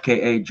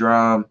 FKA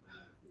Drum.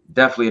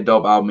 Definitely a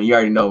dope album. You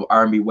already know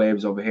R&B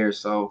waves over here,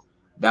 so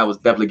that was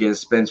definitely getting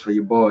spins for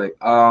your boy.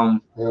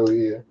 Hell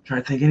yeah.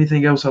 Trying to think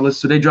anything else I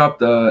listened to. They dropped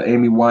the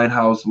Amy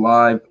Winehouse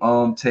live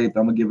tape.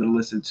 I'm gonna give it a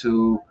listen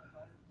to.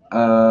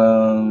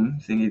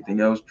 Think anything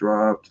else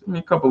dropped? I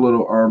mean, a couple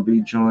little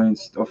R&B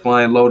joints.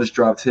 Flying Lotus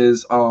dropped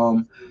his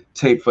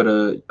tape for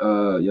the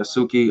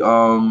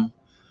Yasuki.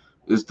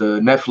 Is the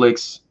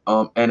Netflix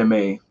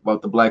anime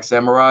about the Black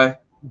Samurai.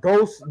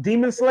 Ghost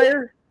Demon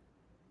Slayer?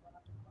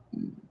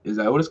 Is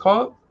that what it's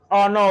called?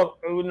 Oh no,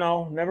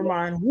 never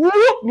mind. Never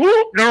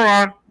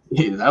mind.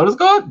 Is that what it's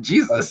called?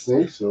 Jesus. I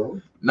think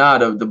so. Nah,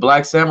 the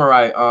Black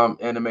Samurai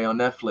anime on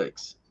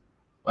Netflix.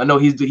 I know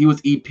he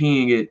was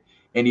EPing it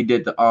and he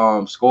did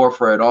the score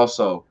for it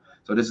also.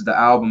 So this is the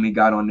album he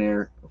got on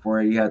there.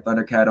 Before he had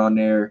Thundercat on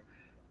there,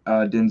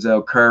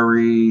 Denzel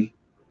Curry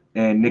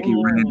and Nicki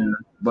Randa.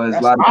 But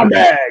it's That's a lot my of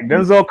bag.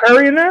 Denzel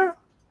Curry in there?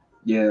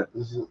 Yeah.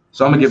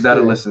 So I'm gonna give that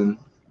a listen.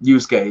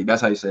 Yusuke,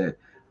 that's how you say it.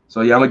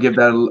 So yeah, I'm gonna give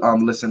that a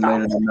listen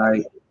later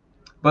tonight.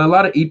 But a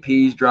lot of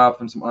EPs dropped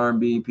from some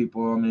R&B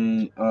people. I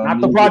mean, not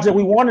the project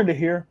we wanted to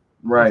hear.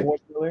 Right.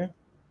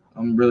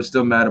 I'm really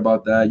still mad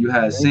about that. You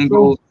had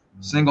single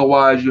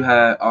wise. You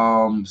had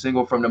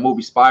single from the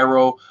movie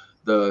Spiral,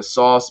 the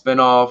Saw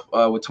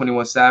spinoff with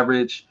 21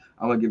 Savage.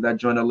 I'm gonna give that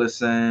joint a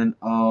listen.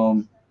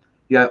 You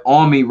had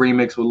On Me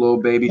remix with Lil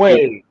Baby.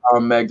 Wait,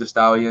 Meg Thee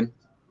Stallion.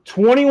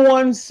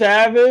 21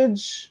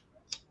 Savage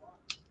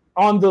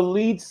on the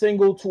lead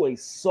single to a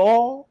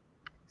Saw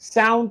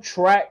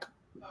soundtrack.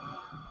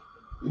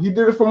 He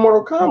did it for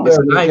Mortal Kombat. It's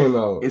a knife.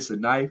 It's a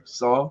knife,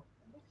 saw,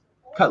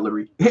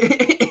 cutlery.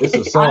 It's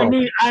a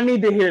song. I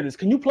need to hear this.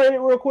 Can you play it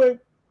real quick?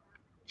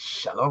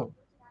 Shalom.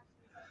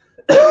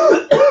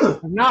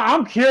 Nah,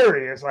 I'm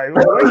curious. Like,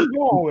 where are you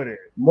going with it?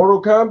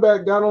 Mortal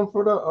Kombat got him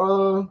for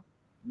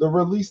the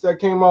release that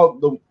came out,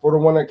 for the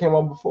one that came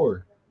out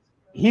before.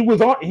 He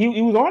was on.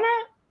 He was on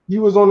that. He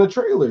was on the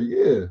trailer.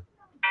 Yeah,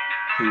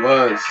 he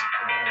was.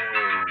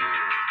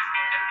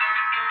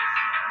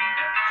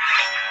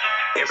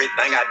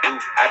 Everything I do,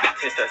 I be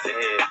 10 steps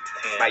ahead.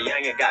 My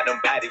youngin' got them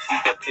bodies,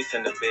 she's the piss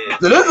in the bed.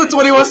 So this is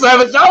 21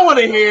 Savage. Y'all want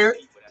to hear?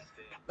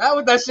 That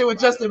was that shit with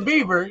Justin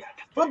Bieber.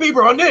 Put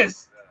Bieber on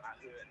this.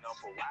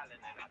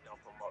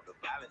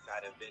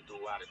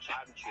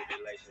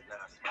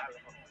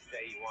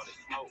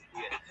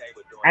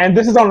 And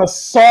this is on the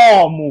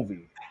Saw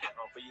movie.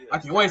 I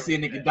can't wait to see a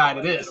nigga die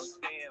to this.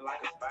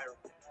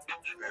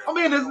 I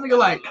mean, this nigga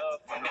like,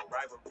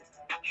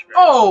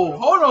 oh,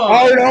 hold on.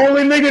 Oh, the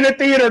only nigga in the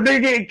theater,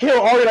 nigga getting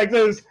killed. All like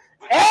this.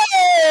 Hey!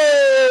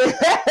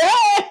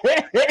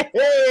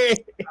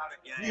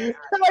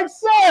 I'm like,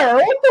 sir,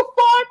 what the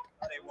fuck?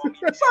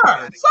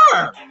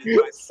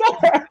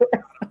 Sir.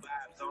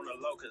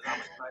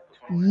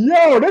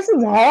 Yo, this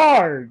is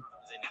hard.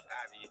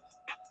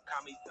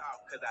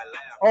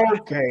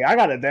 Okay, I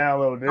gotta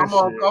download this. Come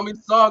on, call me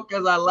soft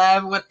because I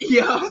laugh with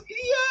yo.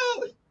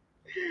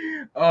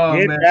 Oh,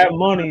 get man. that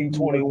money,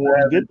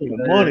 21. Get the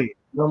money.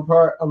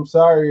 I'm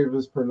sorry if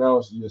it's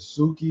pronounced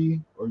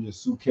Yasuki or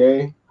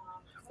Yasuke.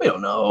 We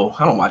don't know.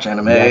 I don't watch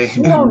anime. We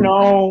don't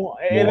know.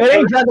 If it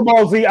ain't Dragon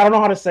Ball Z, I don't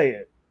know how to say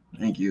it.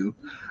 Thank you.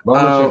 But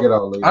I'm gonna check it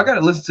out later. I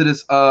gotta listen to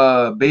this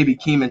Baby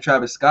Keem and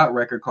Travis Scott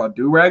record called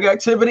Do Rag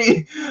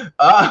Activity.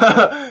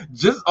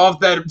 Just off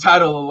that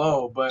title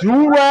alone. But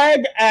Do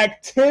Rag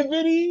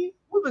Activity?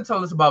 Who's been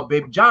telling us about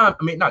Baby John?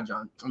 I mean, not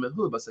John. I mean,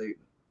 who was I say?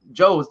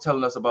 Joe was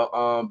telling us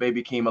about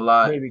Baby Keem a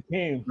lot. Baby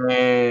Keem.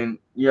 And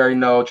you already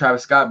know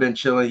Travis Scott been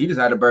chilling. He just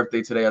had a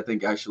birthday today, I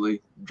think,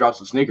 actually. Dropped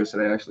some sneakers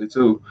today, actually,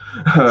 too.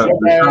 Travis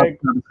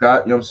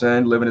Scott, you know what I'm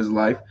saying? Living his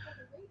life.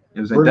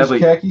 You know what I'm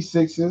saying? Khaki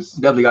sixes.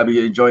 Definitely gotta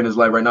be enjoying his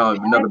life right now.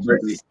 Another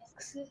birthday.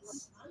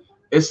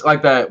 It's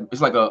like that.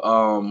 It's like a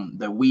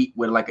the wheat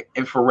with like an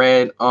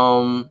infrared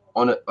on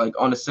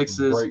the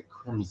sixes. Bright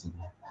crimson.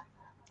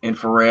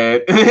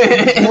 Infrared.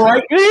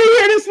 Bright. You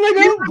hear this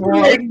nigga?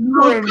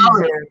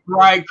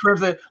 Bright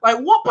crimson. Like,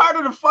 what part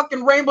of the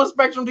fucking rainbow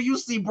spectrum do you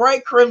see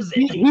bright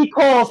crimson? He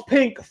calls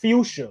pink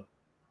fuchsia.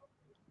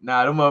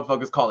 Nah, them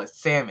motherfuckers call it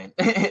salmon.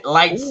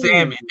 Light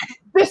salmon.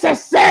 This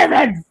is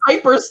salmon.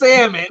 Hyper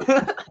salmon.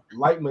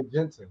 Light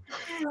magenta.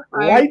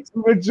 Light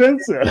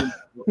magenta.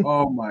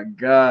 Oh my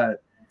god.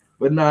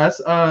 But no,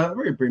 that's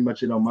pretty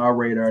much it on my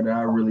radar that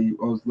I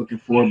was looking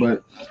for.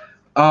 But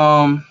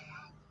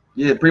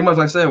yeah, pretty much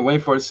like I said,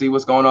 waiting for to see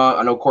what's going on.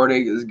 I know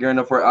Corday is gearing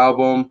up for an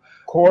album.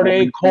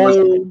 Corday,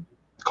 Cole,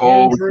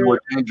 with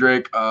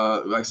Kendrick.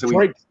 Like I said,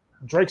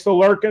 Drake's still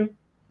lurking.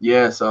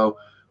 Yeah, so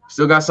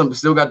still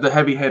got the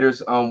heavy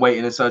hitters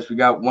waiting and such. We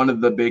got one of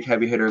the big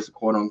heavy hitters,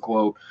 quote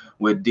unquote,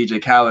 with DJ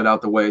Khaled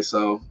out the way.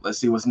 So let's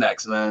see what's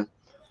next, man.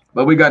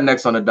 But we got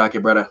next on the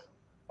docket, brother.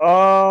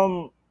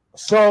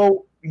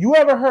 So you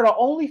ever heard of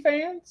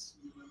OnlyFans?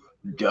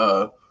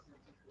 Duh.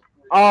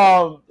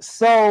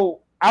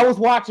 So I was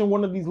watching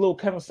one of these little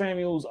Kevin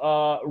Samuels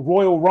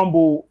Royal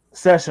Rumble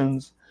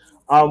sessions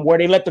where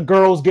they let the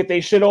girls get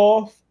their shit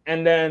off,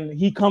 and then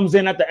he comes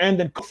in at the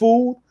end and cook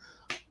food.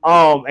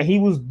 And he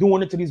was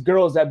doing it to these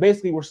girls that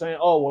basically were saying,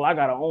 "Oh, well, I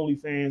got an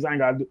OnlyFans, I ain't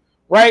gotta do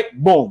right."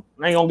 Boom.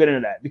 I ain't gonna get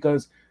into that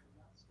because,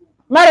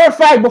 matter of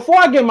fact, before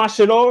I get my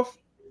shit off,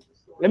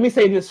 let me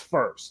say this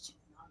first.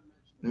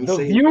 The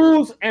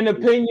views and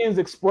opinions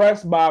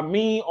expressed by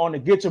me on the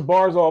Get Your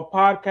Bars Off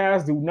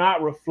podcast do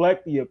not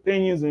reflect the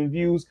opinions and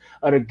views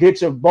of the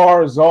Get Your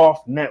Bars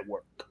Off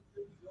network.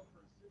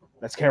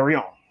 Let's carry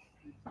on.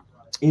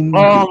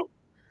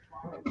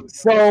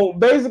 So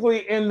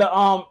basically, in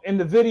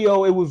the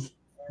video, it was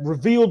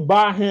revealed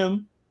by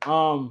him,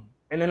 and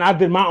then I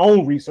did my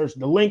own research.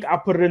 The link, I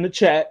put it in the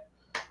chat.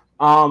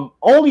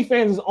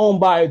 OnlyFans is owned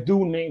by a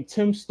dude named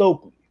Tim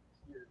Stokely.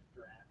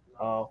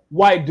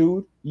 White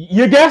dude.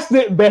 You guessed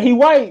it, but he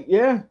white,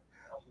 yeah.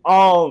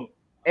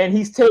 And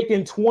he's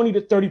taken 20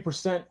 to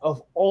 30%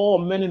 of all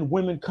men and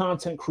women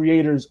content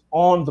creators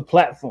on the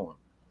platform.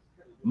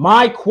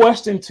 My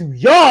question to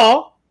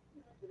y'all,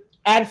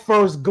 at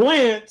first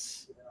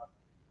glance,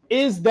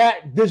 is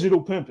that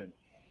digital pimping?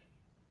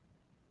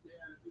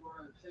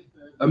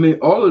 I mean,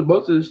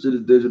 most of this shit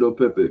is digital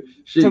pimping.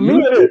 Shit, To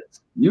me, it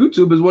is.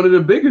 YouTube is one of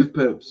the biggest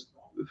pimps.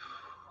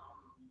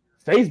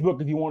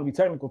 Facebook, if you want to be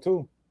technical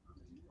too.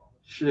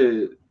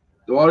 Shit,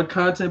 all the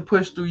content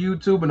pushed through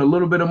YouTube and a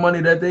little bit of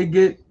money that they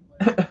get,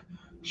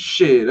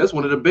 shit, that's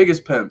one of the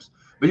biggest pimps.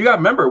 But you gotta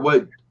remember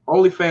what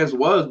OnlyFans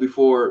was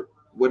before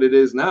what it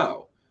is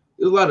now.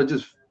 There's a lot of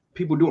just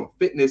people doing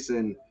fitness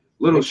and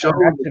little shows.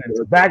 It's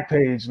a back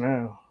page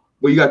now.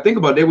 Well, you gotta think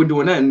about it, they were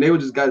doing that, and they were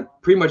just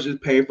pretty much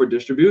just paying for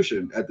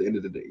distribution at the end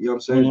of the day. You know what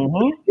I'm saying?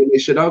 Mm-hmm. Getting their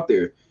shit out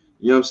there.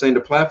 You know what I'm saying?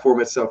 The platform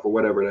itself or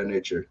whatever that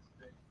nature.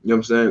 You know what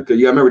I'm saying? Because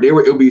you gotta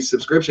remember it'll be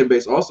subscription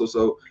based also.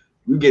 So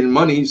you getting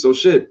money, so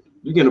shit.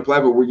 You get a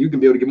platform where you can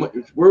be able to get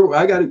money.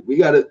 We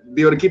gotta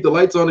be able to keep the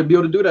lights on and be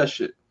able to do that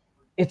shit.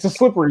 It's a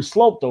slippery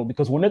slope though,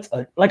 because when it's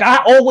like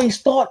I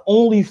always thought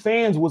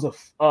OnlyFans was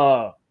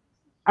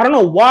I don't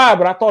know why,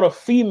 but I thought a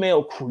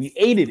female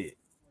created it.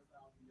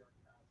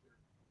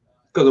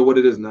 Because of what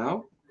it is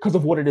now? Because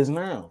of what it is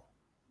now.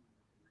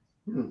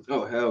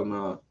 Oh hell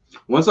no! Nah.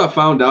 Once I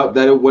found out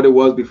that what it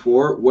was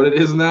before, what it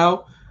is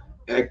now,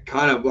 it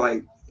kind of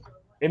like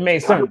it made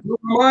sense.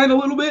 Mind a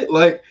little bit,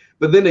 like.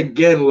 But then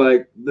again,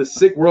 like the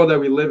sick world that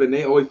we live in,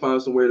 they always find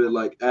somewhere to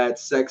like add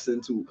sex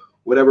into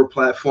whatever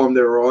platform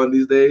they're on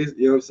these days.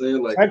 You know what I'm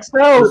saying? Like sex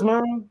sells,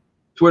 man.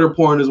 Twitter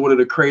porn is one of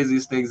the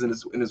craziest things in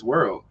this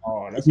world.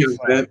 Oh, that's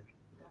insane.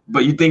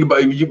 But you think about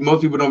it,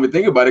 most people don't even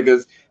think about it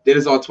because they're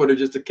just on Twitter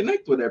just to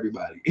connect with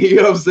everybody. You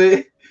know what I'm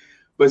saying?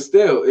 But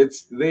still,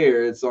 it's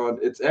there. It's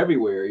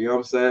everywhere. You know what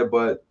I'm saying?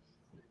 But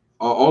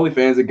on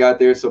OnlyFans, it got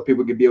there so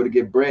people could be able to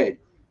get bread.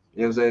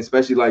 You know what I'm saying?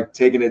 Especially like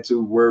taking it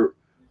to where.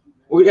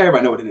 Well,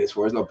 everybody know what it is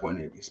for. There's no point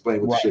in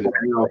explaining what the shit is,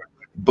 you know.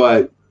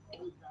 But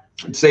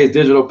say it's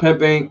digital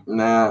pimping,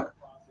 nah.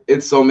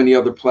 It's so many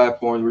other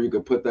platforms where you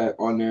could put that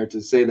on there to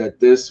say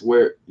that this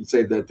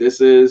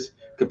is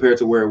compared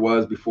to where it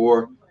was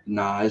before.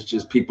 Nah, it's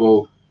just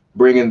people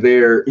bringing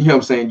their, you know what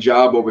I'm saying,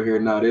 job over here.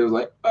 Nah, they was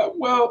like,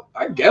 well,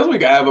 I guess we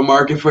gotta have a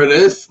market for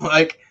this.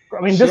 Like,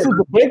 I mean, this is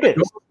the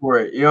biggest for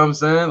it. You know what I'm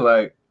saying?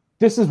 Like,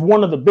 this is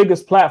one of the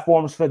biggest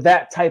platforms for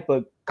that type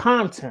of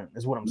content.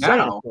 Is what I'm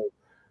saying.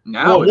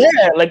 Now, well,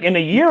 yeah, like in a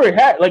year it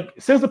had, like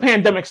since the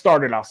pandemic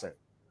started, I'll say.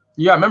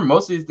 Yeah, I remember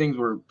most of these things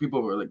where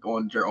people were like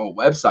going to their own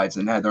websites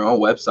and had their own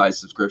website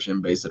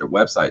subscription based on their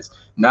websites.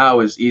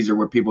 Now it's easier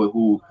where people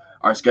who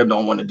are scared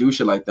don't want to do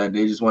shit like that.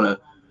 They just want to,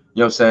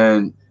 you know what I'm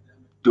saying,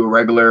 do a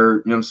regular,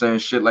 you know what I'm saying,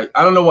 shit like,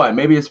 I don't know why.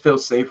 Maybe it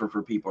feels safer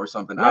for people or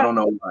something. Yeah. I don't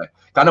know why.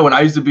 I know when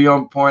I used to be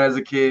on porn as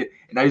a kid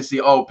and I used to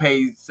see,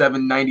 pay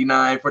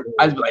 $7.99 for,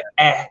 I just be like,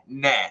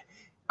 nah.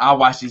 I'll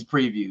watch these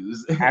previews.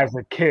 As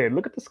a kid,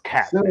 look at this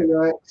cat.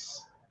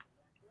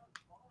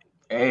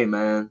 Hey,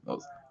 man.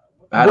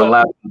 I had a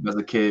laptop as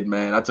a kid,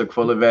 man. I took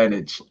full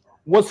advantage.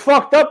 What's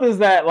fucked up is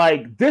that,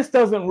 like, this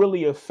doesn't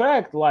really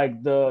affect,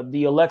 like,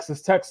 the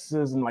Alexis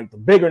Texas and, like, the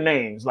bigger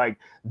names. Like,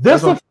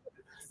 this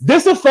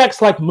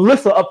affects, like,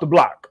 Melissa up the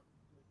block.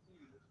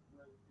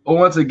 Well,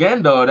 once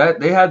again, though, that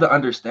they had to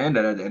understand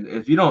that. And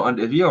if you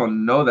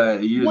don't know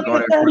that, you just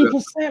going there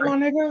 30%, my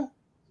nigga.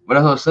 But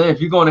that's what I'm saying. If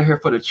you're going in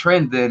here for the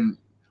trend, then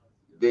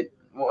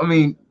I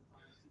mean,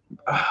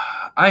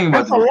 I ain't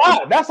about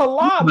to. That's a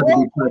lot,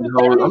 bro. I'm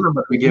not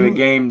about to be giving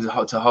games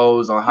to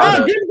hoes on how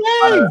to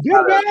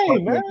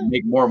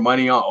make more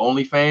money on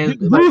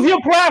OnlyFans. Use your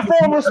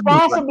platform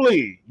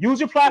responsibly.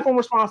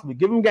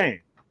 Give them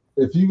game.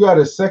 If you got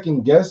to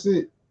second guess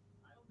it,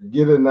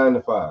 get a 9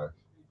 to 5.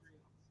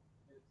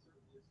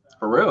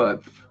 For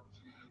real.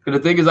 Because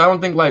the thing is, I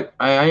don't think like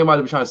I ain't about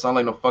to be trying to sound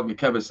like no fucking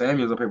Kevin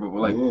Samuels up here, but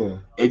like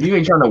if you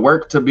ain't trying to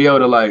work to be able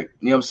to like,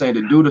 you know what I'm saying,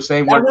 to do the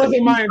same work. That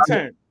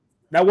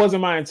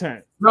wasn't my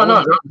intent. No,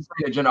 I'm just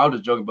saying in general, I was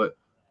just joking, but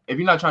if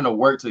you're not trying to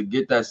work to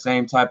get that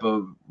same type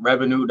of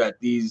revenue that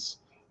these,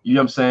 you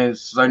know what I'm saying,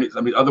 some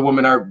of these other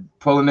women are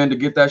pulling in to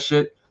get that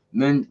shit,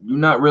 then you're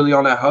not really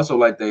on that hustle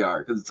like they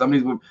are. Because some of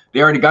these women,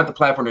 they already got the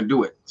platform to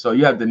do it. So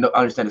you have to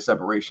understand the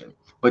separation.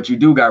 But you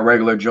do got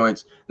regular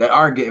joints that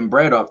are getting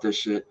bread off this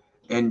shit.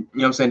 And you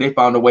know what I'm saying, they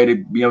found a way to, you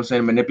know what I'm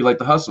saying, manipulate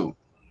the hustle.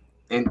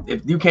 And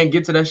if you can't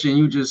get to that shit and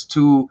you just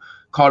too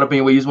caught up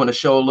in where you just want to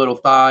show a little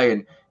thigh and,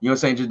 you know what I'm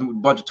saying, just do a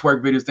bunch of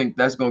twerk videos, think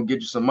that's gonna get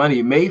you some money.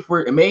 It may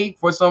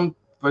for some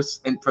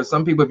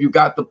people if you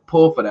got the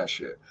pull for that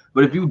shit.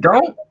 But if you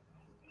don't,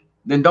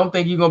 then don't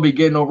think you're gonna be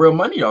getting no real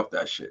money off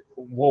that shit.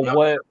 Well, you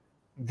know?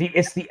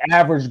 It's the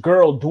average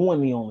girl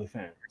doing the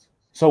OnlyFans.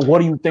 So what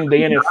do you think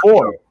they in it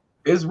for?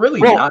 It's really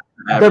not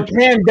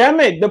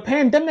the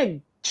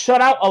pandemic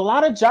shut out a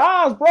lot of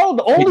jobs, bro.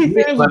 The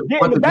OnlyFans was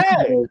getting the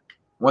bag.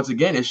 Once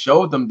again, it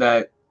showed them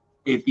that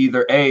if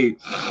either A,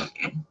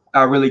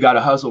 I really got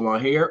to hustle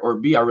on here, or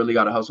B, I really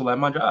got to hustle at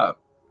my job,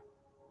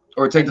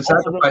 or take the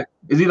sacrifice.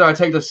 It's either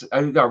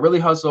I really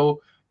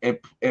hustle and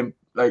like, you know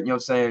what I'm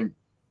saying,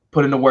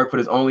 put in the work for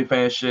this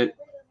OnlyFans shit,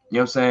 you know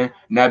what I'm saying,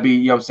 and that be,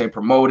 you know what I'm saying,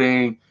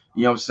 promoting,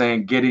 you know what I'm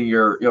saying, getting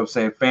your, you know what I'm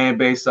saying, fan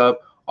base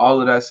up,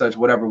 all of that such,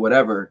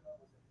 whatever.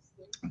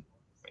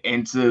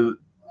 And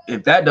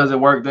if that doesn't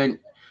work, then,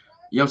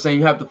 you know what I'm saying,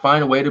 you have to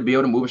find a way to be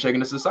able to move and shake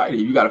into society.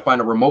 You got to find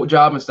a remote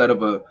job instead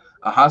of a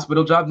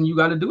hospital job, then you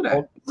got to do that.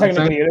 Well,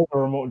 technically, it is a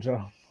remote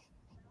job.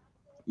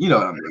 You know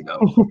what I mean, though.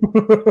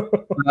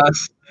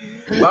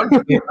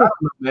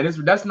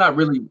 That's not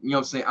really, you know what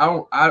I'm saying.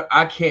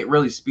 I can't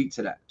really speak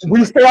to that.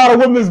 We stay out of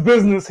women's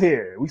business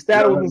here. We stay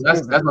out of women's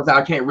business. That's what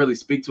I can't really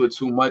speak to it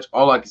too much.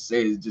 All I can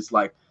say is just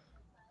like,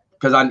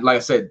 because like I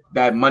said,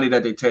 that money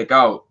that they take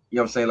out, you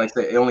know what I'm saying, like I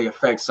said, it only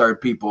affects certain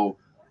people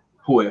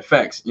who it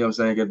affects. You know what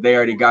I'm saying? If they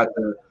already got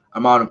the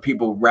amount of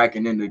people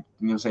racking in the, you know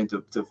what I'm saying,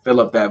 to fill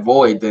up that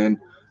void, then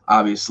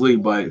obviously.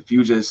 But if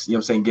you just, you know what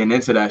I'm saying, getting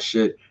into that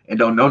shit and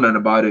don't know nothing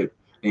about it,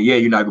 and yeah,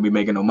 you're not gonna be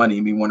making no money.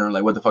 You be wondering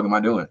like, what the fuck am I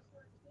doing?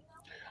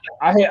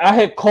 I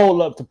hit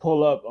Cole up to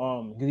pull up,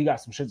 because he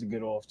got some shit to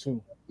get off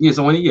too. Yeah,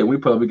 so we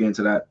probably get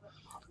into that.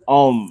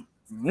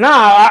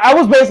 I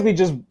was basically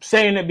just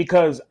saying it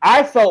because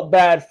I felt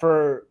bad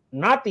for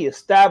not the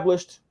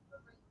established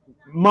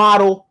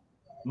model,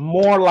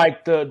 more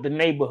like the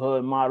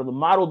neighborhood model, the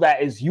model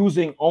that is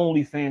using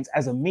OnlyFans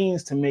as a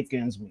means to make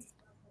ends meet.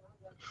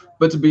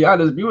 But to be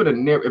honest, if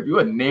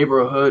you're a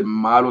neighborhood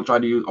model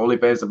trying to use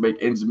OnlyFans to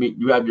make ends meet,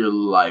 you have your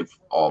life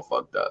all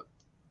fucked up.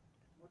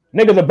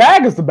 Nigga, the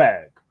bag is the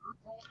bag.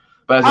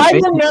 But I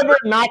would never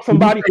knock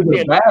somebody for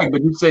the bag.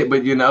 But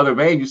in the other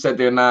vein, you said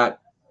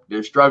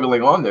they're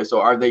struggling on there.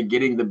 So are they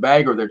getting the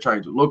bag or they're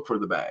trying to look for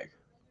the bag?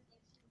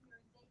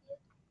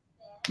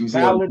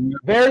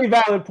 Very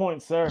valid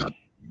point, sir.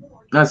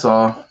 That's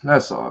all,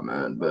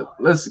 man. But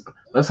let's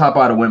hop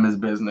out of women's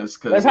business.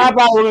 Let's hop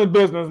out of women's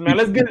business, man.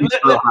 Let's get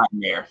hot in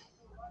there.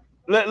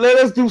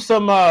 Let's do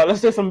some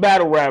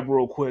battle rap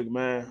real quick,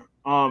 man.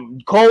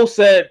 Cole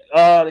said,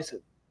 they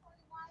said,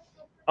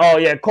 oh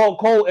yeah,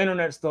 Cole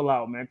internet's still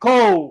out, man.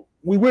 Cole,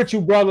 we with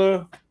you,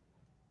 brother.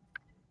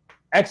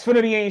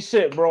 Xfinity ain't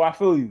shit, bro. I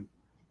feel you.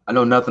 I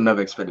know nothing of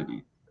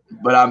Xfinity,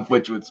 but I'm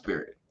with you in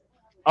spirit.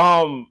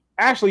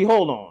 Actually,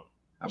 hold on.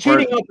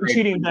 Cheating up and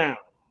cheating down.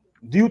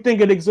 Do you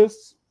think it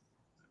exists?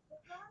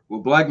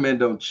 Well, black men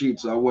don't cheat,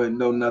 so I wouldn't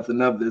know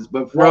nothing of this.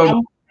 But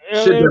from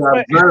shit that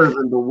I observe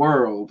in the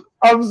world.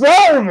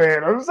 Observe.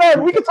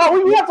 We can talk.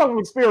 We have talk from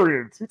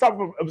experience. We talk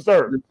from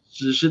observe.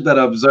 Shit that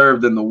I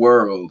observed in the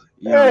world.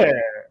 Yeah.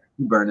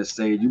 You burn the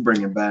stage. You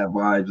bringing bad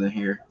vibes in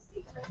here.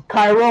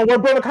 Chiron, where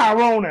brother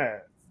Chiron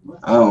at?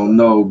 I don't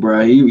know,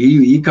 bro.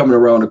 He coming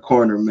around the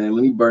corner, man.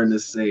 Let me burn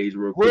this sage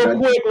real quick.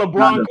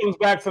 LeBron comes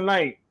back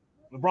tonight.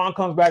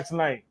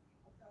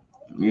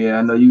 Yeah,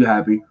 I know you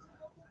happy.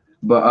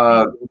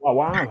 But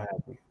why I'm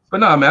happy.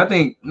 But no,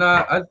 man,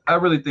 I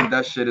really think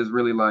that shit is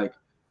really like,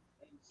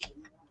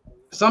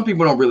 some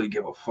people don't really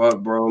give a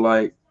fuck, bro.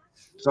 Like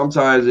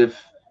sometimes if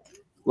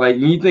like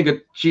when you think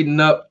of cheating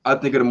up, I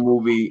think of the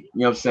movie, you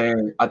know what I'm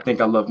saying? I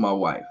Think I Love My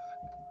Wife.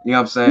 You know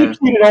what I'm saying? You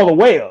cheated all the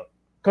way up.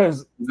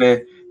 Cause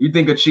man, you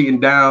think of cheating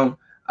down,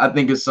 I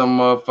think it's some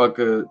motherfucker,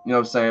 you know what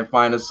I'm saying,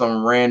 finding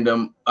some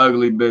random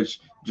ugly bitch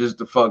just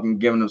to fucking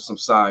giving them some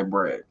side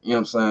bread. You know what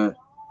I'm saying?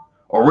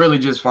 Or really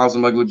just found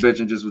some ugly bitch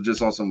and just was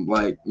just on some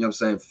like, you know what I'm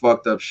saying,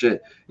 fucked up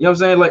shit. You know what I'm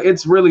saying? Like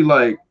it's really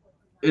like,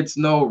 it's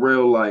no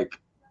real like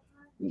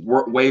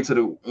way to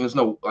the, there's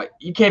no like,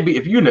 you can't be,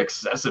 if you're an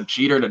excessive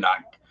cheater, then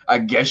I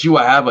guess you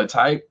would have a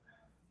type.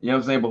 You know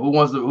what I'm saying? But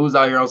who's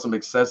out here on some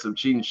excessive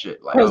cheating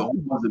shit? Like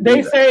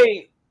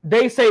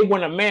they say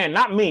when a man,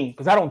 not me,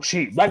 because I don't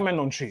cheat. Black men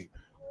don't cheat.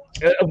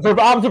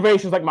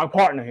 Observations like my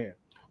partner here.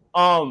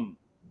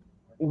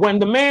 When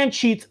the man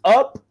cheats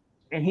up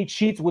and he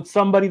cheats with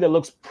somebody that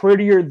looks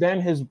prettier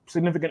than his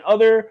significant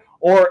other,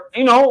 or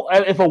you know,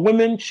 if a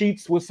woman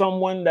cheats with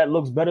someone that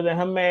looks better than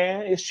her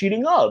man, it's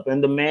cheating up,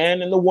 and the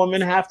man and the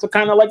woman have to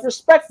kind of like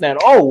respect that.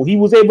 Oh, he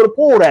was able to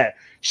pull that.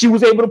 She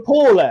was able to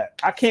pull that.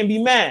 I can't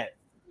be mad.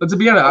 But to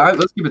be honest,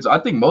 let's keep it. I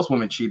think most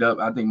women cheat up.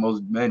 I think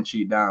most men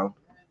cheat down.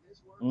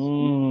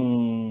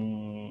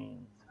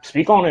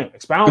 Speak on it.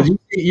 Expound.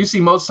 You see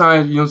most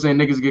times, you know what I'm saying,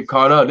 niggas get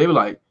caught up. They be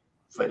like,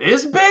 for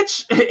this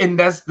bitch? And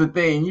that's the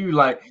thing. You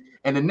like,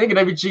 and the nigga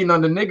they be cheating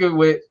on the nigga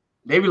with,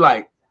 they be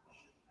like,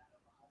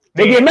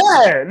 they get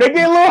mad. They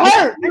get a little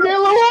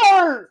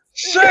hurt.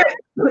 Shit.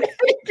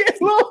 They get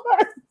a little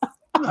hurt.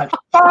 I'm like,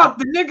 fuck,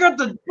 the nigga at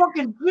the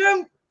fucking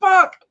gym.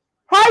 Fuck.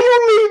 How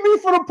you leave me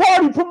for the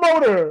party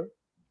promoter?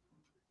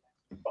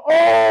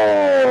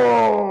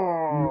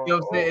 Oh. You know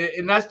what I'm saying?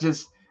 And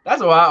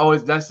that's why I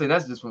always that's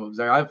just from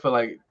observing. I feel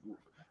like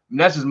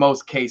that's just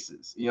most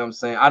cases. You know what I'm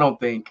saying? I don't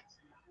think,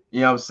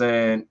 you know what I'm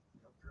saying,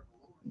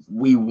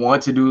 we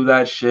want to do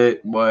that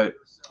shit, but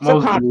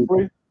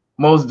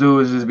most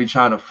dudes just be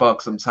trying to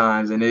fuck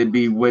sometimes, and it'd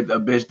be with a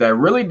bitch that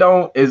really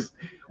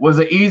was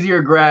an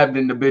easier grab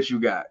than the bitch you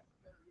got.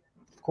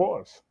 Of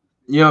course.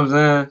 You know what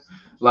I'm saying?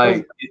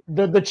 Like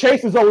the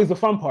chase is always the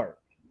fun part.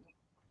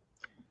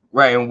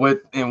 Right, and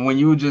when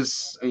you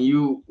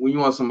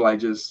want some like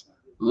just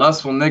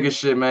lustful nigga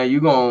shit, man, you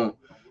gonna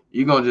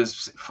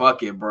just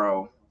fuck it,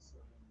 bro.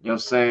 You know what I'm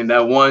saying?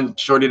 That one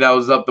shorty that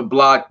was up the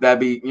block,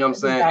 that be, you know what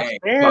I'm saying?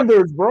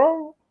 Standards,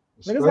 bro.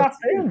 Niggas got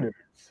standards.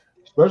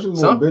 Especially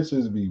when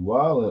bitches be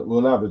wilding.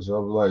 Well, not bitches. I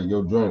was like,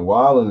 yo, joint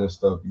wilding and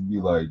stuff. You be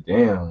like,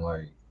 damn,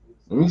 like,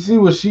 let me see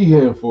what she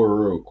hitting for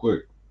real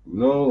quick. You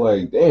know,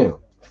 like, damn.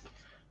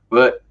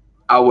 But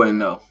I wouldn't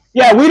know.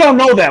 Yeah, we don't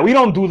know that. We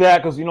don't do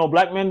that because, you know,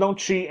 black men don't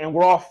cheat, and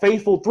we're all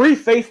faithful. 3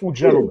 faithful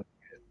gentlemen.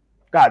 Yeah.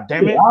 God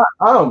damn it.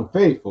 I'm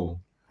faithful.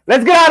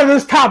 Let's get out of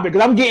this topic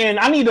because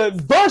I need to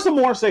burn some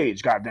more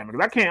sage. God damn it.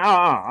 Because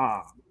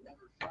I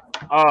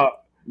can't.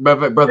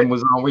 Brother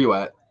was on. Where you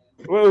at?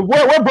 Where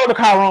Brother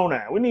Chiron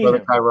at? We need Brother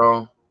him.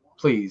 Chiron.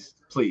 Please.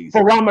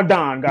 For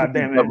Ramadan, God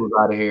damn it. Devils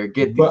out of here.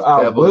 Get these devils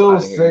out of here. But I will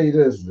say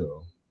this,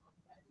 though.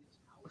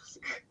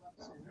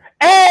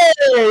 Hey,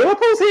 look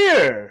who's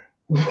here.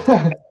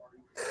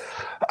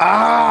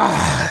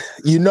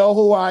 You know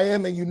who I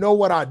am and you know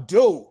what I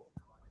do.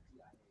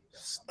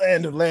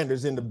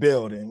 Landers in the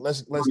building.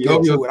 Let's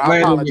get to it. I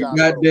apologize.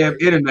 Goddamn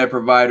internet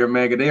provider,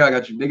 man. They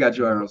got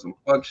you out on some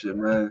fuck shit,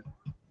 man.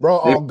 Bro,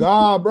 oh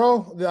God,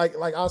 bro.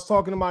 Like I was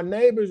talking to my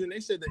neighbors and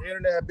they said the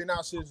internet had been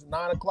out since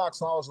 9 o'clock.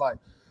 So I was like,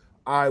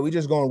 all right, we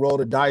just gonna roll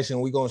the dice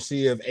and we're gonna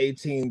see if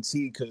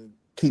AT&T could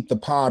keep the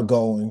pod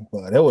going.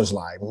 But it was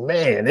like,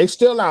 man, they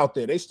still out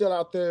there.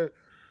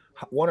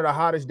 One of the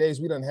hottest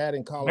days we done had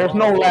in Colorado.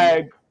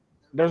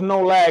 There's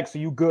no lag, so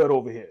you good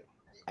over here.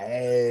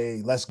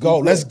 Hey, let's go.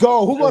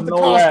 Who want the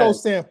Costco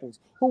samples?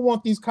 Who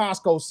want these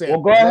Costco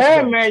samples? Well, go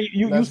ahead, man.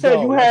 You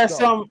said you had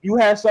something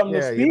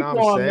to speak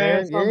on,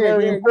 man. Something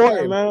very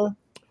important, man.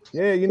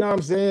 Yeah, you know what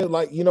I'm saying?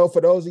 Like, you know,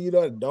 for those of you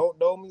that don't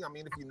know me, I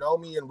mean, if you know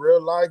me in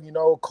real life, you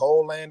know,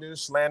 Cole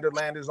Landers,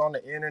 Slanderlanders on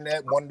the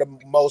internet, one of the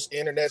most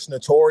internet's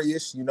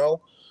notorious, you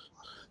know.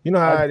 You know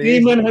how it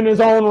is. Demon in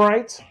his own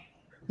right.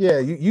 Yeah,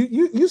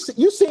 you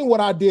seen what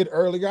I did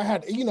earlier. I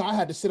had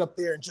to sit up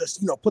there and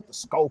just, you know, put the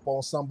scope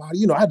on somebody.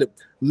 You know, I had to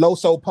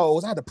Loso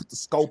pose. I had to put the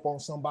scope on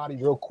somebody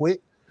real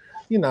quick.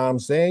 You know what I'm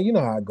saying? You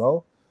know how I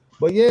go.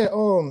 But yeah,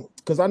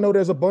 because I know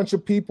there's a bunch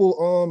of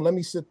people. Let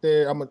me sit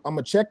there. I'm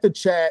gonna check the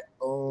chat.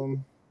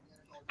 I'm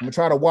gonna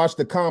try to watch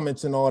the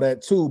comments and all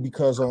that too,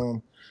 because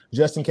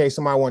just in case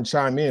somebody want to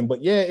chime in.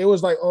 But yeah, it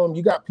was like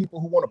you got people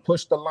who want to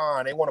push the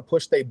line, they want to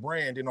push their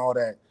brand and all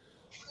that.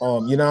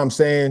 You know what I'm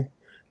saying?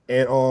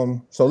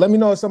 And so let me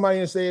know if somebody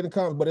didn't say it in the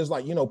comments, but it's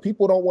like, you know,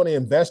 people don't want to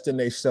invest in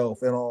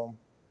themselves. And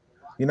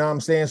you know what I'm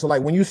saying? So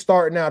like when you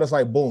starting out, it's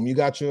like boom, you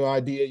got your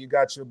idea, you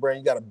got your brand,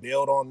 you got to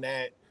build on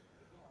that.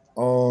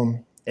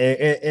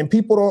 And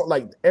people don't,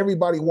 like,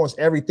 everybody wants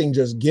everything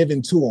just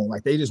given to them.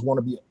 Like they just want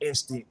to be an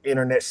instant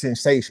internet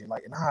sensation.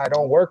 Like, nah, it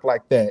don't work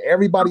like that.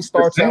 Everybody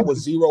starts out with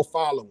 0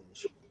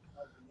 followers.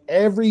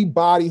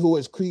 Everybody who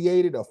has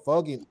created a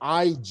fucking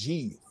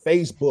IG,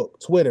 Facebook,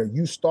 Twitter,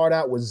 you start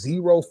out with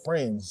 0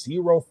 friends,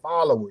 0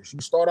 followers.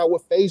 You start out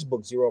with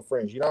Facebook, 0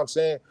 friends. You know what I'm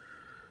saying?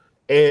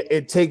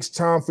 It takes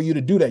time for you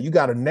to do that. You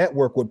got to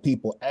network with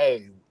people.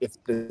 Hey, if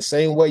the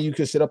same way you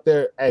can sit up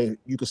there, hey,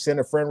 you could send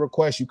a friend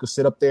request. You could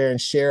sit up there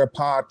and share a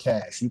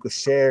podcast. You could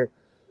share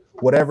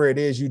whatever it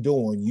is you're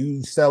doing.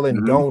 You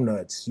selling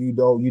donuts. You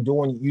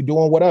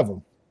doing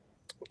whatever.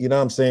 You know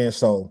what I'm saying?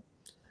 So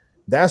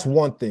that's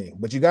one thing.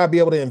 But you got to be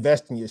able to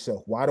invest in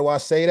yourself. Why do I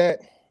say that?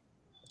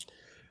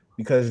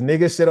 Because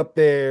niggas sit up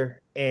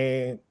there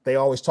and they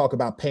always talk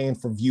about paying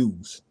for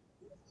views.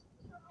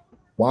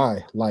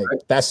 Why? Like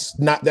that's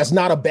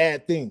not a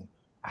bad thing.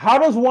 How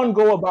does one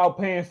go about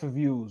paying for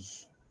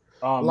views?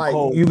 Like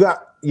Cole? You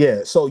got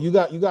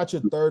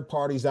your third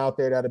parties out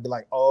there that'll be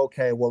like, oh,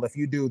 okay, well, if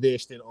you do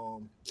this, then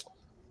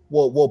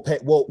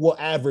we'll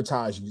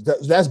advertise you.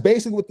 That's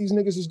basically what these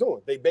niggas is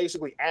doing. They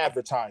basically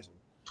advertising.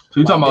 So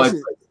you talking about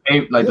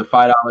like the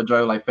 $5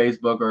 joint, like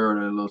Facebook or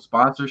the little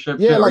sponsorship?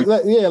 Yeah, like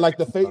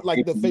the Facebook,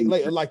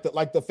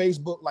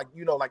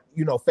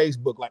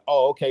 Facebook, like,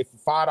 oh, okay, for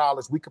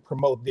 $5 we could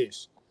promote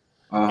this.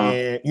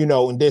 And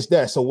and this,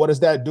 that. So what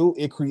does that do?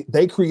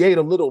 They create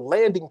a little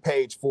landing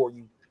page for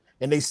you,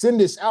 and they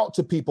send this out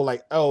to people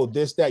like, oh,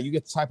 this, that. You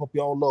get to type up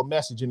your own little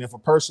message, and if a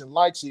person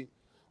likes it,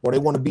 or they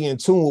want to be in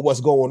tune with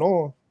what's going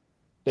on,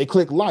 they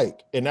click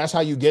like, and that's how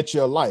you get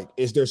your like.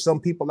 Is there some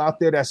people out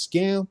there that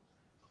scam?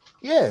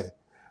 Yeah.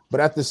 But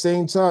at the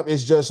same time,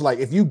 it's just like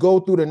if you go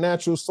through the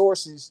natural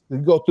sources, you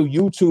go through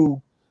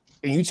YouTube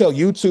and you tell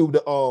YouTube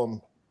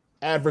to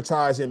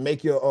advertise and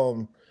make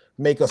your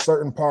make a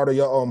certain part of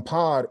your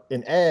pod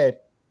an ad,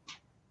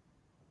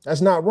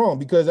 that's not wrong,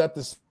 because at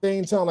the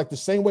same time, like the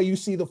same way you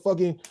see the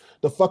fucking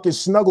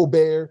Snuggle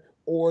Bear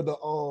or the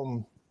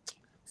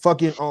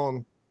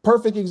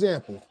perfect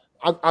example.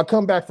 I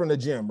come back from the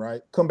gym,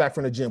 right? Come back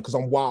from the gym because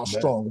I'm wild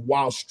strong.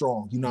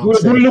 You know what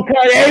I'm saying? Look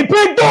like, hey,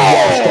 big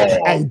dog!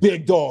 Hey,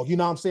 big dog. You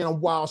know what I'm saying?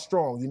 I'm wild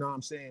strong. You know what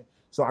I'm saying?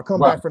 So I come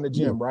back from the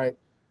gym, right?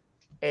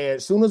 And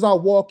as soon as I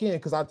walk in,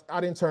 because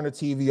I didn't turn the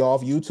TV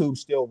off, YouTube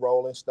still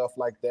rolling, stuff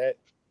like that.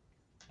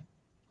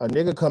 A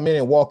nigga come in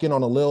and walk in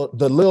on the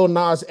Lil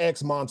Nas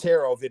X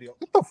Montero video.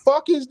 What the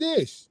fuck is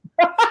this?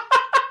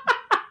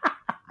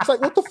 It's like,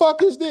 what the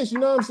fuck is this? You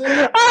know what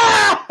I'm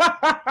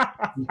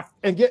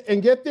saying?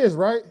 and get this,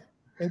 right?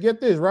 And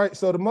get this, right?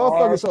 So the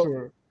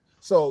motherfucker,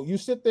 so you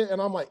sit there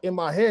and I'm like, in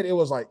my head, it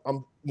was like,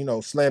 I'm,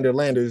 slander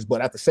landers,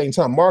 but at the same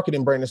time,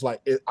 marketing brain is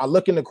like, I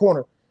look in the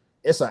corner,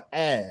 it's an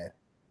ad.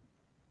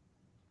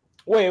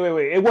 Wait.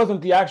 It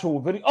wasn't the actual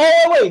video.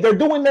 Oh, wait. They're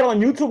doing that on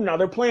YouTube now.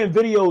 They're playing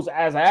videos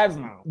as ads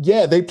now.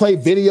 Yeah, they play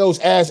videos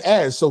as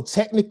ads. So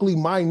technically,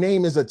 my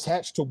name is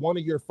attached to one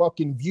of your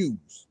fucking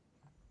views.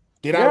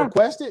 Did I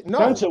request it? No.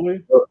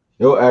 Essentially.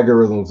 Your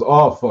algorithm's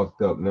all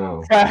fucked up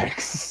now.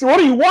 Facts. What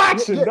are you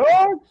watching,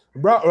 dog?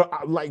 Bro,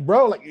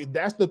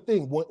 that's the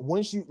thing.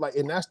 Once you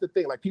and that's the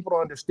thing. Like, people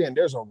don't understand.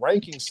 There's a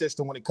ranking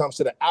system when it comes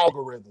to the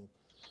algorithm.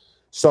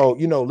 So,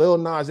 Lil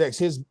Nas X,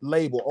 his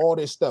label, all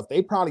this stuff,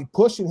 they probably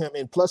pushing him,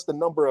 and plus the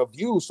number of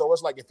views. So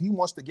it's like, if he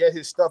wants to get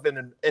his stuff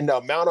in the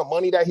amount of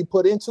money that he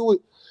put into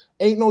it,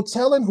 ain't no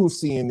telling who's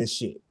seeing this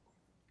shit.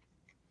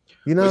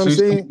 You know what I'm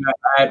saying?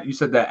 You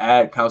said that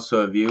ad counts to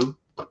a view?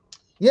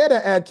 Yeah,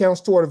 that ad counts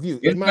toward a view.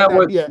 Isn't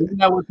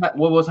that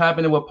what was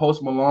happening with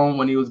Post Malone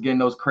when he was getting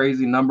those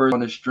crazy numbers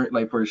on the stream,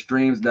 like for his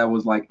streams, that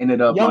was like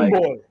ended up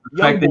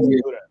affecting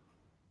it.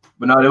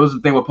 But no, there was a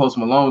thing with Post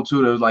Malone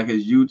too. There was like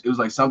it was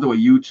like something with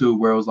YouTube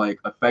where it was like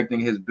affecting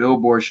his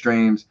Billboard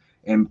streams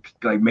and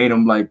like made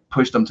him like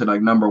push them to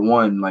like number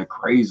one like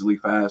crazily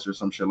fast or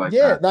some shit like that.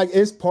 Yeah, like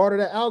it's part of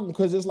the album,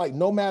 because it's like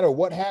no matter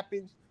what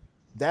happens,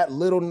 that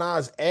Lil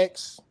Nas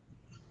X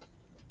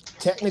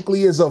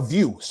technically is a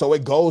view, so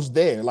it goes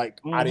there.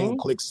 Like I didn't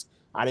click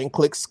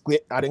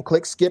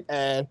skip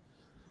ad.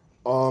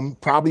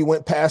 Probably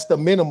went past the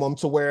minimum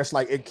to where it's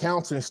like it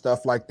counts and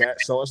stuff like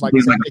that. So it's like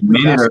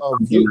technically that's a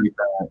view.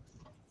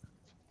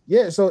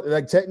 Yeah, so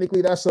like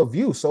technically that's a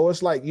view. So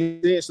it's like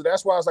so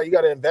that's why it's like you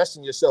got to invest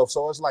in yourself.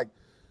 So it's like,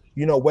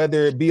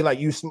 whether it be like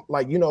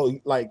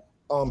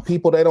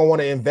people, they don't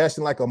want to invest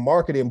in like a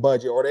marketing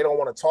budget, or they don't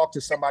want to talk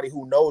to somebody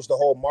who knows the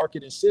whole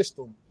marketing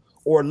system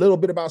or a little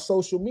bit about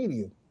social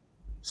media.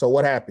 So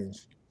what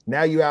happens?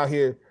 Now you out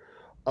here,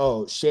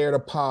 share the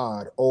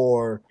pod,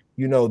 or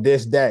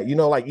this, that,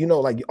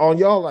 like on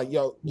y'all, like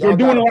you're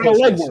doing a lot of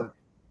legwork.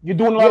 You're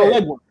doing a lot of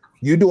legwork.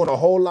 You're doing a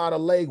whole lot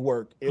of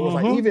legwork. It was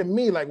like, even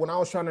me, like when I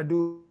was trying to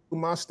do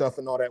my stuff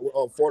and all that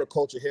for the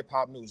culture, hip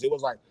hop news, it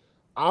was like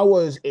I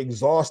was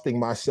exhausting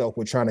myself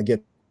with trying to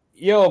get.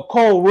 Yo,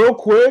 Cole, real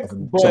quick.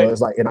 So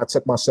it's like, and I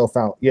took myself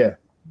out. Yeah.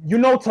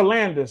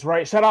 Talandis,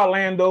 right? Shout out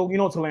Lando.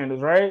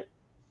 Talandis, right?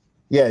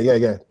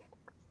 Yeah.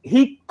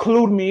 He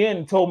clued me in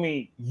and told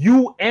me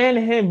you and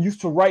him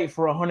used to write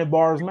for 100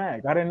 Bars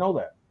Mag. I didn't know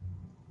that.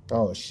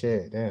 Oh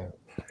shit, damn.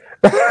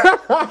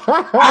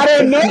 I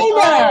didn't know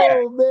that.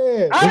 Oh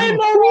man, I didn't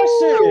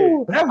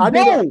know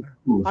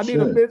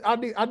that shit.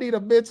 I need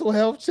a mental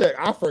health check.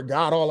 I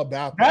forgot all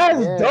about that.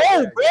 That's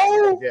dope,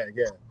 bro.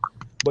 Yeah.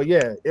 But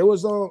yeah, it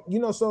was so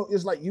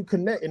it's like you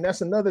connect, and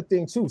that's another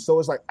thing too. So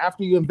it's like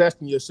after you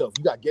invest in yourself,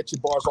 you got to get your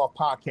bars off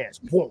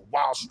podcast. Boom,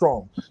 Wild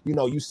Strong.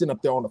 You sit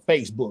up there on the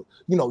Facebook.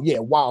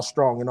 Wild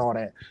Strong and all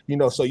that.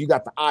 So you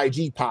got the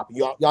IG popping.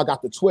 Y'all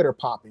got the Twitter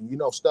popping.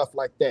 Stuff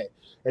like that.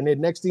 And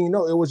then next thing you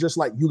know, it was just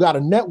like you got to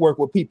network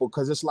with people,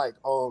 because it's like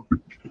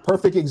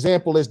perfect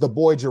example is the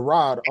boy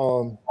Gerard.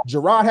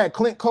 Gerard had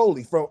Clint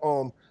Coley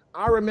from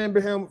I remember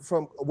him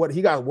from what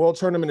he got World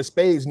Tournament of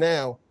Spades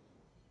now.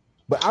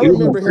 But I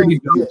remember him. He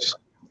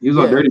was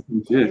on Dirty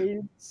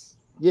Shit.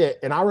 Yeah,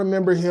 and I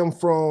remember him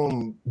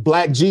from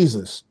Black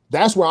Jesus.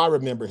 That's where I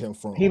remember him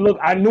from.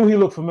 I knew he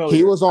looked familiar.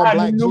 He was on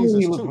Black Jesus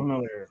he looked too.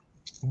 Familiar.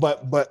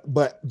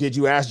 But did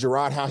you ask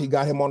Gerard how he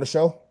got him on the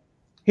show?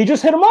 He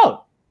just hit him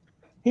up.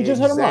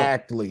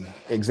 Exactly.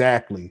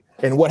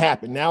 And what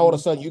happened? Now all of a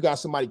sudden you got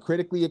somebody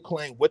critically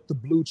acclaimed with the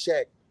blue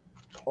check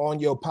on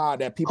your pod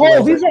that people.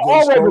 Cole, these are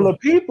all regular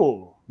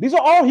people. These are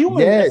all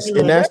humans. Yes,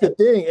 and that's the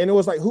thing. And it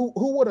was like, who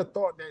would have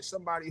thought that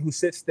somebody who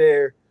sits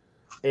there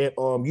and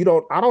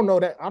I don't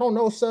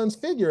know Son's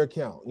figure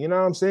account. You know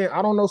what I'm saying?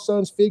 I don't know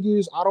Son's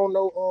figures. I don't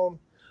know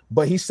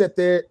but he sat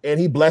there and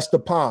he blessed the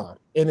pod.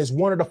 And it's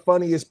one of the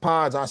funniest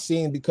pods I've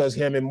seen, because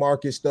him and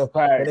Marcus stuff,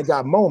 and it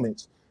got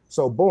moments.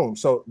 So boom.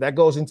 So that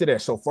goes into there.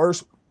 So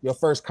first your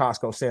first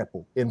Costco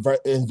sample.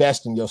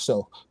 Invest in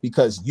yourself,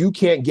 because you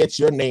can't get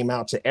your name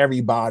out to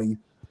everybody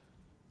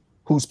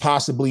who's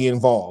possibly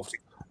involved.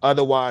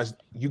 Otherwise,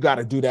 you got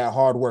to do that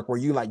hard work where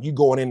you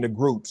going into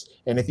groups.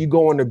 And if you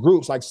go into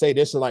groups, like say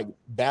this is like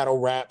battle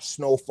rap,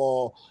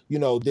 Snowfall,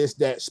 this,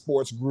 that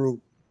sports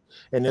group.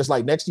 And it's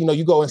like, next thing you know,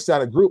 you go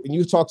inside a group and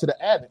you talk to the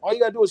admin. All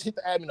you got to do is hit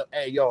the admin up.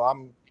 Hey, yo,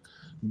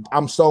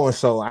 I'm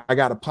so-and-so. I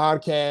got a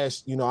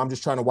podcast. I'm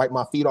just trying to wipe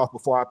my feet off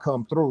before I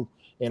come through.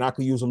 And I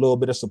could use a little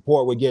bit of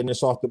support with getting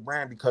this off the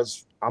brand,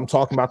 because I'm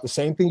talking about the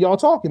same thing y'all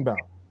talking about.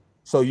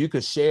 So you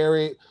could share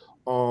it.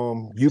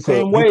 You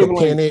could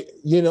pin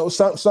it,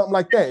 something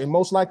like that. And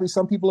most likely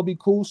some people will be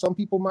cool. Some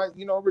people might,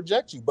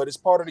 reject you, but it's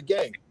part of the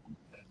game.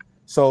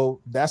 So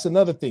that's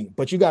another thing.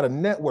 But you got a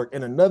network.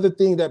 And another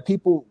thing that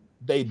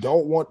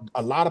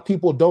a lot of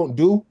people don't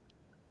do,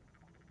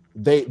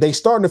 they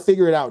starting to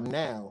figure it out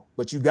now,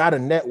 but you got a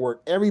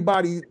network.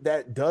 Everybody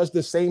that does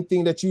the same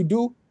thing that you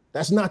do,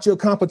 that's not your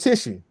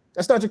competition.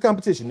 That's not your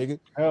competition, nigga.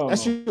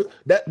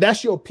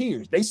 That's your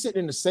peers. They sit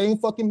in the same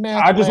fucking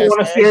math. I just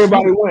want to see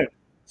everybody win.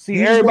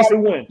 Everybody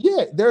win.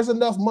 Yeah, there's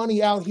enough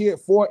money out here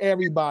for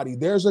everybody.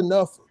 There's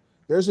enough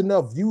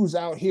views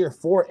out here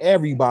for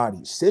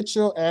everybody. Sit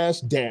your ass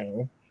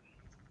down.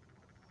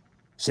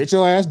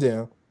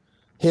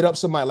 Hit up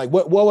somebody. Like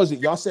what was it?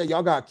 Y'all said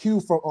y'all got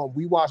Q from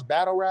We Watch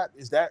Battle Rap.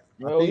 Is that?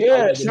 Oh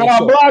yeah. Shout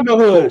out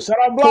Bloggerhood. Shout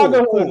out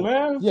Bloggerhood,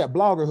 man. Yeah,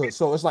 Bloggerhood.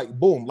 So it's like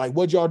boom. Like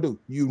what'd y'all do?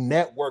 You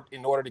networked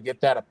in order to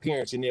get that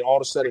appearance, and then all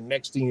of a sudden,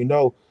 next thing you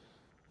know,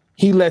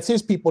 he lets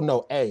his people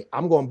know, hey,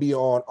 I'm gonna be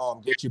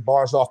on Get Your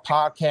Bars Off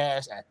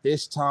podcast at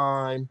this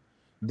time,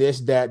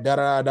 this, that,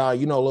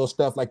 little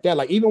stuff like that.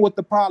 Like even with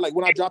the pod, like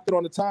when I dropped it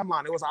on the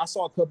timeline, I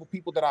saw a couple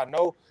people that I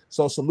know.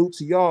 So salute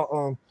to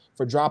y'all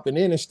for dropping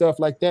in and stuff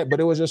like that. But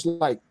it was just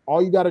like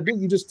all you gotta do,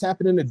 you just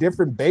tap it into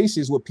different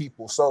bases with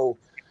people. So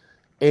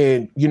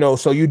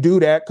so you do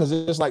that because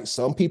it's like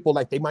some people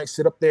like they might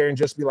sit up there and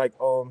just be like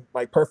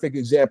perfect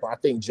example. I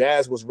think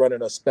Jazz was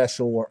running a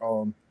special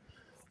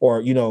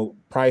or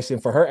pricing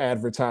for her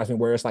advertisement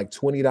where it's like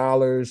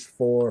 $20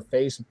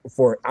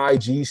 for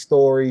IG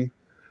story,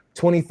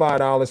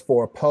 $25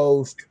 for a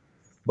post,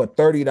 but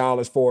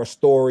 $30 for a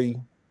story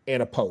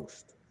and a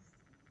post.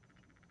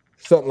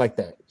 Something like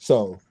that.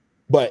 So,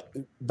 but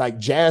like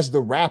Jazz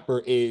the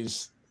rapper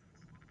is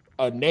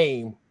a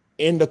name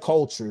in the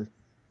culture.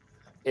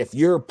 If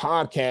your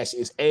podcast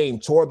is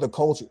aimed toward the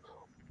culture,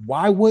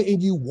 why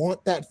wouldn't you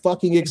want that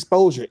fucking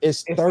exposure?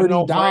 It's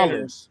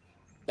 $30.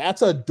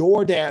 That's a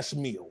DoorDash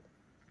meal,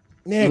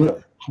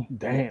 nigga.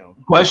 Damn.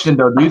 Question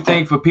though, do you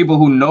think for people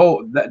who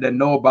know that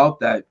know about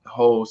that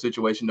whole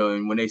situation though,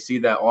 and when they see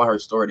that on her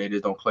story, they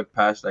just don't click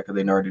past that because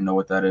they already know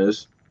what that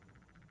is?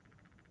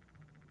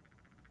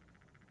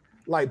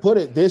 Like put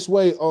it this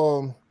way,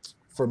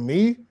 for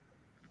me,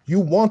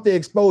 you want the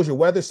exposure,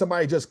 whether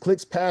somebody just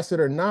clicks past it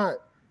or not.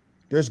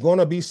 There's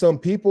gonna be some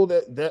people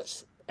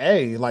that's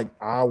like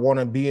I want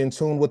to be in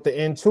tune with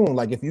the in tune.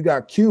 Like if you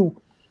got Q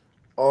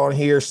on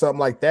here, something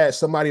like that,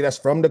 somebody that's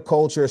from the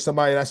culture,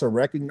 somebody that's a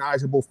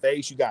recognizable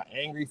face. You got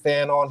Angry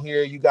Fan on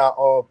here. You got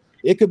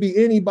it could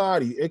be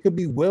anybody. It could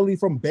be Willie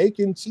from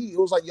Bacon Tea. It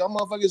was like y'all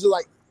motherfuckers are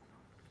like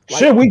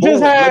shit. We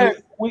just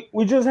had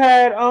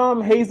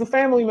Hayes the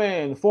Family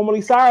Man,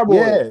 formerly Cyborg.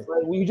 Yeah.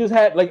 Like, we just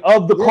had like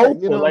of the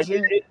culture.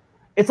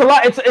 It's a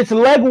lot. It's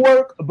leg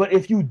work, but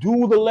if you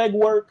do the leg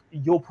work,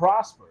 you'll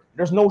prosper.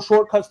 There's no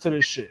shortcuts to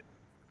this shit.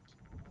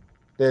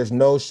 There's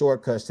no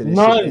shortcuts to this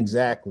None. shit.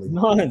 Exactly.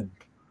 None.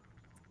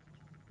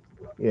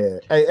 Yeah.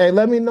 Hey,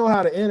 let me know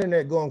how the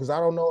internet going because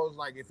I don't know. It's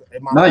like if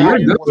my no, you're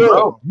good,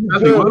 bro.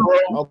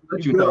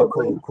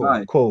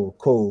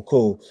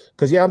 Cool.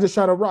 Because I'm just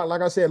trying to rock.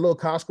 Like I said, little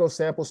Costco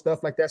sample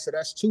stuff like that. So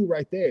that's 2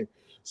 right there.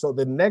 So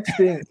the next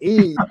thing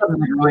is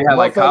really had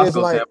like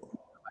Costco samples.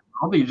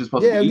 I don't think you're just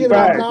supposed to give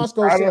out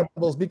Costco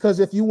samples because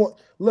if you want,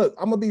 look,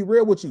 I'm gonna be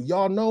real with you.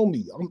 Y'all know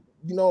me.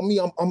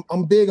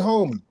 I'm big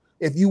homie.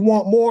 If you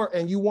want more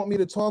and you want me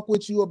to talk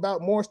with you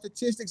about more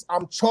statistics,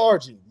 I'm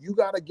charging. You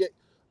gotta get.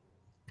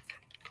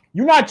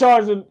 You're not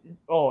charging.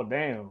 Oh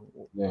damn!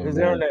 His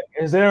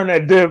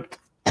internet dipped.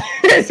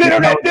 His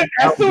internet dipped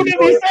as soon as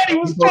he said he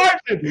was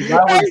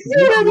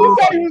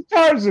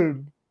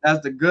charging.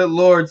 That's the good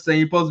Lord saying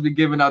you're supposed to be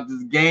giving out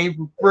this game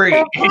for free.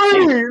 There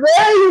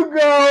you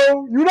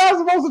go. You're not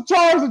supposed to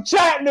charge the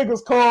chat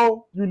niggas,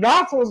 Cole. You're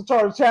not supposed to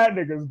charge chat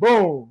niggas.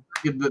 Boom.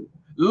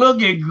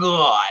 Look at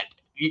God.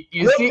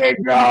 You look see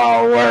at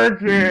God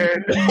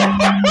working.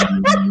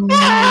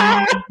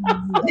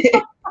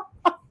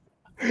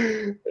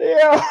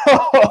 Yeah.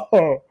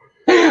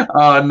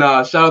 Oh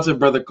no! Shout out to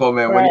Brother Cole,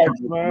 man.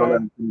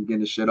 When you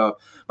getting the shit off,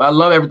 but I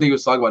love everything you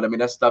was talking about. I mean,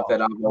 that's stuff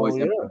that I've always.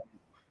 You know what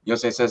I'm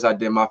saying? Since I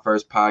did my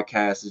first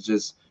podcast, it's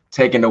just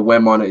taking a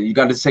whim on it. You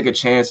got to take a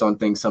chance on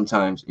things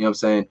sometimes. You know what I'm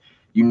saying?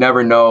 You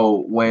never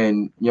know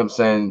when, you know what I'm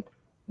saying,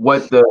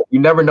 you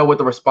never know what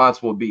the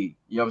response will be.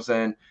 You know what I'm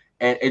saying?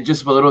 And it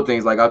just for little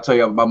things. Like I'll tell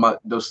you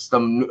about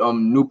some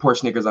Newport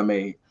sneakers I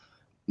made.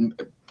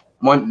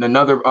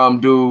 Another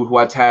dude who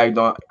I tagged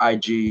on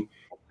IG,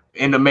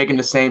 End up making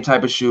the same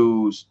type of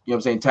shoes. You know what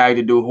I'm saying? Tagged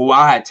the dude who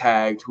I had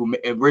tagged, who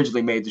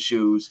originally made the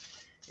shoes.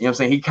 You know what I'm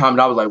saying? He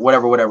commented. I was like,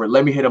 whatever.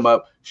 Let me hit him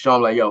up. Show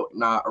him like, yo,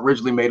 nah,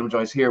 originally made them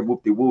joints here.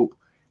 Whoop de whoop.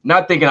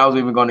 Not thinking I was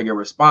even going to get a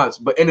response,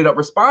 but ended up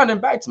responding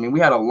back to me. We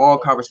had a long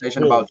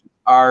conversation about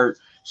our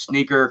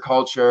sneaker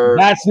culture.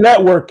 That's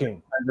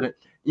networking.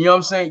 You know what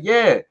I'm saying?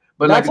 Yeah.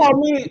 But that's how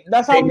me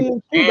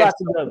and you got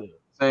together.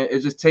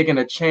 It's just taking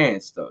a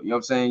chance, though. You know what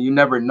I'm saying? You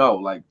never know.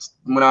 Like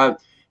when I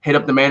hit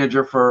up the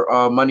manager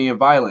for Money and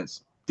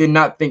Violence, did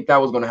not think that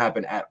was going to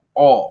happen at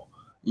all.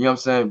 You know what I'm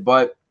saying?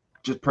 But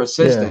just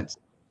persistence.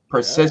 You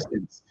know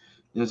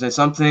what I'm saying?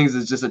 Some things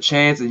is just a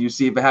chance and you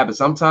see if it happens.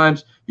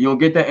 Sometimes you don't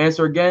get that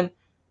answer again.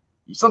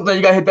 Sometimes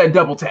you got to hit that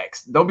double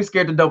text. Don't be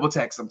scared to double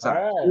text sometimes.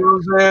 Right. You know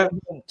what I'm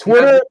saying?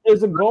 Twitter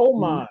is a gold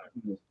mine.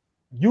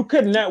 You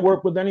could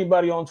network with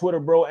anybody on Twitter,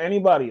 bro.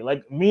 Anybody.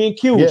 Like me and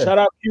Q. Shout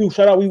out Q.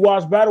 Shout out We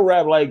Watch Battle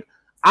Rap. Like,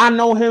 I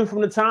know him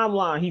from the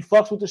timeline. He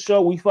fucks with the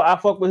show. I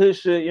fuck with his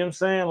shit. You know what I'm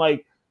saying?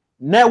 Like,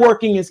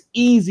 networking is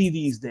easy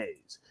these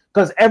days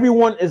because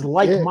everyone is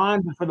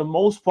like-minded for the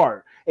most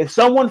part. If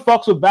someone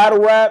fucks with battle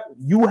rap,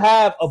 you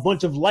have a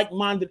bunch of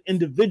like-minded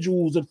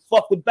individuals that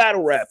fuck with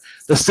battle rap.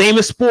 The same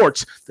as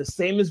sports, the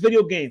same as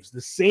video games,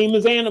 the same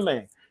as anime.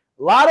 A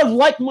lot of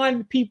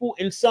like-minded people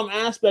in some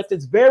aspects.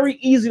 It's very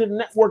easy to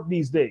network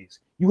these days.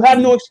 You have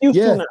no excuse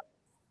to now.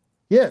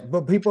 Yeah,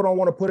 but people don't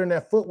want to put in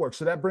that footwork.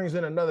 So that brings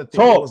in another thing.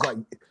 It was like,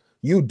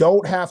 you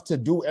don't have to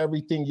do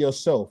everything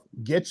yourself.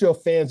 Get your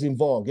fans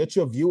involved. Get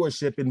your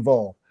viewership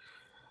involved.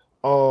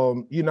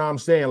 You know what I'm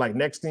saying? Like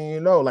next thing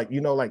you know,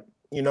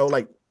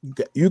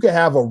 you can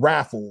have a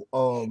raffle.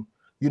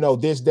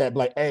 This, that,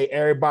 like, hey,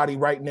 everybody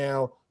right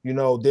now,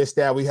 this,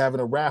 that, we having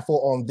a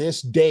raffle on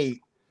this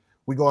date.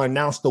 We're going to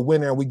announce the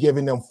winner and we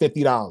giving them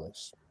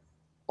 $50.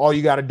 All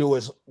you got to do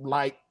is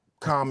like,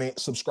 comment,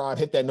 subscribe,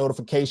 hit that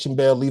notification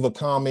bell, leave a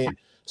comment,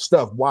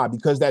 stuff. Why?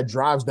 Because that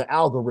drives the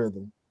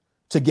algorithm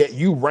to get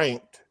you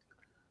ranked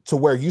to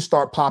where you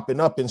start popping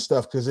up and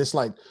stuff. Because it's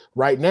like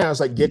right now, it's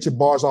like get your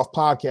bars off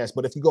podcast.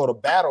 But if you go to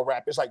battle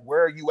rap, it's like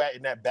where are you at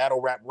in that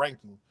battle rap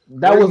ranking?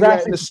 That was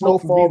actually the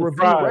Snowfall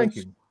review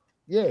ranking.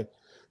 Yeah.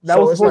 That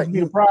was supposed to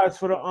be the prize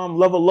for the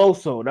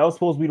Leveloso. That was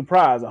supposed to be the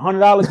prize.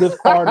 $100 gift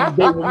card and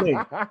date with me.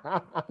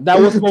 That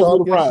was supposed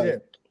to be the prize.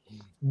 Shit.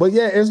 But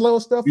yeah, it's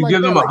little stuff you like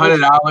give that. them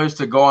 $100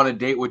 to go on a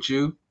date with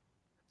you.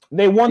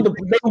 They won.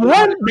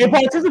 They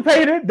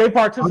participated.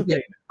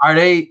 Okay. Are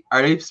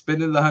they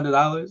spending the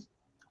 $100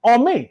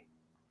 on me?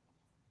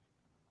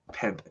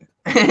 Pimping.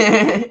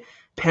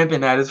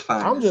 Pimping at his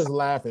finest. I'm just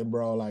laughing,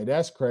 bro. Like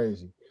that's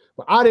crazy.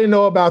 But I didn't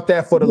know about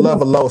that for the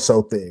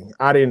Leveloso thing.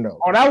 I didn't know.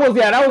 Oh, that was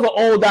an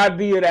old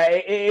idea that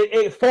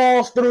it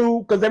falls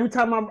through because every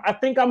time I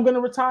think I'm gonna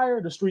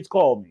retire, the streets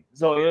call me.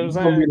 So you know what I'm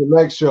saying? Gonna be the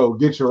next show.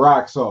 Get your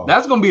rocks off.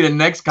 That's gonna be the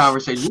next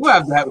conversation.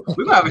 We're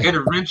gonna have an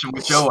intervention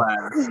with your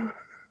ass.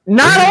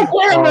 Not on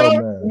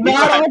camera.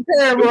 Not on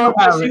camera.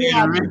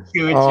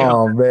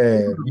 Oh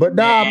man. But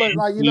but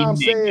like you know what I'm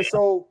saying.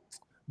 So,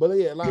 but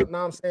yeah, like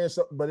now I'm saying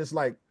so. But it's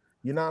like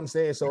you know what I'm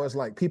saying. So it's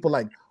like people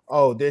like.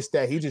 Oh, this,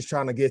 that, he just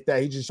trying to get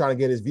that. He just trying to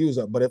get his views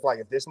up. But if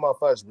this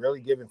motherfucker's really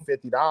giving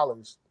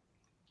 $50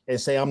 and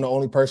say I'm the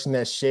only person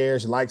that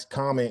shares, likes,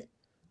 comment,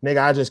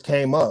 nigga, I just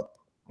came up.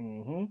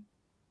 Mm-hmm.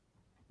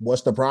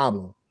 What's the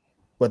problem?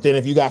 But then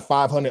if you got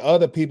 500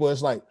 other people,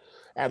 it's like,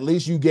 at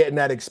least you getting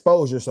that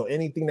exposure. So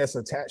anything that's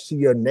attached to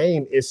your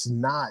name, it's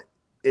not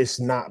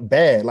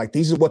bad. Like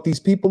these are what these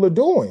people are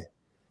doing.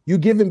 You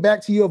giving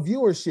back to your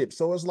viewership.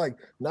 So it's like,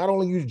 not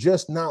only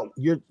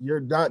you're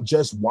not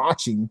just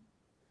watching,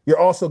 you're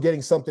also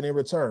getting something in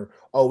return.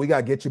 Oh, we got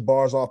to get your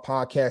bars off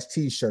podcast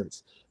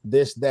t-shirts.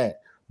 This,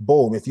 that.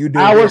 Boom. If you do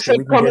this,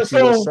 we can get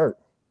you a shirt.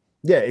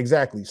 Yeah,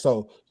 exactly.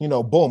 So,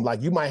 boom.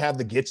 Like you might have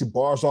the get your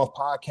bars off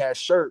podcast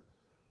shirt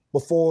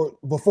before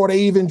they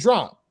even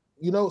drop.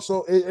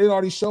 So it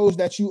already shows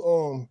that you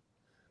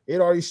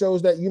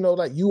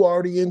like you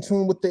already in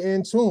tune with the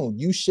in tune.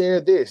 You share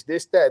this,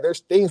 that.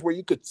 There's things where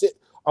you could sit,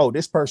 oh,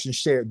 this person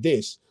shared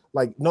this.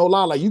 Like no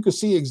lie, like you could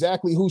see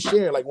exactly who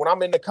shared. Like when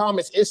I'm in the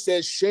comments, it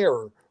says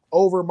sharer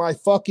over my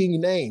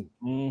fucking name.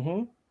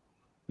 Mm-hmm.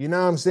 You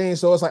know what I'm saying?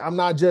 So it's like I'm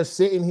not just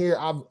sitting here.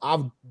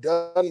 I've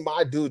done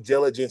my due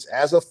diligence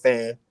as a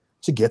fan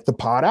to get the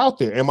pod out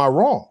there. Am I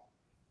wrong?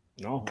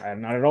 No,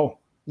 not at all.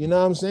 You know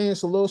what I'm saying?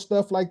 So little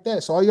stuff like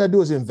that. So all you gotta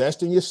do is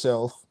invest in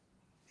yourself,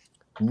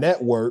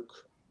 network,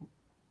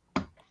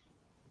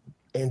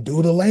 and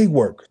do the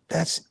legwork.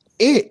 That's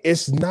it.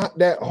 It's not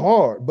that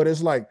hard, but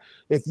it's like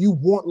if you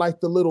want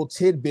like the little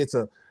tidbits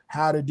of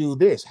how to do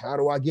this, how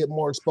do I get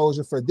more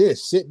exposure for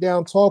this? Sit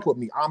down, talk with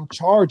me. I'm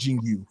charging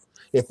you.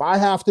 If I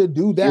have to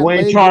do that, you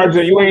ain't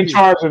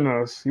charging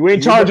us. You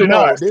ain't charging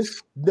us.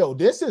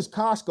 This is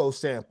Costco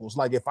samples.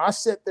 Like if I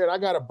sit there and I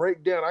got to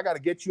break down, I got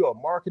to get you a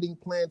marketing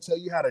plan, tell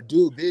you how to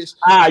do this.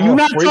 You're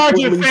not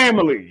charging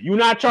family. You're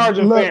not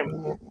charging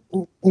family.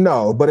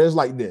 No, but it's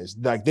like this.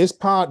 Like this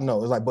pod, no,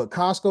 it's like, but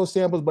Costco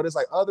samples, but it's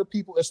like other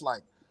people, it's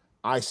like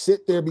I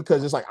sit there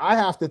because it's like I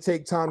have to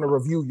take time to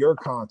review your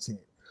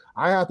content.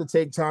 I have to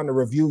take time to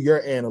review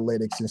your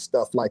analytics and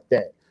stuff like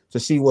that. to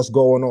see what's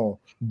going on.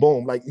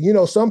 Boom. Like, you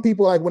know, some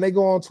people, like when they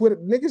go on Twitter,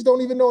 niggas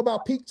don't even know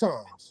about peak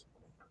times.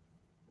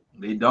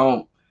 They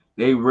don't.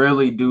 They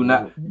really do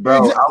not,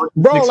 bro.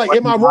 Bro, like,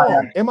 am I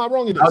wrong? Am I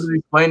wrong in this? I was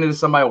explaining to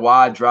somebody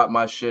why I dropped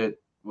my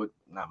shit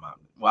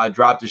I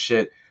dropped the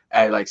shit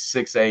at like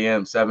 6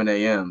 a.m., 7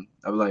 a.m.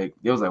 I was like,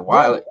 it was like,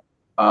 why? Like,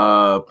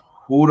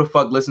 who the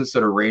fuck listens to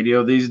the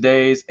radio these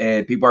days?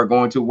 And people are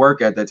going to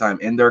work at that time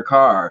in their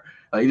car.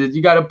 Like,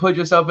 you got to put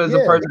yourself as a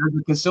person, as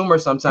a consumer.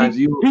 Sometimes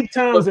peak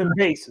times and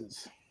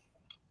bases.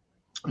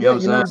 You know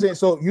what I'm saying?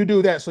 So you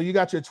do that. So you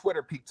got your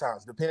Twitter peak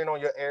times, depending on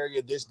your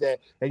area, this, that,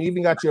 and you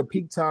even got your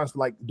peak times,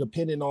 like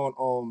depending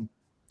on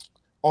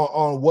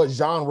what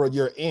genre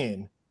you're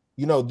in,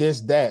 you know,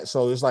 this, that.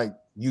 So it's like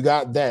you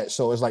got that.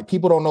 So it's like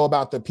people don't know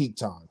about the peak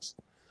times,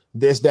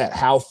 this, that,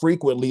 how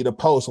frequently to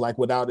post, like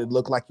without it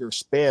look like you're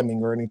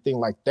spamming or anything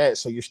like that.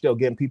 So you're still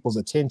getting people's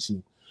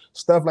attention,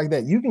 stuff like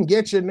that. You can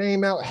get your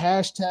name out,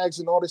 hashtags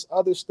and all this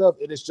other stuff.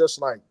 It is just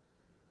like,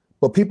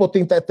 but people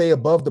think that they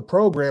above the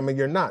program, and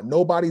you're not.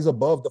 Nobody's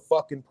above the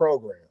fucking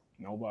program.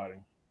 Nobody.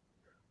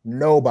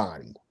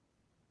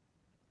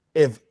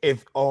 If I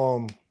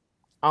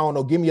don't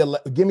know, give me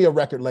a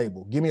record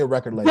label. Give me a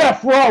record label.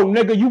 Death Row,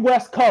 nigga, you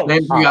West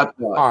Coast.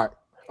 All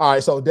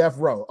right. So Death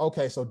Row.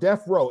 Okay, so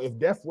Death Row. If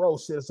Death Row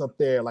sits up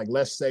there, like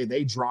let's say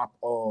they drop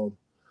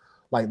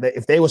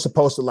if they were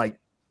supposed to like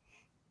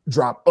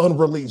drop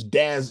unreleased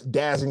Daz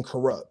and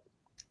Corrupt.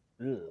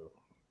 Ew.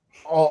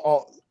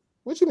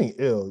 What you mean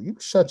ill? You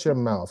shut your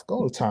mouth.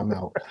 Go to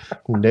timeout,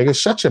 nigga.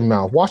 Shut your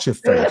mouth. Watch your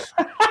face,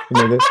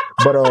 nigga.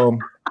 But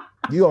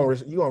you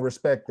gonna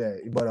respect that.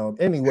 But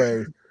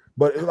anyway,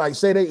 but like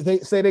say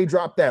they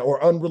drop that or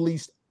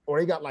unreleased, or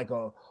they got like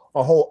a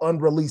whole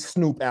unreleased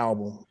Snoop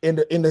album in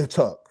the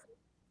tuck.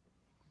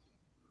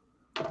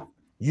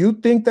 You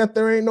think that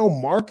there ain't no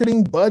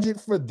marketing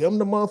budget for them,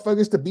 the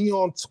motherfuckers, to be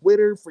on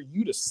Twitter for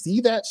you to see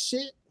that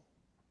shit?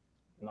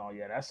 No,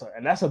 yeah,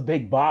 that's a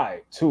big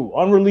buy too.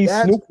 Unreleased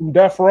Snoop from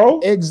Death Row.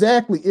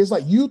 Exactly. It's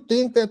like you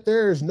think that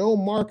there is no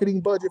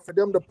marketing budget for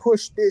them to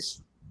push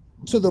this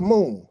to the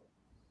moon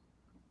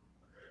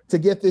to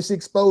get this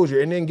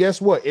exposure, and then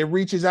guess what? It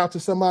reaches out to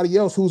somebody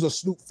else who's a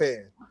Snoop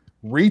fan.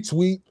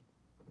 Retweet.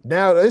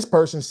 Now this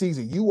person sees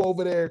it. You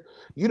over there.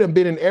 You done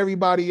been in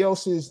everybody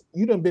else's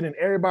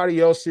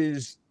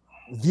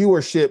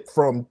viewership,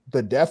 from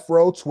the Death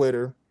Row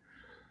Twitter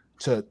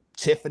to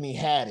Tiffany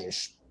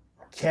Haddish,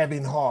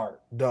 Kevin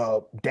Hart,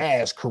 the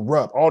Daz,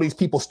 Corrupt, all these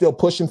people still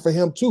pushing for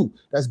him too.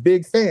 That's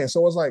big fans.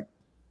 So it's like,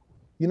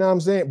 you know what I'm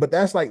saying? But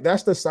that's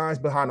the science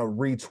behind a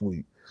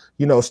retweet,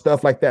 you know,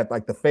 stuff like that,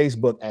 like the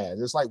Facebook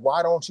ads. It's like,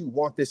 why don't you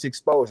want this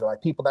exposure?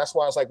 Like people, that's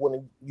why it's like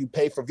when you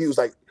pay for views,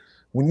 like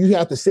when you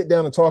have to sit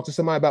down and talk to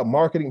somebody about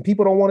marketing,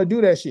 people don't want to do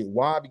that shit.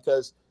 Why?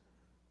 Because,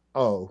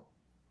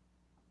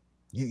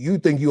 you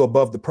think you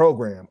above the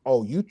program.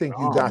 Oh, you think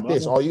you got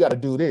this. Oh, you got to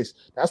do this.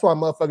 That's why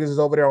motherfuckers is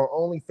over there on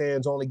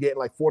OnlyFans only getting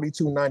like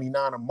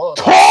 $42.99 a month.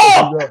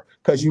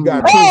 Because you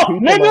got two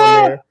people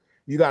on there.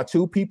 You got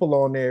two people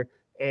on there,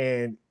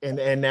 and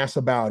that's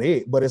about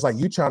it. But it's like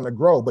you trying to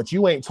grow, but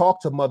you ain't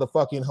talk to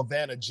motherfucking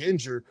Havana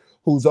Ginger,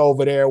 who's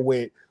over there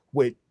with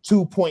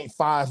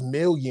 2.5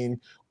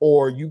 million,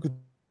 or you could.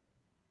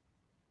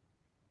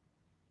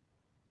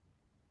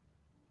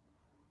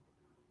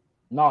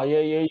 No,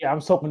 yeah. I'm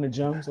soaking the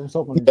gems.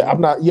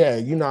 I'm not,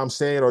 you know what I'm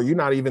saying? Or you're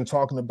not even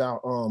talking about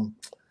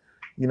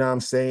you know what I'm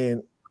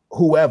saying,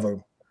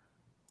 whoever.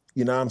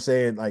 You know what I'm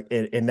saying? Like,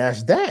 and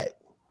that's that.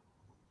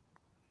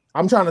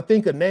 I'm trying to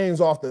think of names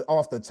off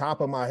the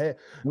top of my head.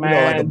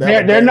 Man, you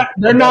know,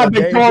 they're not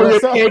Victoria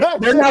Cake.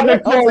 They're not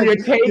Victoria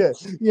Cake.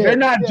 They're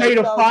not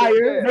Jada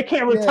Fire. They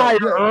can't retire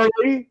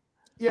early.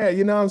 Yeah,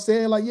 you know what I'm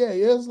saying? Like, yeah,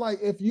 it's like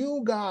if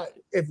you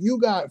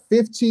got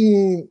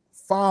 15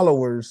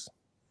 followers,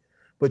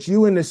 but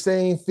you in the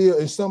same field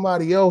and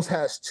somebody else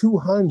has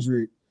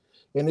 200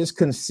 and it's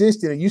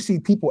consistent, and you see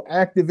people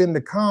active in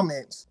the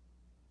comments,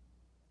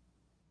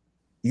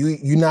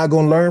 you're not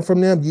gonna learn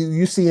from them.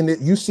 You seeing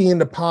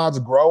the pods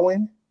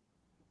growing,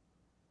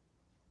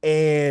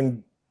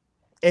 and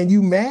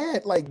you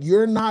mad, like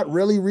you're not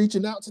really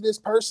reaching out to this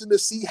person to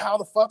see how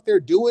the fuck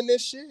they're doing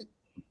this shit.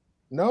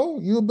 No,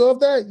 you above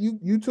that.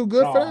 You too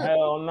good for that.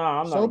 Hell no,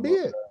 I'm not. So be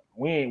it.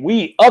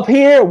 We up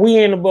here, we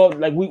ain't above,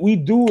 like we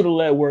do the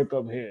leg work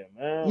up here,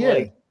 man. Yeah.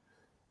 Like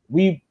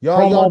we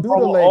y'all do the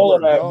leg all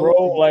work, of that,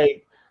 bro.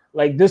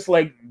 Like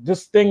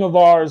this thing of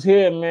ours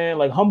here, man,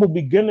 like humble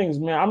beginnings,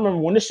 man. I remember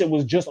when this shit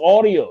was just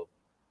audio.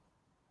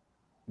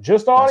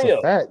 Just audio.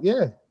 That's a fact,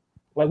 yeah.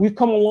 Like we've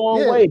come a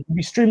long way to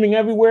be streaming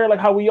everywhere, like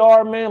how we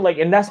are, man. Like,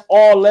 and that's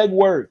all leg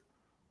work.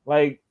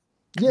 Like,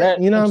 you know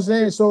what I'm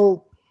saying?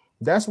 So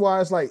that's why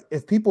it's like,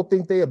 if people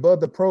think they above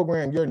the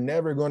program, you're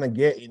never going to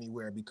get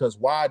anywhere, because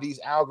why these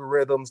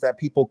algorithms that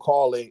people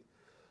call it,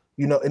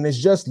 you know, and it's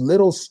just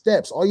little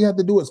steps. All you have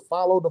to do is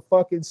follow the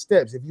fucking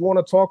steps. If you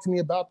want to talk to me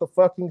about the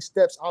fucking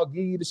steps, I'll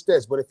give you the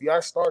steps. But if I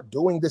start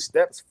doing the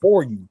steps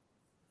for you,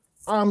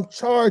 I'm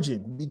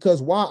charging,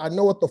 because why? I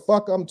know what the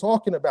fuck I'm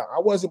talking about. I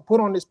wasn't put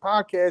on this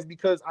podcast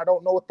because I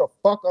don't know what the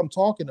fuck I'm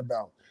talking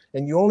about.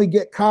 and you only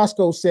get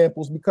Costco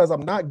samples because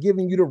I'm not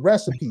giving you the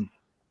recipe.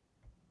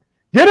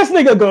 Get this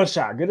nigga a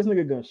gunshot. Get this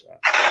nigga a gunshot.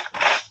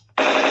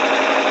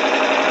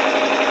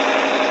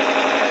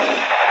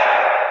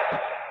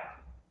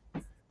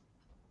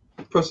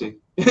 Proceed.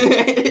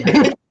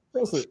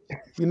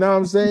 You know what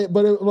I'm saying?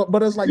 But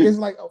it's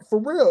like for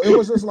real. It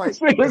was just like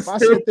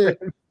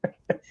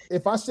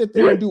if I sit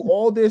there and do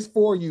all this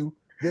for you,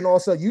 then all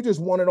of a sudden you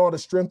just want it on the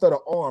strength of the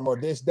arm or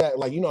this, that.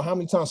 Like, you know how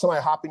many times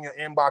somebody hop in your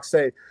inbox,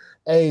 say,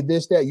 hey,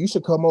 this, that, you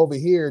should come over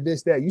here,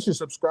 this, that, you should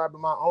subscribe to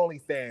my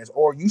OnlyFans,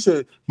 or you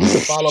should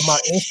follow my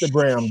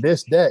Instagram,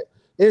 this, that.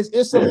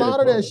 It's a lot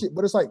of that shit,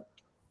 but it's like,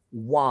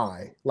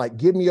 why? Like,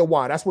 give me a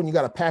why. That's when you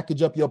got to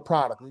package up your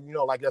product. You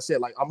know, like I said,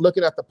 like I'm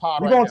looking at the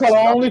pod. You gonna tell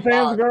the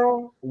OnlyFans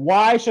girl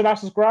why should I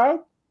subscribe?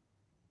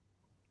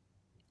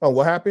 Oh,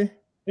 what happened?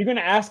 You're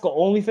gonna ask an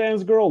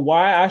OnlyFans girl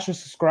why I should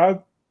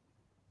subscribe?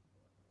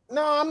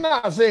 No, I'm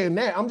not saying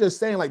that. I'm just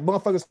saying like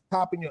motherfuckers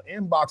hop in your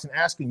inbox and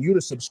asking you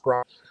to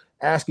subscribe,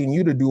 asking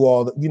you to do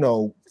all the, you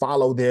know,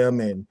 follow them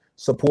and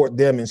support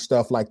them and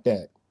stuff like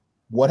that.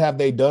 What have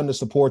they done to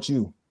support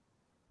you?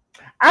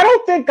 I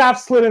don't think I've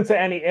slid into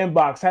any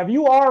inbox. Have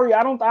you, Ari?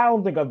 I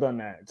don't think I've done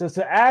that. Just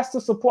to ask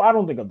to support, I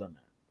don't think I've done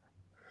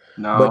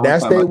that. No, but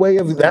that's their way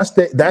of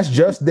that's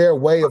just their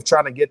way of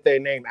trying to get their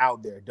name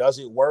out there. Does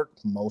it work?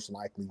 Most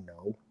likely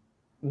no.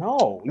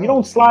 No, you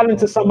don't slide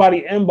into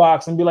somebody's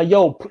inbox and be like,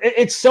 yo,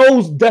 it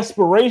shows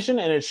desperation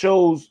and it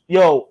shows,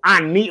 yo,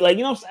 I need, like,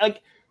 you know what I'm saying?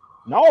 Like,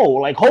 no,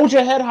 like, hold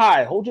your head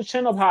high, hold your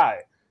chin up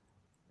high.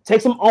 Take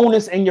some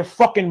onus in your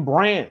fucking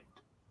brand.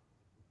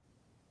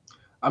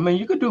 I mean,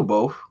 you could do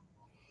both.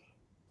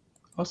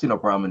 I don't see no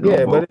problem in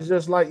doing both. But it's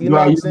just like, you know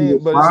what I'm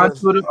saying? But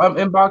it's just,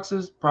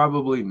 inboxes,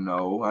 probably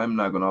no. I'm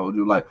not gonna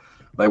do like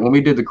when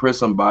we did the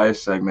Chris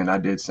Unbiased segment, I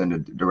did send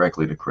it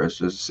directly to Chris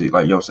just to see,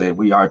 like, you know what I'm saying,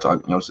 we are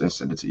talking, you know what I'm saying,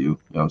 send it to you. You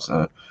know what I'm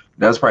saying?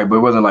 That's probably, but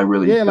it wasn't like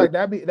really. Yeah, like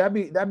that'd be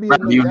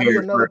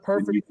another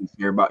perfect. You can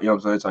hear about, you know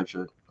what I'm saying, type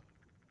shit.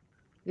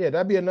 Yeah,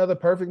 that'd be another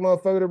perfect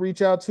motherfucker to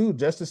reach out to,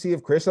 just to see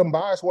if Chris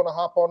Unbiased want to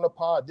hop on the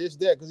pod, this,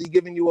 that, because he's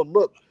giving you a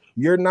look.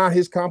 You're not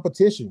his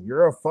competition.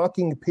 You're a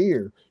fucking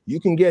peer.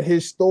 You can get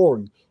his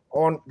story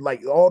on,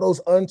 like, all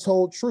those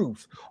untold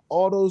truths,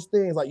 all those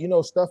things, like, you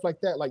know, stuff like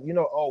that. Like, you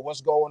know, oh,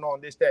 what's going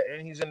on, this, that,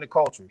 and he's in the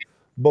culture.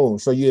 Boom.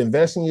 So you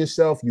invest in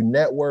yourself, you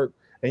network,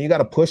 and you got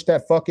to push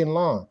that fucking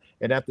line.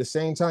 And at the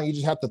same time, you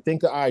just have to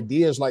think of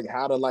ideas like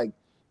how to, like,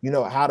 you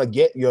know, how to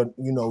get your,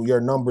 you know,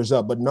 your numbers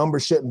up. But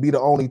numbers shouldn't be the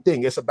only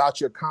thing. It's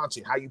about your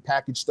content, how you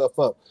package stuff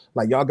up.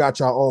 Like, y'all got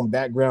your own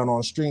background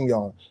on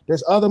StreamYard.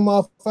 There's other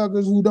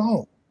motherfuckers who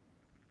don't.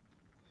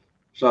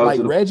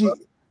 Like Reggie,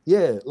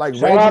 yeah, like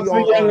Shout out to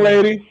the young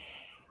lady.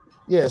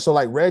 Yeah, so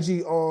like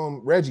Reggie,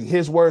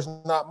 his words,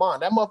 not mine.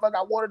 That motherfucker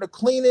got one of the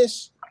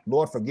cleanest.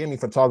 Lord forgive me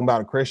for talking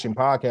about a Christian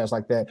podcast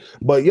like that,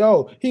 but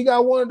yo, he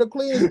got one of the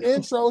cleanest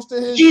intros to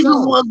his Jesus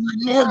show. was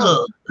a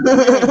nigga.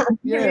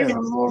 Yeah.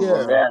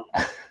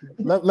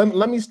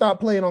 Let me stop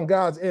playing on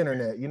God's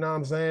internet. You know what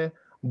I'm saying?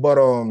 But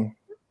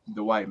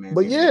the white man.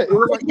 But yeah, it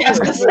was like,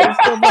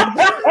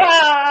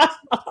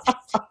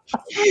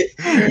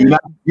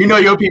 you know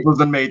your people's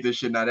done made this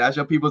shit now. That's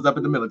your people's up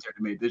in the military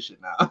that made this shit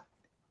now.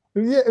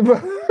 Yeah,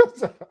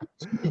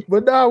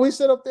 but nah, we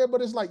sit up there,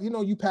 but it's like, you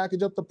know, you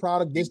package up the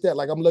product, this, that.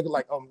 Like I'm looking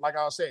like I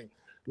was saying,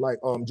 like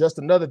just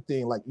another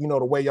thing, like, you know,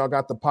 the way y'all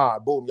got the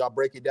pod, boom, y'all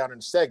break it down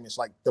into segments.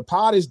 Like this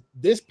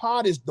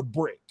pod is the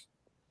brick.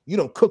 You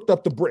done cooked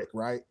up the brick,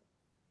 right?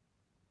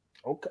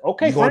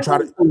 Okay. You gonna try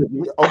to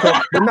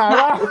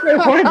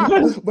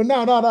but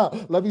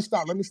no. Let me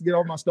stop. Let me get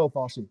off my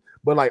snowfall shit.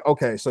 But like,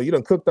 okay, so you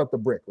done cooked up the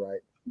brick, right?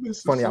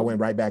 It's funny, I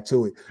went right back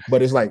to it.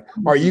 But it's like,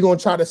 are you gonna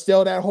try to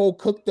sell that whole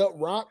cooked up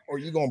rock, or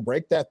you gonna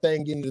break that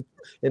thing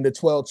into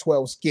 12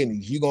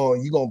 skinnies? You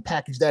gonna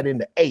package that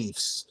into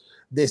eighths,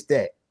 this,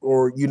 that,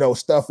 or, you know,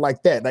 stuff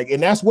like that. Like,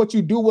 and that's what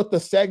you do with the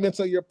segments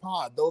of your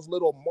pod, those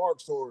little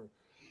marks, or,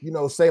 you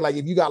know, say like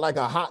if you got like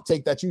a hot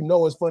take that you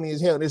know is funny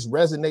as hell and it's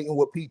resonating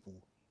with people.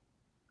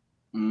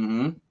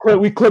 Mm-hmm.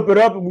 We clip it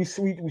up and we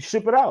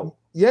ship it out.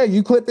 Yeah,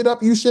 you clip it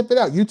up, you ship it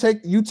out. You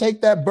take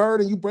that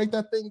bird and you break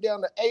that thing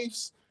down to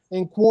eighths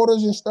and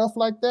quarters and stuff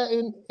like that,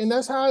 and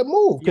that's how it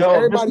moves.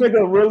 Yo, this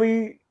nigga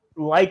really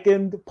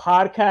likened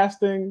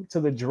podcasting to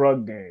the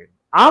drug game.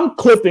 I'm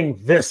clipping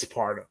this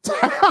part up.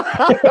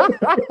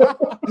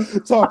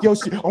 Talk your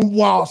shit. I'm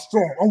wild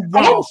strong. I'm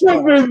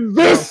clipping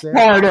this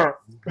part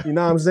up. You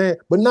know what I'm saying?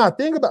 But nah,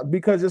 think about it,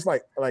 because it's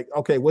like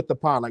okay, with the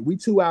pod, like we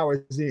 2 hours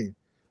in.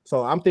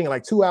 So I'm thinking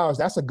like 2 hours,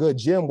 that's a good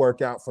gym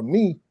workout for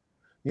me.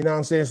 You know what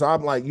I'm saying? So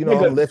I'm like, you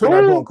know, I'm lifting,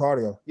 I'm doing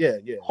cardio. Yeah.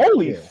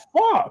 Holy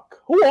fuck.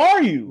 Who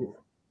are you?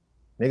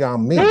 Nigga,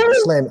 I'm me.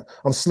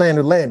 I'm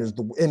Slander Landers,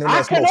 the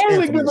internet's I can most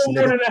only do infamous, the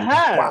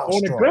 1.5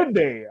 on a good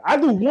day. I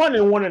do 1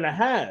 and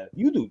 1.5.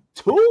 You do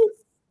 2?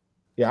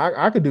 Yeah,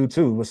 I could do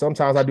 2, but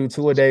sometimes I do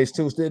 2 a days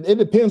too. It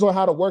depends on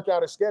how the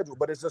workout is scheduled,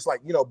 but it's just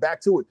like, you know,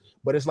 back to it.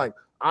 But it's like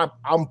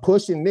I'm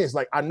pushing this.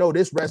 Like, I know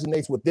this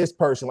resonates with this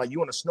person. Like,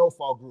 you in a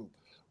snowfall group.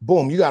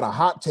 Boom, you got a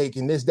hot take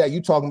in this, that. You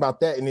talking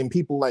about that, and then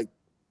people like,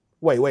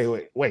 wait.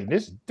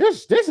 This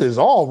is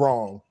all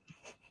wrong.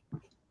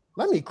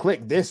 let me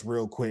click this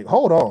real quick.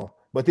 Hold on.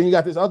 But then you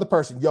got this other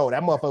person. Yo,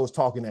 that motherfucker was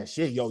talking that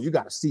shit. Yo, you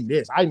got to see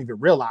this. I didn't even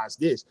realize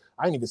this.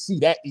 I didn't even see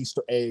that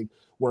Easter egg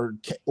where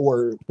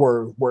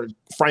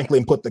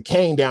Franklin put the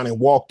cane down and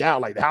walked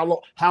out. Like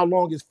how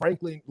long is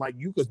Franklin? Like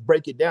you could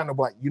break it down and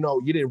be like, you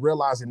know, you didn't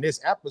realize in this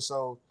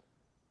episode,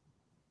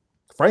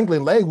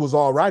 Franklin leg was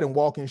all right and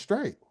walking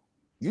straight.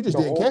 You just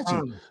didn't catch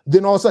it.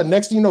 Then all of a sudden,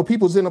 next thing you know,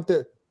 people sitting up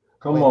there.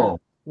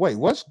 Wait,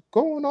 what's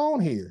going on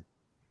here?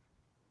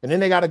 And then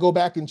they got to go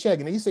back and check.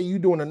 And he say you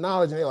doing the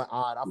knowledge, and they're like,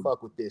 all right, I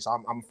fuck with this.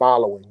 I'm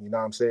following. You know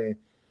what I'm saying?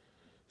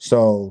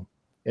 So,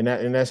 and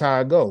that's how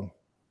I go.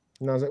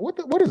 You know, I was like,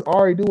 what is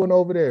Ari doing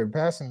over there?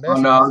 Passing that? Oh,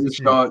 no, I'm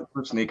just showing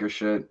for sneaker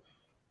shit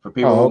for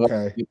people.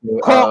 Okay.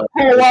 Cole,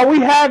 while we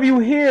have you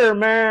here,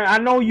 man, I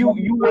know you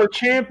were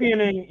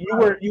championing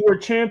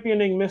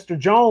championing Mr.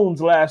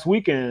 Jones last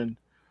weekend.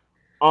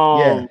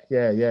 Yeah.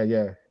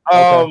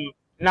 Okay.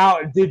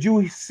 Now, did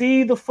you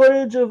see the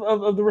footage of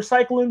the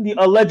recycling, the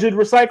alleged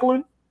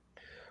recycling?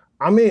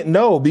 I mean,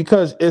 no,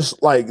 because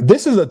it's like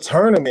this is a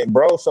tournament,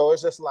 bro. So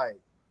it's just like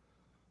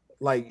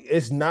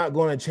it's not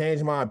going to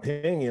change my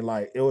opinion.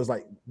 Like it was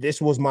like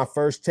this was my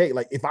first take.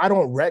 Like if I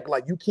don't wreck,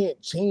 like you can't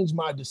change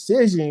my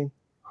decision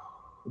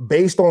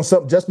based on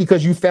something just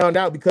because you found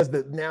out because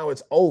now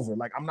it's over.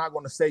 Like I'm not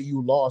going to say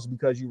you lost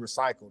because you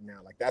recycled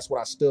now. Like that's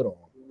what I stood on.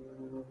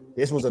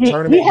 This was a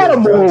tournament. He had a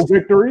moral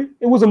victory.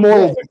 It was a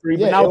moral victory,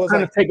 but now it's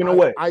kind of taken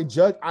away. I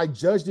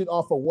judged it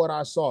off of what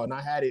I saw, and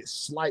I had it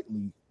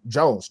slightly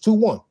Jones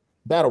 2-1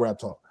 battle rap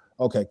talk.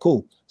 Okay,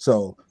 cool.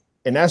 So,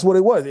 and that's what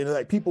it was. And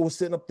like people were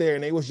sitting up there,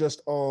 and they was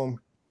just you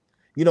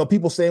know,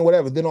 people saying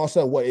whatever. Then all of a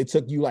sudden, what it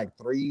took you like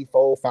 3,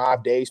 4,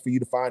 5 days for you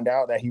to find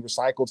out that he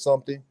recycled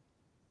something.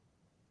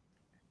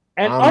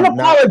 And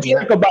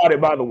unapologetic about it,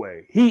 by the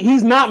way.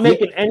 He's not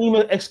making any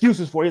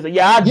excuses for it. He's like,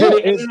 yeah, I did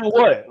it. And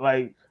what?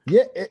 Like.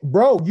 Yeah,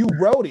 bro, you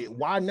wrote it.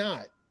 Why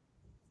not?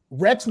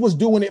 Rex was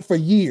doing it for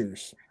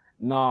years.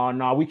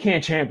 No, we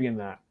can't champion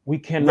that. We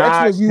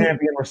cannot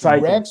champion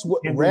recycling.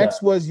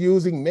 Rex was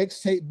using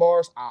mixtape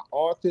bars. I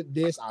authored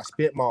this. I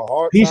spent my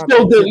heart. He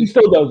still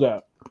does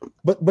that.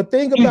 But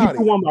think about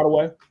it. One, by the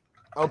way.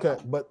 Okay,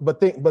 but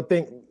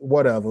think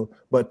whatever.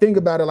 But think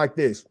about it like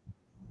this.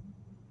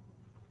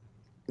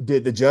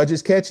 Did the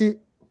judges catch it?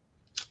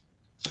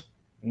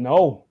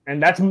 No,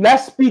 and that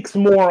speaks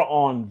more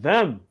on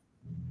them.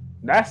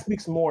 That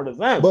speaks more to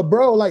them. But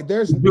bro, like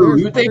there's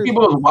you think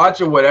people was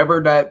watching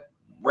whatever that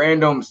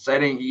random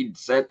setting he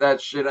set that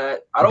shit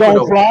at? I don't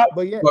know.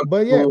 But it's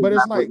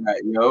like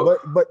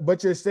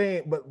but you're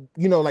saying, but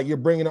you know, like you're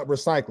bringing up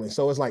recycling.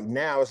 So it's like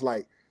now it's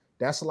like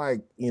that's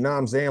like, you know what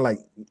I'm saying? Like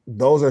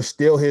those are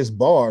still his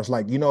bars.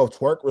 Like, you know,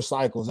 Twerk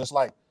recycles. It's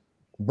like,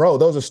 bro,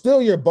 those are still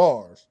your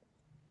bars.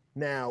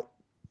 Now,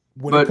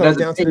 when it comes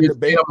down to the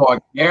debate on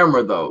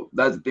camera, though,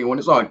 that's the thing. When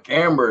it's on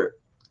camera.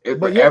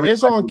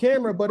 It's on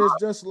camera, but it's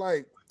just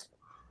like,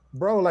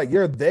 bro, like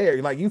you're there.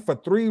 Like you for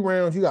 3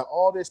 rounds, you got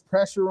all this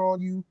pressure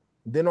on you.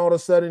 Then all of a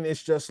sudden,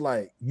 it's just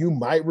like you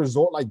might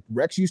resort like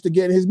Rex used to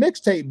get in his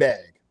mixtape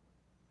bag.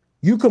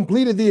 You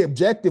completed the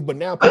objective, but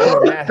now people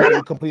are mad how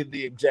you completed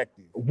the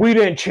objective. We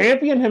didn't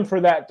champion him for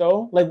that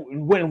though. Like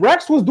when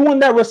Rex was doing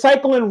that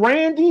recycling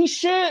Randy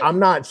shit. I'm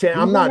not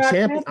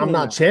championing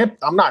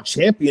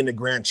the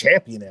grand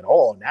champion at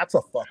all. That's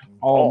a fucking.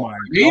 Oh my!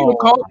 He even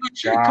called the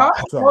shit.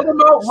 Called him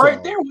out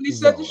right there when he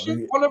said the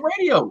shit on the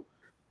radio.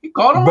 He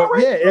called him out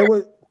right there. It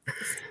was.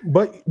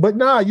 But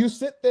nah, you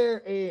sit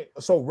there and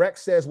so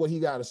Rex says what he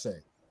got to say.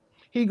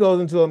 He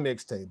goes into a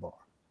mixtape bar.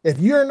 If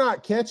you're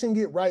not catching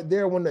it right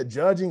there when the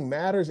judging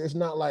matters, it's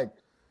not like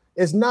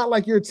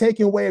you're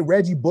taking away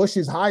Reggie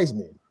Bush's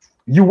Heisman.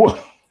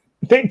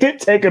 They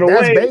did take it away.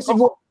 That's basically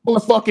what we're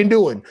fucking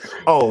doing.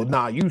 Oh,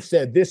 nah, you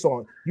said this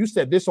on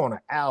an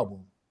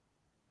album.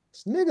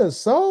 This nigga,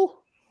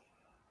 so.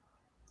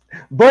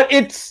 But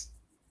it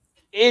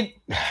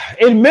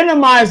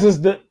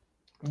minimizes the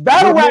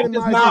battle rap is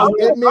not.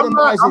 It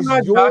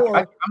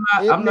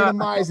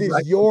minimizes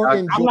your.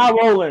 I'm not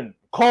rolling.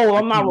 Cole,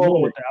 I'm not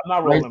rolling with that. I'm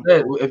not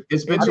rolling.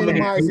 It's been too many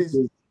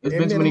cases. It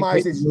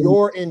minimizes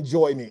your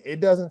enjoyment.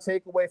 It doesn't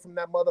take away from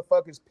that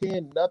motherfucker's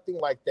pen, nothing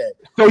like that.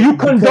 So you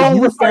condone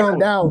you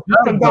found out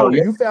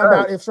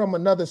it's from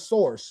another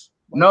source.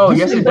 No,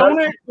 yes, it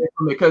does.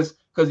 Because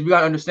you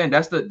gotta understand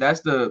that's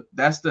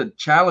the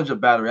challenge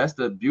of battle rap. That's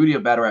the beauty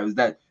of battle rap is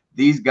that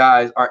these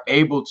guys are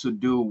able to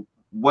do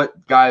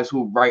what guys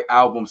who write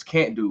albums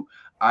can't do.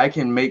 I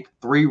can make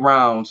 3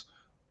 rounds.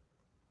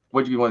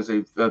 What do you want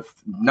to say?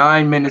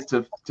 9 minutes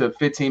to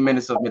 15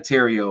 minutes of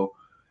material,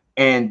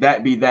 and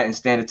that and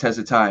stand the test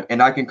of time. And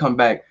I can come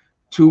back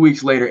 2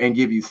 weeks later and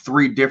give you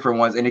 3 different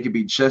ones, and it could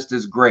be just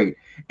as great.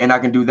 And I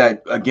can do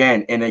that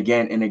again and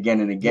again and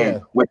again and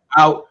again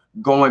without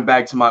going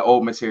back to my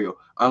old material.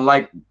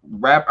 Unlike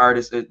rap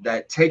artists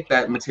that take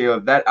that material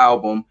of that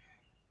album,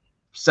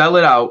 sell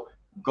it out,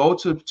 go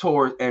to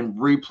tours, and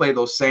replay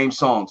those same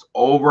songs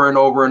over and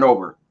over and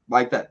over.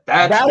 Like that.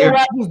 Battle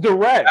rap is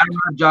direct.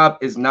 Our job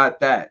is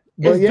not that.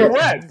 It's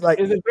direct. Like,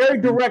 it's a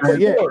very direct.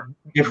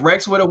 If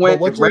Rex would have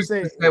went, if Rex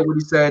said what he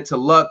said to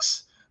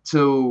Lux,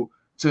 to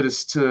to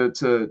this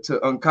to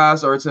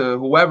Uncasa or to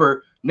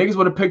whoever, niggas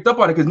would have picked up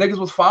on it because niggas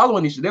was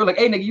following these shit. They were like,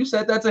 "Hey, nigga, you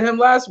said that to him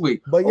last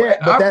week." But yeah,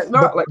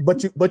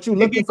 but you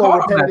looking for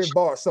repetitive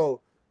bars.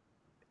 So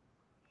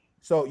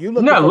you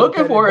looking not for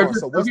looking for it.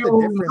 So what's the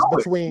difference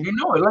between? You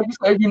know it, like you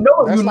said, you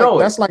know it. You know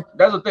it.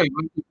 That's the thing.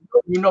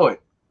 You know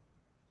it.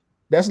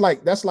 That's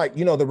like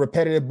the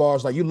repetitive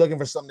bars. Like you looking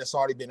for something that's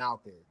already been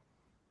out there.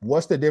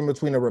 What's the difference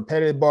between a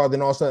repetitive bar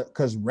then also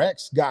because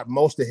Rex got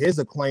most of his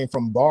acclaim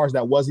from bars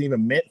that wasn't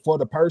even meant for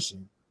the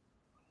person.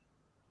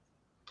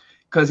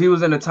 Because he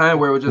was in a time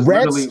where it was just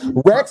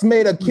Rex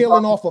made a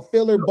killing off of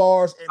filler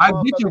bars. And I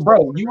get you,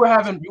 bro. You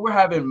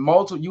had a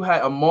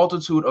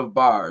multitude of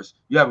bars.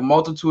 You have a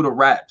multitude of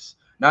raps.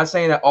 Not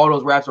saying that all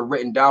those raps are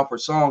written down for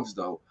songs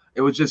though.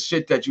 It was just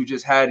shit that you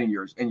just had in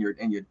your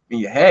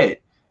head.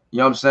 You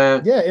know what I'm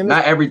saying? Yeah. And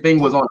not everything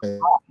was on the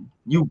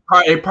song.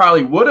 It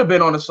probably would have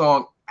been on a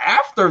song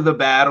after the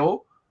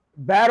battle.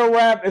 Battle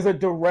rap is a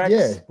direct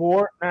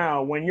sport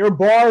now. When your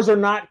bars are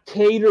not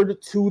catered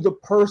to the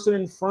person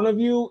in front of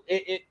you,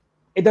 it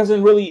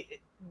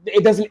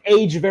doesn't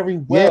age very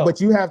well. Yeah, but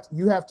you have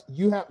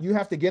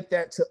to get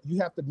that you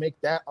have to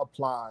make that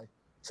apply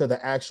to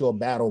the actual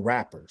battle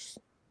rappers.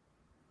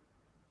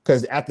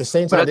 Because at the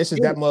same time, this is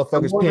that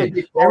motherfucker's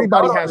pen.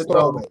 Everybody has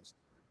throwaways.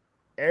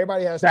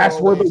 That's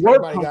where the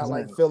work Everybody got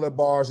like filler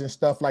bars and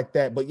stuff like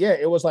that. But yeah,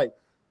 it was like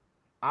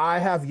I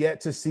have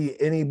yet to see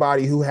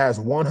anybody who has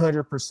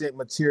 100%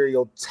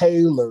 material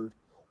tailored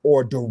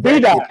or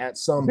directed at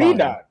somebody.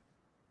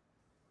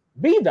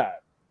 B-Dot.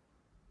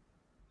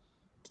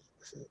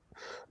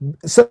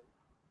 So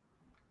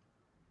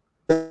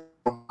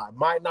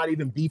might not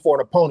even be for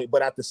an opponent,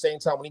 but at the same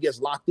time, when he gets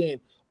locked in,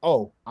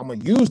 I'm gonna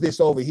use this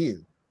over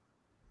here.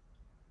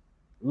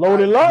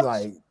 Loaded Lux.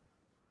 Like,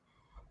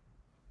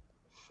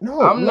 no,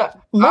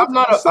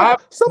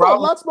 some of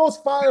Lux's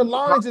most fire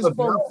lines is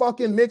from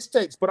fucking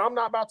mixtapes, but I'm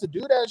not about to do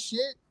that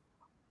shit.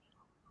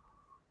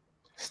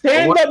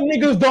 Stand up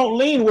niggas don't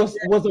lean was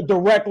a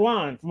direct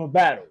line from a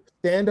battle.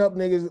 Stand up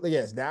niggas,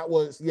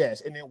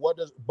 yes. And then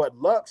but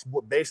Lux,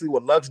 what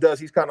Lux does,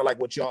 he's kind of like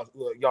what y'all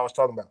was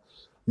talking about.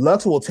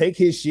 Lux will take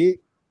his shit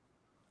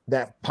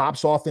that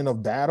pops off in a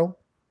battle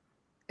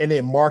and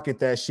then market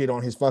that shit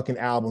on his fucking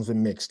albums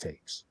and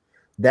mixtapes.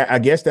 That I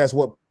guess that's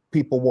what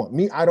people want.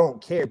 Me, I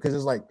don't care because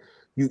it's like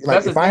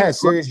if I had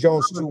Serious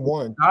Jones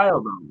 2-1.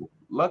 Style though.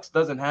 Lux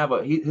doesn't have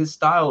his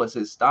style is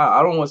his style.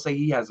 I don't want to say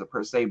he has a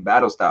per se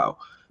battle style.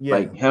 Yeah.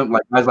 Like him,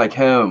 like guys like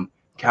him,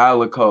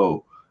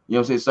 Calico. You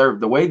know what I'm saying? Sir,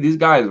 the way these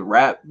guys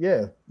rap, they,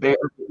 you know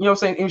what I'm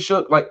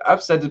saying? Like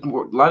I've said this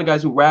before, a lot of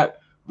guys who rap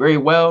very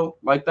well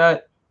like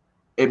that,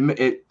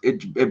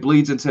 it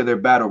bleeds into their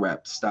battle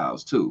rap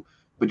styles too.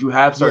 But you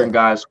have certain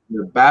guys,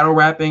 their battle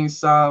rapping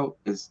style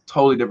is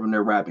totally different than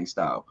their rapping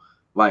style.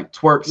 Like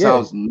Twerk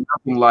sounds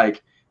nothing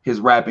like his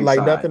rapping like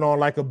side. Nothing on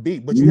like a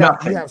beat, but you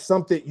have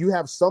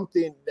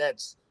something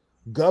that's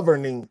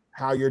governing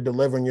how you're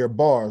delivering your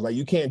bars. Like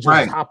you can't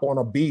just hop on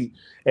a beat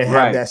and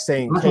have that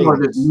same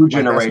cadence.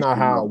 That's not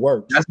how it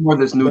works. That's more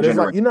this new generation.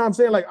 Like, you know what I'm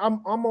saying? Like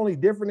I'm only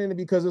different in it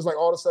because it's like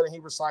all of a sudden he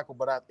recycled,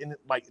 but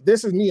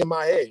this is me in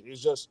my head.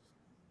 It's just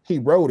he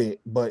wrote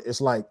it, but it's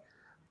like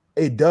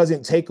it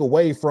doesn't take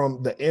away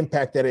from the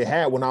impact that it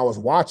had when I was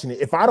watching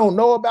it. If I don't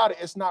know about it,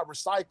 it's not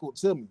recycled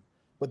to me.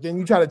 But then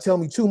you try to tell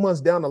me 2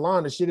 months down the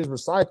line the shit is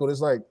recycled.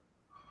 It's like,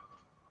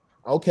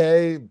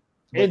 okay,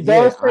 it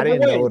does. I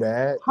didn't know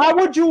that. How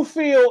would you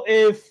feel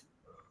if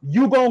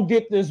you gonna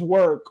get this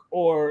work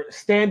or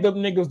stand up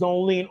niggas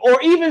don't lean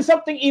or even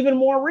something even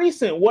more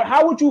recent?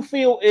 How would you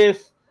feel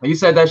if you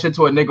said that shit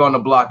to a nigga on the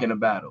block in a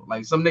battle?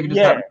 Like some nigga just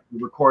had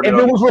recorded. If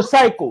it was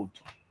recycled.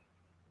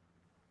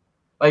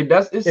 Like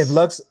if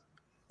Lux,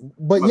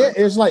 but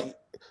it's like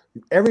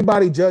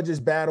everybody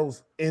judges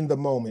battles in the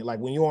moment. Like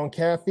when you're on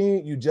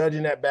Caffeine, you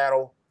judging that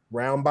battle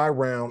round by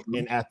round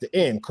and at the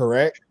end,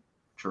 correct?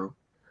 True.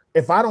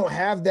 If I don't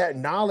have that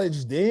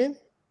knowledge, then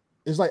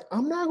it's like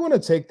I'm not going to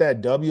take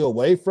that W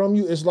away from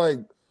you. It's like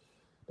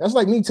that's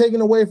like me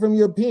taking away from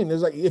your opinion.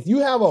 It's like if you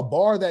have a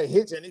bar that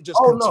hits and it just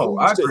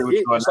continues to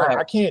hit, it's like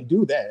I can't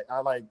do that.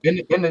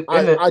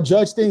 I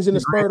judge things in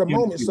the spur of the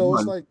moment. So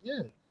it's like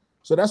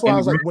So that's why I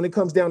was like, when it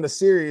comes down to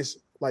Serious,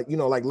 like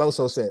like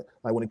Loso said,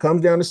 like when it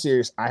comes down to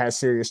Serious, I had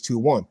Serious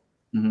 2-1.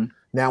 Mm-hmm.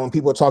 Now, when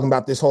people are talking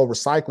about this whole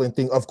recycling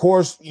thing, of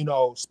course,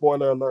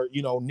 spoiler alert,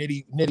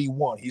 Nitty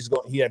won.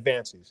 He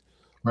advances.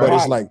 Right. But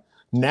it's like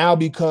now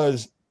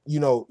because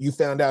you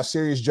found out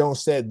Serious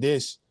Jones said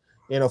this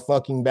in a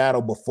fucking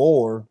battle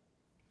before,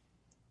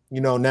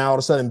 now all of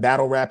a sudden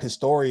battle rap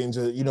historians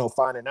are,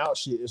 finding out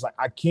shit. It's like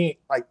I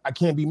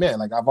can't be mad.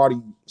 Like I've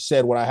already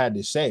said what I had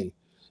to say.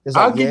 It's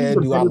like,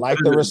 do I like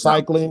the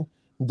recycling?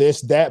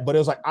 This, that, but it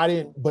was like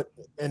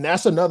and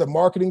that's another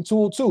marketing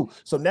tool too.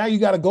 So now you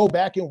got to go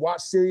back and watch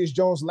Serious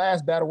Jones'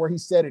 last battle where he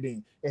said it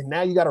in, and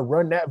now you got to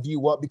run that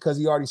view up because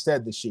he already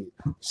said the shit.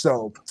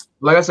 So,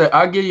 like I said,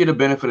 I'll give you the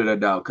benefit of the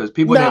doubt because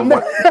people didn't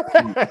want.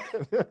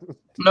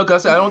 No,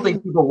 because I don't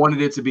think people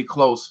wanted it to be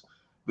close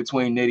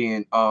between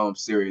Nitty and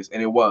Serious,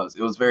 and it was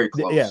very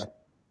close. Yeah.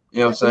 You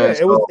know what I'm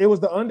saying? Yeah, it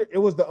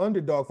was the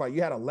underdog fight.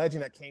 You had a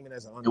legend that came in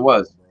as an underdog. It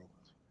was. Bro.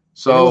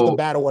 So and it was the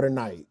battle of the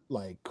night.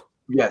 Like,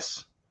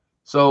 yes.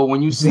 So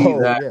when you see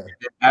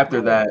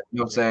after that, you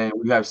know what I'm saying,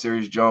 we have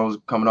Serious Jones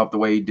coming off the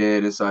way he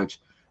did and such,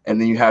 and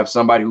then you have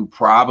somebody who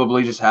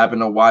probably just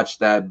happened to watch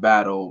that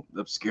battle,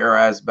 the obscure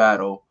ass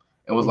battle,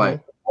 and was like,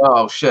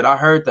 oh shit, I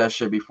heard that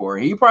shit before.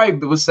 He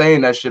probably was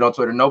saying that shit on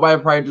Twitter.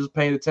 Nobody probably just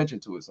paying attention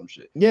to it, some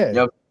shit. Yeah. You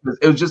know,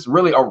 it was just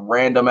really a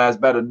random ass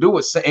battle. Dude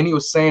was and he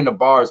was saying the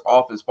bars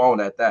off his phone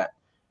at that.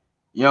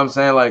 You know what I'm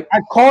saying? Like, I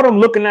caught him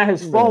looking at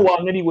his phone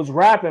while he was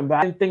rapping, but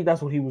I didn't think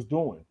that's what he was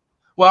doing.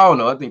 Well, I don't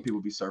know. I think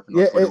people be surfing.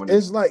 Yeah,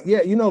 it's like,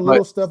 you know,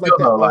 little stuff like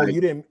that. Oh, you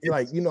didn't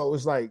like, you know,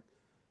 it's like,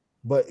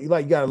 but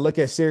like you got to look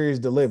at Serious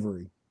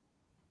delivery.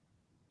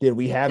 Did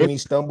we have any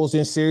stumbles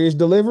in Serious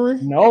delivery?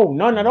 No,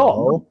 none at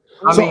all.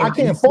 So I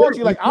can't fault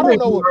you. Like, I don't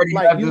know,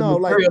 like, you know,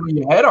 like in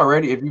your head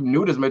already. If you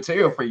knew this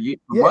material for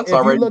months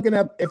already,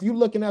 if you're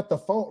looking at the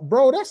phone,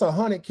 bro, that's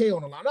 $100K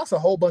on the line. That's a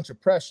whole bunch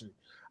of pressure.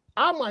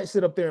 I might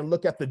sit up there and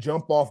look at the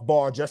jump off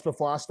bar just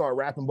before I start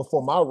rapping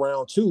before my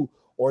round 2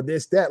 or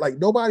this, that. Like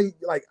nobody,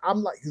 like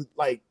I'm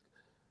like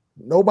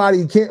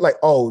nobody can't like,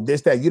 oh,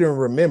 this, that. You didn't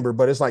remember,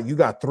 but it's like you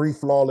got 3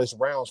 flawless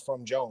rounds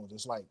from Jones.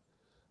 It's like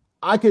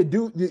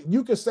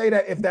you could say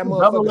that if that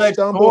motherfucker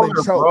stumbled and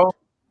choked. Bro.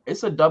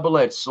 It's a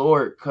double-edged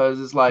sword because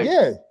it's like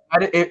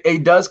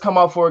it does come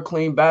out for a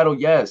clean battle,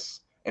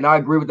 yes. And I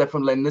agree with that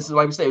and this is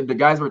like we say, the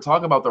guys we're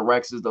talking about, the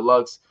Rexes, the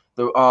Lux,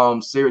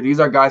 the series, these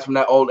are guys from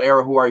that old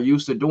era who are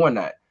used to doing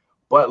that.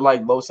 But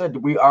like Lo said,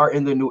 we are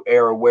in the new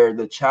era where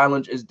the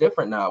challenge is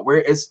different now,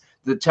 where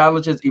the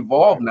challenge has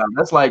evolved now.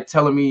 That's like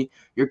telling me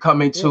you're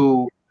coming to,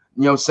 you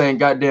know what I'm saying,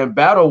 goddamn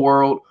Battle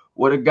World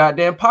with a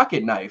goddamn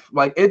pocket knife.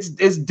 Like it's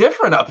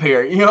different up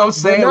here. You know what I'm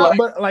saying?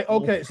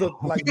 Okay, so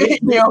like you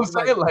know what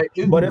I'm saying? Like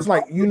but it's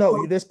like, you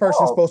know, this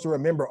person's supposed to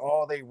remember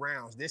all they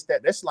rounds.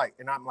 That's like,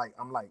 and I'm like,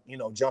 you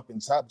know,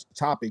 jumping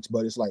topics,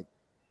 but it's like,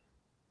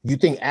 you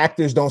think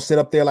actors don't sit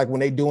up there like when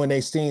they doing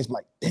their scenes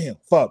like, damn,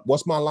 fuck,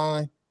 what's my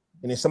line?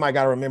 And then somebody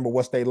got to remember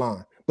what's their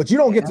line. But you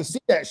don't get to see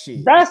that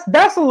shit.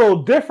 That's a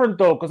little different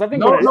though, because I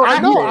think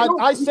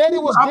I said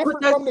it was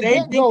different from the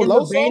get-go,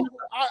 Loso.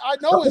 I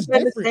know it's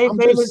different. I'm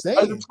just saying.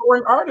 As a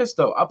touring artist,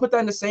 though, I put that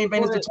in the same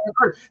vein as the touring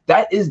artist.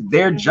 That is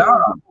their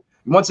job.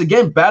 Once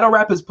again, battle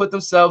rap has put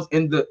themselves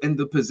in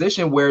the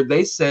position where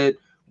they said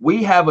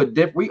we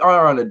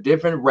are on a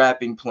different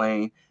rapping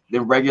plane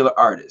than regular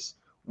artists.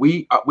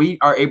 We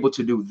are able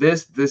to do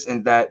this,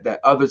 and that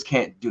others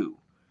can't do.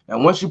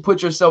 And once you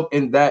put yourself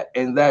on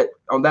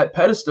that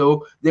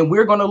pedestal, then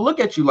we're going to look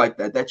at you like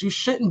that you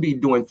shouldn't be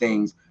doing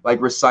things like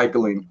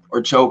recycling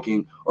or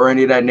choking or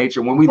any of that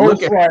nature. When we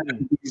look at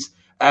these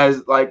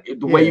as like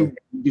the way you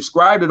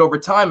described it over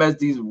time as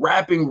these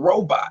rapping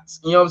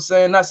robots, you know what I'm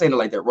saying? Not saying it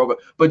like that, robot,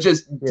 but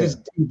just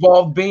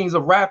evolved beings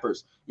of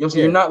rappers. You know what I'm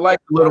saying? You're not like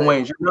Lil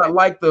Wayne. You're not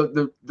like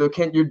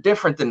you're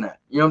different than that.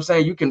 You know what I'm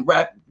saying? You can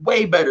rap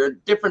way better,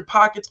 different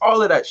pockets,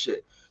 all of that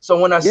shit. So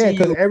when I see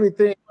you,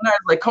 everything,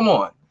 like, come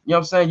on. You know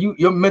what I'm saying?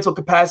 Your mental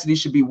capacity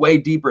should be way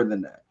deeper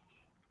than that.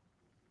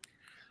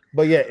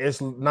 But yeah,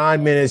 it's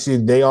 9 minutes.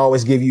 They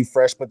always give you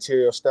fresh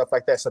material, stuff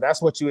like that. So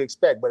that's what you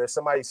expect. But if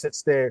somebody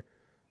sits there,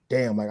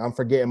 damn, like I'm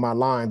forgetting my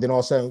line, then all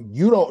of a sudden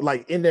you don't,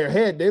 like, in their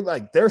head,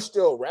 they're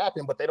still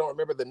rapping, but they don't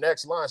remember the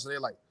next line. So they're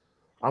like,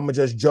 I'm gonna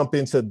just jump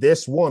into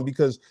this one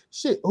because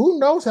shit, who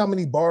knows how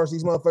many bars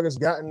these motherfuckers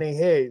got in their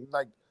head?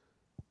 Like,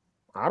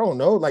 I don't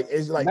know. Like,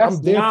 it's like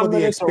I'm there for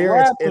the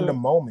experience in the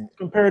moment.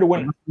 Compared to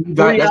when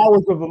 3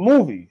 hours of a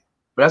movie.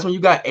 But that's when you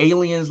got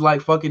aliens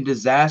like fucking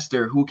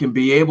Disaster who can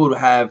be able to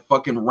have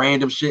fucking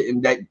random shit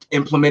and that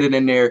implemented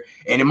in there,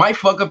 and it might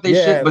fuck up their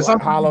shit. But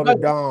like Hollow the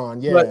Dawn,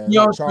 but, you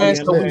know what I'm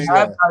saying? So we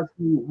have guys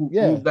who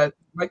that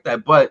like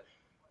that. But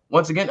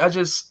once again, I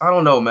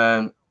don't know,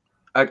 man.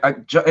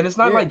 And it's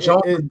not like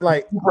Jones, it's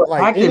like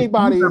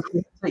anybody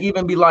to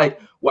even be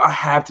like, well, I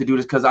have to do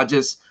this because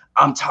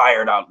I'm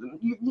tired out.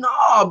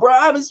 No,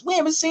 bro, we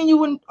haven't seen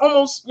you in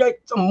almost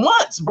like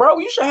months, bro.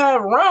 You should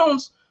have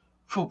rounds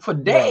for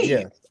days.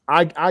 Yeah.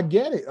 I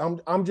get it.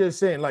 I'm just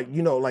saying, like,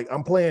 you know, like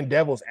I'm playing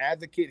devil's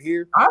advocate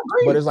here. I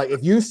agree. But it's like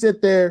if you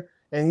sit there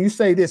and you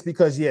say this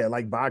because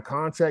like by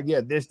contract,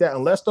 this, that,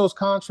 unless those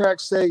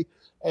contracts say,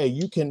 hey,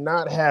 you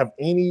cannot have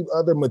any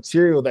other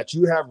material that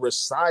you have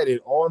recited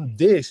on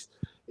this.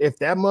 If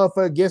that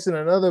motherfucker gets in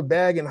another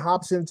bag and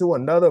hops into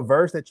another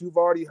verse that you've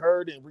already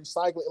heard and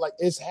recycle it, like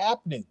it's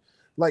happening.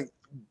 Like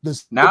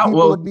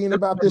people are being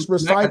about this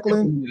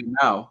recycling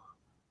now,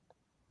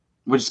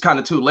 which is kind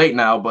of too late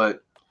now,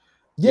 but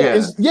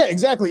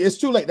exactly. It's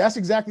too late. That's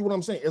exactly what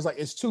I'm saying. It's like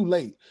it's too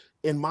late.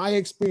 In my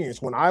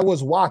experience, when I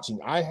was watching,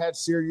 I had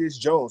Serious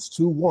Jones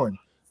 2-1,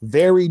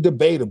 very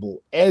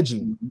debatable,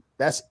 edging.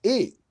 That's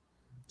it.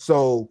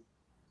 So,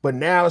 but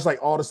now it's like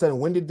all of a sudden,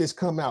 when did this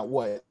come out?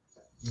 What?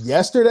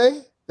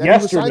 Yesterday?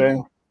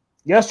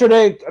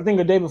 Yesterday, I think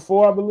the day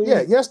before, I believe.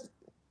 Yeah,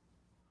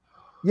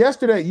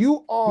 yesterday.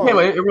 You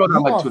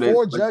are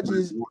 4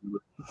 judges.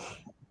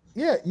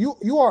 Yeah,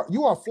 you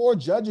are 4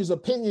 judges'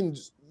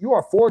 opinions. You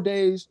are 4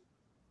 days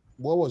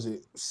what was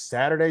it,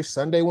 Saturday,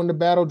 Sunday when the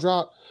battle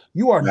dropped.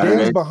 You are Saturday.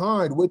 days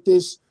behind with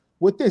this.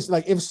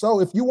 Like,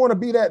 if you want to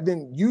be that,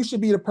 then you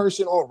should be the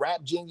person on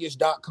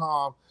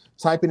rapgenius.com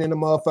typing in the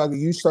motherfucker,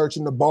 you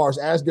searching the bars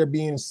as they're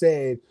being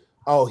said.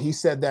 Oh, he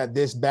said that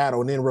this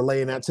battle, and then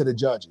relaying that to the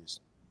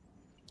judges.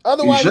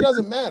 Otherwise, it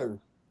doesn't matter.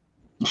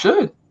 You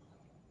should.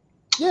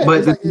 Yeah,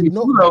 but like,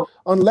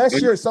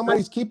 unless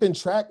somebody's keeping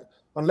track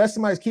of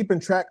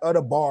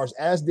the bars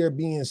as they're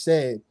being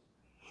said,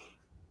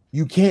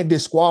 you can't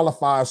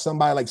disqualify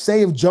somebody. Like,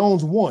 say if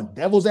Jones won,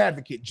 devil's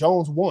advocate,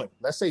 Jones won.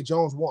 Let's say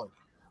Jones won.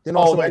 Then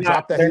also they're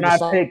not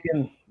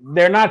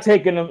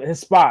taking him his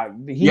spot.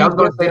 They're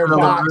not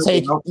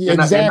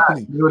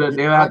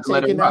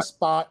taking that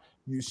spot.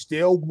 You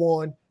still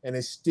won, and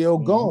it's still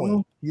going.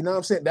 Mm-hmm. You know what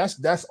I'm saying?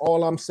 That's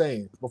all I'm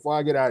saying. Before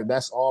I get out,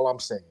 that's all I'm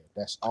saying.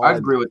 That's all. I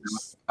agree with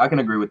that. I can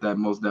agree with that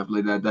most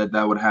definitely.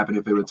 That would happen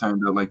if it would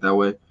turned out like that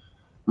way.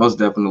 Most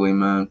definitely,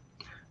 man.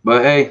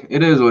 But hey,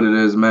 it is what it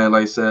is, man.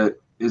 Like I said,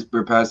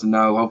 we're passing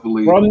now.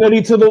 Hopefully, from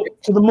Nitty to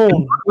the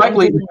moon.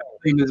 Likely,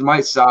 this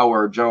might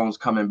sour Jones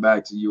coming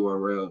back to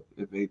URL,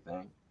 if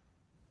anything.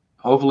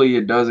 Hopefully,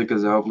 it doesn't,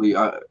 because hopefully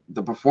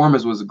the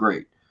performance was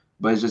great,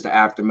 but it's just the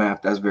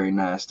aftermath that's very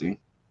nasty.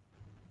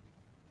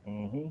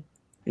 Mm-hmm.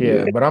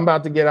 Yeah, but I'm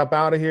about to get up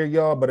out of here,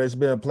 y'all. But it's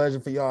been a pleasure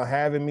for y'all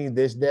having me.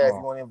 If you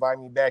want to invite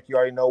me back, you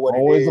already know what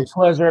always it is. A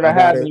pleasure to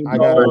have you. I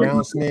got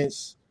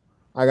announcements.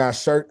 I got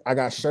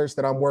shirts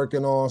that I'm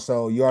working on,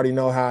 so you already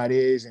know how it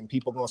is. And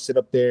people gonna sit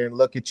up there and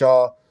look at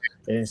y'all,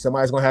 and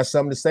somebody's gonna have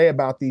something to say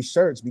about these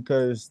shirts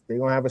because they're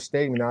gonna have a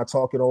statement. I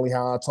talk it only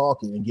how I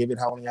talk it, and give it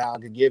only how I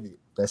can give it.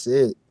 That's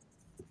it.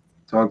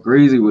 Talk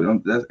greasy with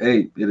them.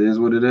 It is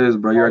what it is,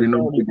 bro. You already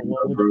know what to do,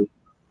 bro.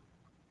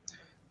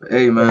 But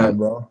hey, man, yeah,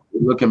 bro.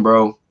 Good looking,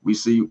 bro. We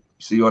see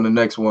you on the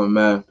next one,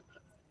 man.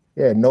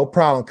 Yeah, no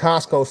problem.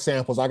 Costco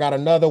samples. I got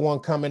another one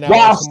coming out.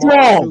 Wow,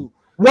 strong.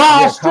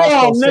 Wow,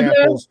 strong, nigga.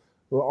 Samples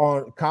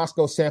on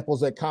Costco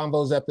samples at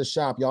Convos at the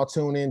Shop. Y'all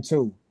tune in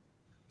too.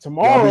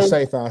 Tomorrow. Y'all be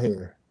safe out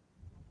here.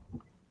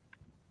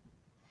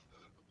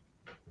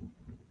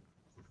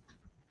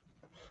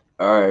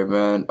 All right,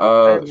 man.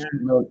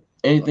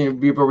 Anything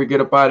before we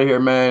get up out of here,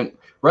 man?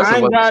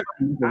 Wrestling was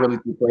really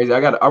too crazy.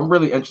 I'm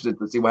really interested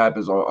to see what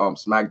happens on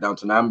SmackDown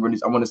tonight.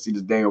 I want to see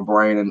this Daniel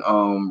Bryan and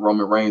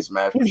Roman Reigns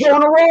match. He's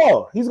going to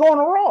Raw. It's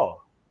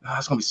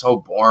gonna be so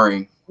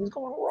boring. He's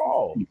going to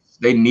Raw.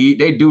 They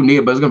do need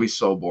it, but it's gonna be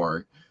so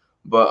boring.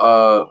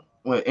 But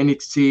when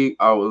NXT,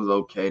 I was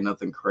okay,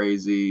 nothing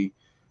crazy.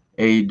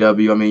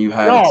 AEW, I mean, you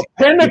had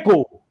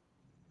Pinnacle,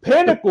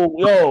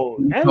 yo,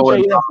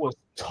 MJF was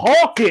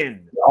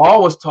talking.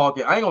 All was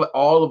talking. I ain't gonna let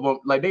all of them,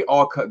 like, they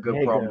all cut good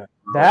promos.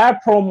 That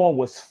promo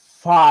was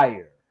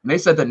fire. And they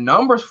said the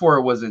numbers for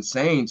it was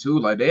insane too.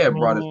 Like, they had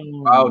brought us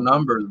wild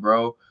numbers,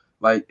 bro.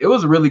 Like, it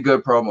was a really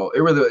good promo.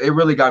 It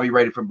really got me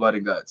ready for Blood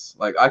and Guts.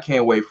 Like, I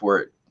can't wait for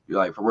it.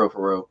 Like, for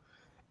real.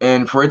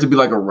 And for it to be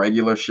like a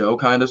regular show,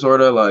 kind of,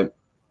 sort of, like,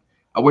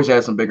 I wish I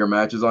had some bigger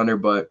matches on there,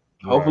 but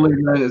hopefully,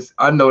 man,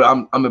 I know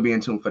I'm gonna be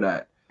in tune for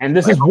that. And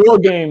this is War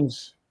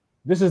Games.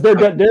 This is their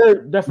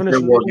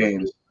definition. War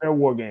Games. They're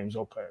War Games.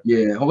 Okay.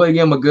 Yeah, hopefully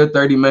give them a good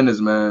 30 minutes,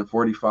 man.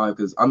 45,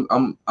 because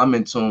I'm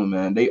in tune,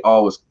 man. They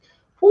always,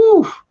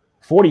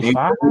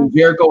 45.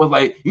 Jericho was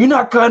like, "You're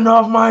not cutting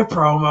off my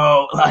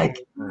promo." Like,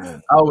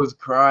 I was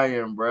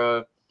crying,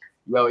 bro.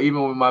 Yo,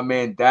 even when my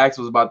man Dax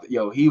was about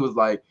to, he was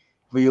like,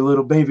 "For your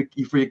little baby,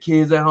 for your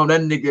kids at home,"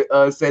 that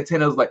nigga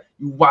Santana was like,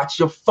 "You watch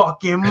your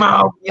fucking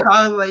mouth."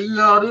 I was like,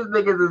 "Yo, these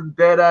niggas is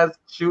dead ass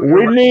shooting."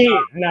 We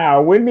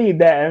need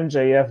that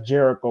MJF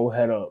Jericho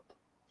head up.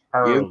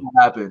 It will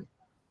happen.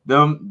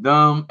 Them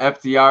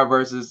FTR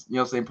versus,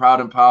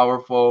 Proud and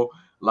Powerful,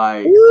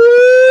 like.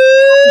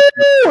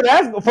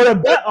 That's for the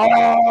bet.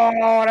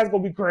 Oh, that's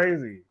gonna be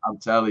crazy. I'm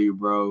telling you,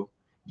 bro.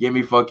 Give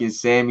me fucking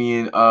Sammy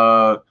and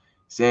what's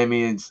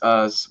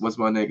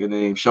my nigga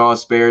name? Sean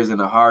Spears in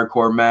a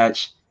hardcore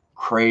match.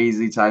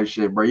 Crazy type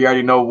shit, bro. You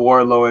already know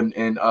Warlow and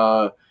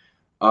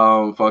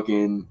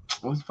fucking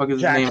what the fuck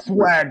is his name?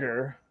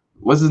 Swagger.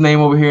 What's his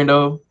name over here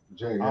though?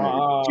 Jake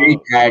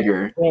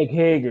Hager. Jake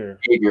Hager.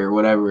 Hager,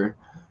 whatever.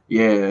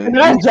 Yeah. And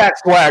that's Jack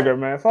Swagger,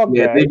 man. Fuck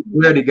yeah,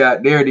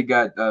 that. They already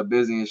got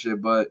busy and shit,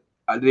 but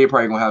they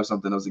probably gonna have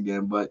something else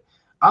again. But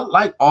I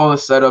like all the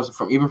setups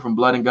from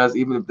Blood and Guts,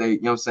 even if they,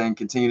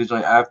 continue to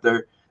join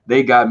after.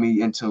 They got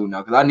me in tune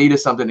now because I needed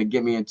something to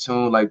get me in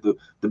tune. Like the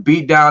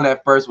beat down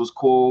at first was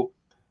cool,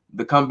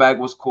 the comeback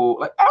was cool.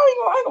 Like I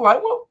ain't gonna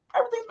lie, well,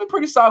 everything's been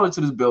pretty solid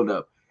to this build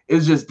up.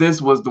 It's just this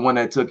was the one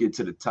that took it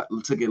to the top,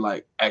 took it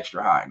like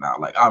extra high now.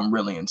 Like I'm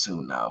really in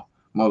tune now,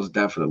 most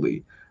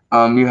definitely.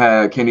 You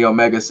had Kenny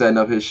Omega setting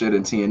up his shit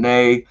in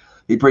TNA.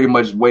 He pretty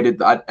much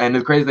waited, and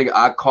the crazy thing,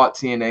 I caught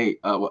TNA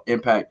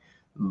Impact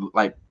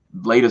like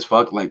late as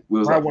fuck. Like we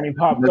was right like when he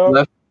popped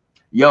up.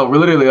 Yo,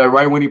 literally, like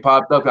right when he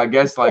popped up, I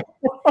guess like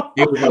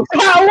it was.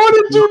 What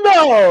did you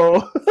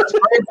know?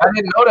 I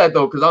didn't know that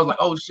though, because I was like,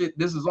 oh shit,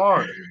 this is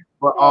on.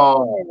 But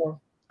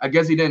I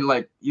guess he didn't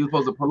he was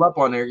supposed to pull up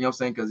on there,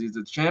 because he's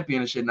the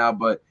champion and shit now,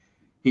 but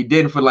he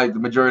didn't for like the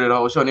majority of the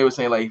whole show. And they were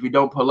saying like if you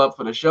don't pull up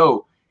for the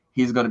show,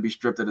 he's gonna be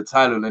stripped of the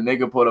title. And the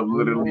nigga put up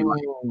literally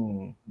like,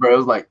 bro, it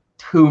was like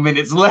 2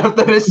 minutes left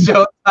of the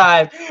show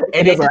time,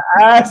 and it's an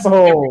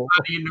asshole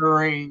in the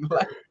ring.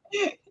 Like,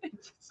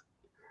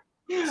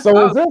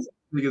 so is this?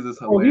 Niggas is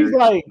So he's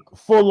like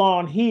full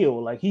on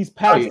heel, like he's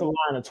past the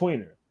line of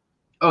tweener.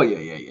 Oh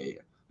yeah.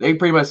 They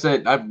pretty much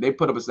said they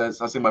put up a set.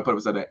 I see my put up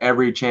a set that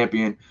every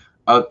champion,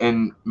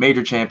 and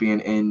major champion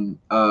in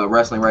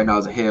wrestling right now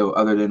is a heel,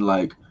 other than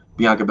like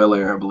Bianca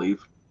Belair, I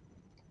believe.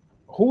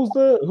 Who's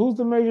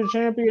the major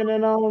champion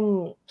in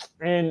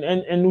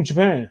New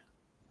Japan?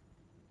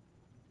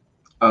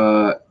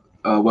 Will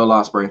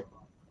Ospreay.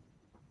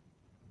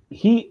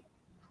 He's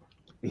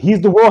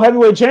the world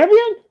heavyweight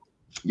champion?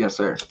 Yes,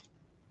 sir.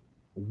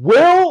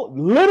 Little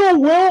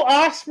Will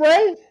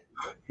Ospreay?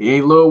 He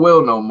ain't Lil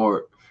Will no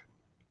more.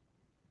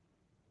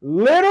 The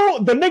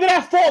nigga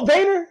that fought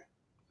Vader?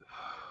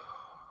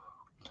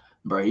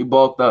 Bro, he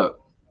bulked up.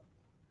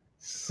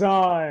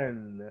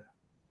 Son.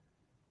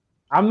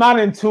 I'm not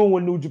in tune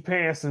with New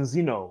Japan since,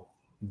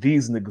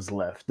 these niggas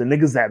left. The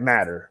niggas that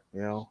matter,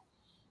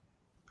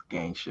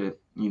 Gang shit.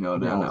 You know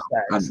that.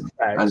 Facts.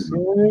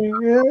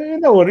 You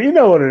know what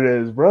it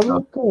is,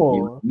 brother. Come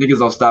on. Niggas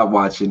don't stop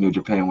watching New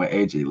Japan when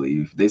AJ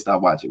leave. They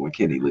stop watching when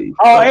Kenny leave.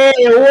 Oh, hey,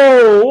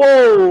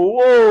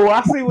 whoa.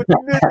 I see what you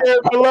did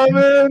there,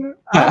 beloved.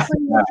 I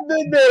see what you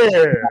did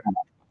there.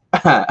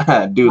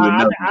 Dude,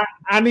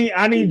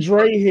 I need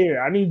Dre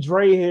here. I need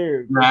Dre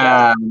here.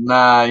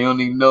 Nah, you don't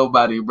need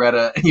nobody,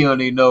 brother. You don't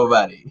need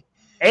nobody.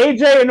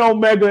 AJ and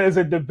Omega is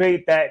a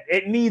debate that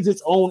it needs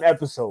its own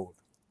episode.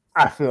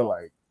 I feel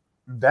like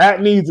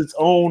that needs its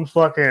own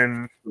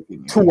fucking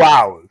 2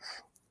 hours.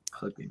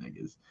 Cooking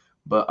niggas.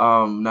 But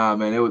nah,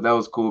 man, that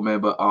was cool, man.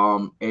 But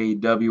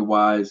AEW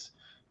wise,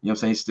 you know what I'm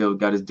saying, he still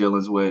got his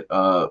dealings with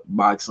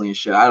Moxley and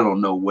shit. I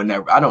don't know when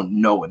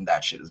that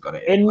shit is gonna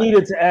end. It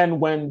needed to end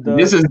when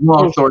this is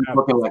long story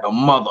looking like a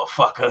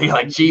motherfucker.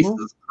 Like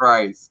Jesus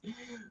Christ.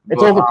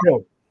 It's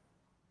overkill.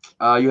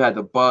 You had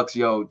the Bucks,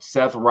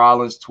 Seth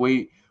Rollins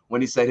tweet when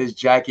he said his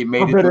jacket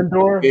made it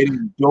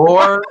Forbidden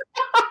door.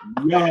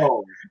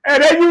 Yo.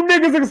 And then you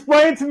niggas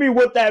explain to me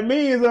what that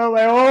means. I'm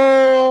like,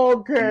 oh,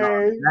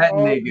 okay. That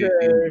nigga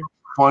is a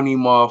funny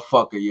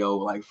motherfucker, yo.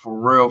 Like, for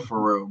real,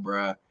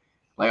 bruh.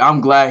 Like, I'm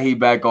glad he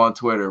back on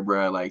Twitter,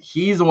 bruh. Like,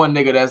 he's the one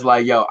nigga that's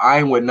like, yo, I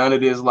ain't with none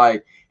of this,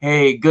 like,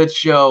 hey, good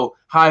show,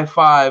 high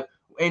five,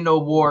 ain't no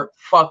war,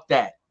 fuck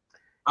that.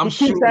 He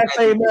keeps that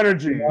same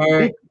energy.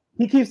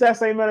 He keeps that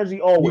same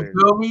energy always.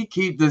 You feel me?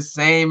 Keep the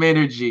same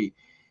energy.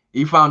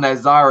 He found that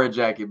Zara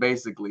jacket,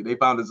 basically. They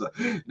found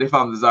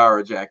the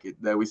Zara jacket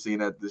that we seen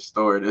at the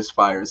store. This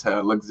fire as hell.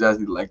 It looks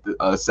exactly like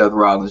the Seth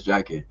Rollins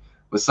jacket.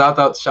 But shout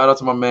out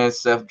to my man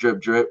Seth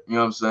Drip. You know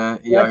what I'm saying?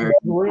 He out here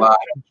getting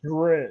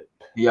fly.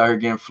 He out here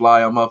getting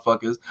fly on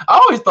motherfuckers. I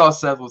always thought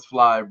Seth was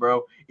fly,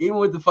 bro. Even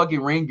with the fucking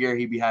ring gear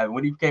he be having.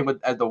 When he came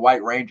as the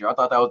White Ranger, I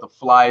thought that was the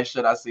flyest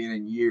shit I've seen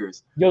in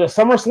years. Yo, the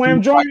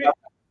SummerSlam joint?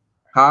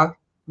 Huh?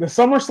 The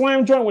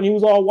SummerSlam joint when he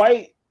was all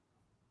white?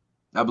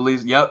 I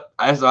believe, yep.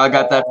 I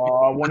got that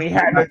figure. When he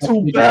had the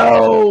 2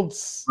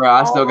 belts. Bro,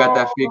 I still got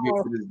that figure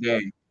to this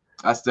day.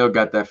 I still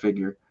got that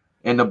figure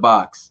in the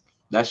box.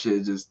 That shit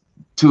is just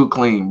too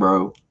clean,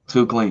 bro.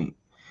 Too clean.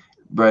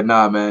 Bro,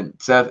 nah, man.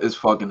 Seth is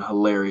fucking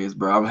hilarious,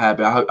 bro. I'm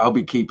happy. I hope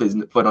he keep his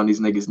foot on these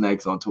niggas'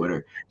 necks on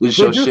Twitter. This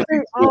show shit.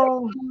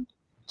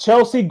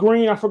 Chelsea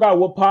Green, I forgot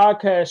what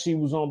podcast she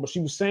was on, but she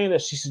was saying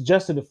that she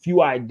suggested a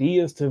few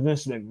ideas to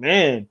Vince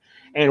McMahon.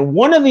 And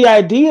one of the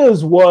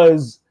ideas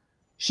was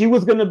she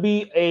was going to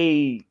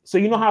be so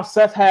you know how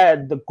Seth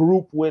had the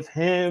group with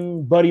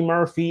him, Buddy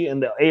Murphy,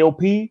 and the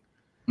AOP?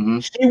 Mm-hmm.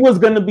 She was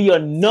going to be a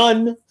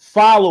nun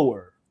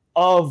follower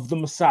of the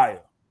Messiah.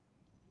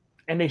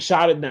 And they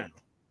shot it down.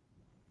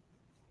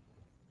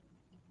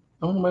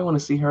 Don't nobody want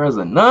to see her as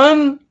a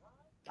nun?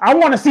 I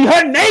want to see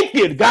her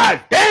naked. God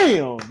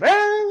damn,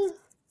 man.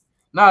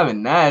 Not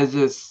even that. It's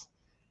just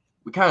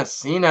we kind of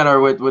seen that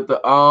with the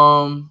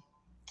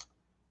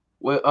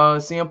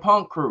CM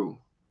Punk crew.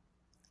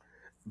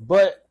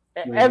 But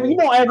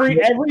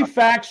every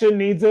faction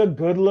needs a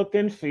good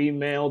looking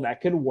female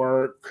that could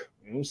work.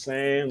 You know what I'm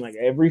saying? Like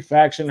every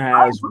faction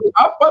has.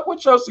 I fuck with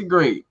Chelsea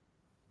Green,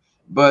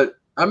 but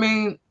I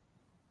mean,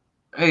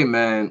 hey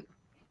man,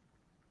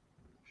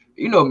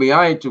 you know me,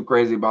 I ain't too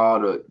crazy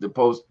about all the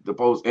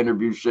post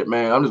interview shit,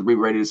 man. I'm just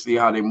ready to see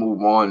how they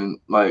move on and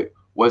like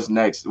what's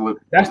next.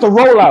 That's the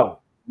rollout.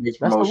 That's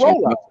the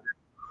rollout.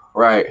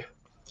 Right.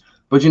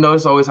 But you know,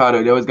 it's always how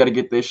they always got to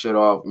get this shit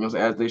off. You know,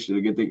 as they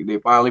should get, they're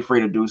finally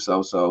free to do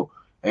so. So,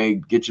 hey,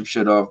 get your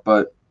shit off.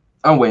 But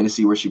I'm waiting to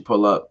see where she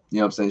pull up. You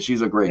know what I'm saying?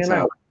 She's a great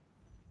talent.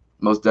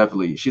 Most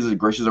definitely, she's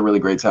a really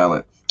great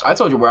talent. I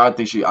told you where I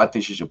think she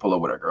should pull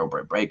up with her girl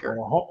Britt Baker.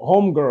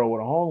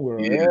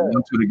 Homegirl. Yeah,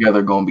 them two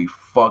together gonna be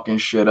fucking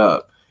shit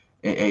up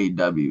in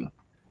AEW.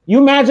 You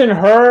imagine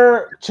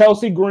her,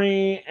 Chelsea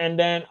Green, and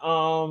then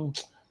the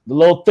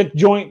little thick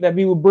joint that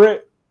be with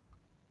Britt.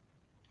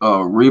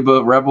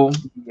 Reba Rebel.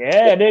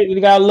 Yeah, they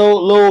got a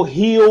little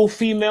heel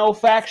female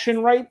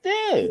faction right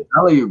there. I'm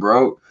telling you,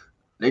 bro.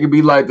 They could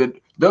be like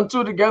the them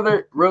two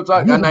together, real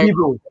talk. I know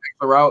you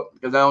her out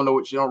because I don't know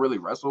what she don't really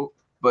wrestle,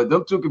 but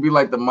them two could be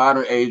like the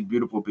modern age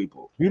beautiful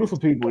people. Beautiful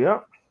people, yeah.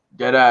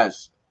 Dead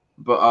ass.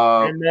 But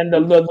and then the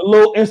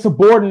little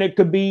insubordinate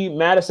could be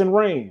Madison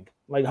Rain,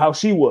 like how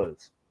she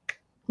was.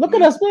 Look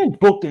at us, man,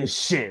 booking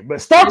shit.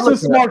 But Starks and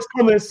Smarks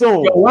coming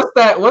soon. Yo, what's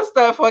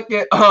that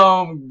fucking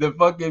the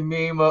fucking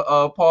meme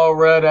of Paul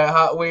Rudd at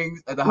Hot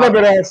Wings at the Look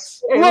at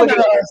us. Hey, look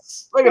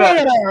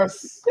at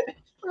us.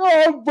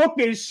 Oh,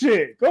 booking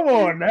shit. Come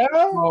on now.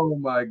 Oh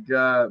my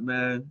god,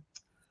 man.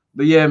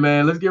 But yeah,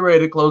 man, let's get ready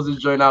to close this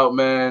joint out,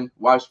 man.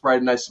 Watch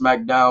Friday Night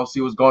SmackDown,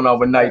 see what's going on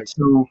with night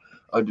 2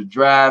 of the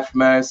draft,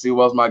 man. See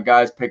what else my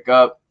guys pick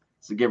up.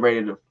 So get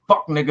ready to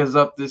fuck niggas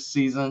up this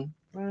season.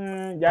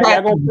 Man, y'all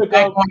gonna pick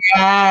up on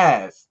your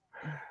ass.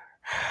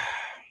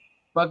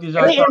 Fuck is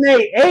y'all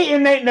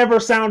 8-8 never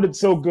sounded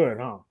so good,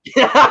 huh?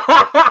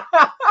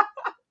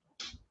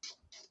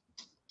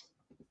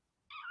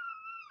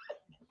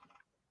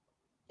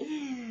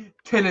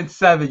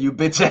 10-7, you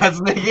bitch ass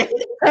nigga.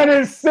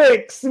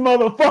 10-6,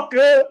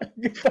 motherfucker.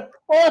 Get the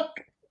fuck.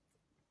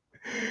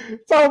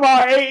 Talk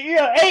about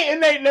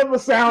 8-8 never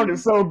sounded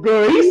so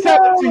good. He's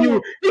selling to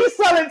you. He's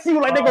selling to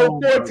you like they go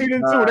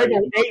 14-2. They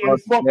go 8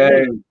 and fuck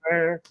man.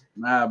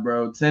 Nah,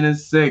 bro.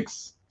 10-6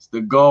 is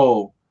the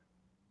goal.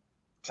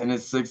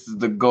 10-6 is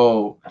the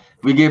goal.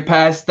 We get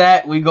past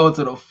that, we go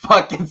to the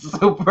fucking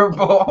Super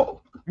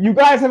Bowl. You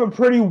guys have a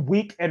pretty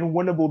weak and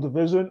winnable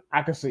division.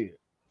 I can see it.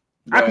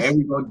 And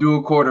we gonna do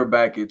a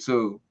quarterback it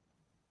too.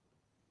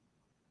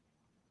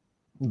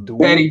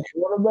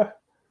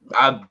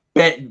 I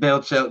bet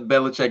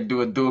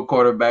Belichick do a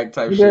quarterback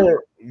type shit.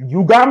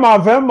 You got my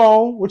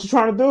Venmo. What you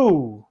trying to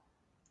do?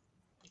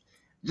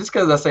 Just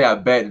because I say I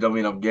bet don't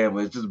mean I'm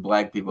gambling. It's just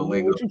black people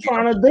legal. What you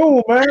trying to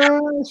do,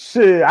 man?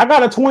 Shit, I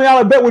got a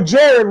 $20 bet with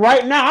Jared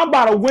right now. I'm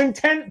about to win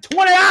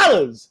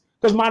 $20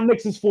 because my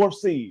Knicks is 4th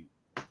seed.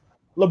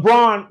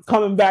 LeBron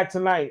coming back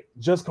tonight,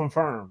 just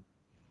confirmed.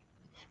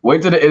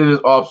 Wait till the end of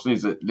this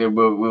offseason, then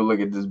we'll look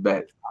at this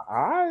bet. All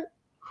right.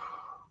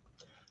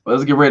 Well,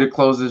 let's get ready to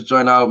close this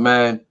joint out,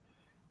 man.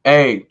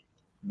 Hey,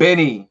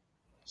 Benny,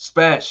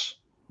 Spesh,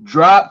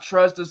 drop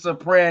Trust the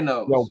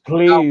Sopranos. Yo,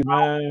 please,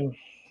 man.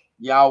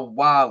 Y'all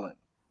wildin'.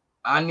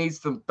 I need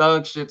some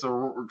thug shit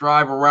to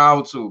drive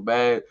around to,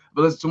 man.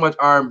 But it's too much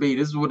R&B.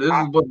 This is what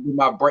to be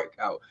my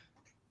breakout.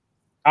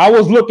 I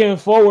was looking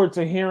forward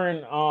to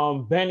hearing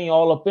Benny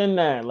all up in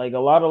that. Like a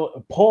lot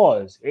of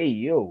pause. Hey,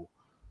 yo.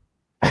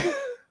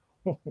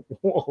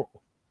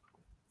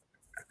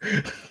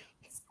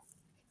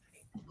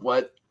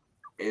 What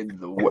in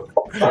the world?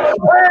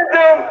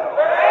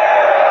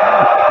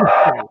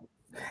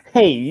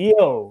 Hey,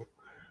 yo.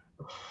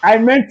 I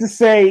meant to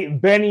say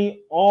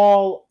Benny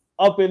all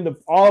up on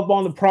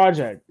the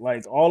project.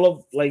 Like all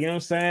of you know what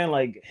I'm saying?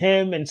 Like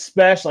him and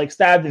Spesh, like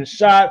Stabbed and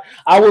Shot.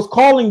 I was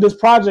calling this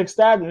project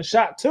Stabbed and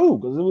Shot too,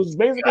 because it was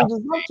basically just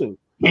them two.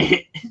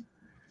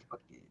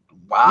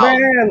 Wow.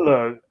 Man,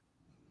 look.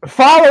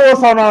 Follow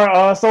us on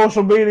our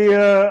social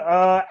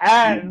media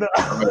at the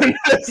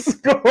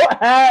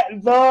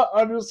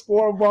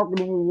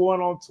 _marketable one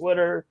on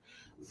Twitter.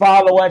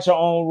 Follow at your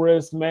own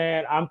risk,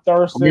 man. I'm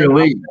thirsty.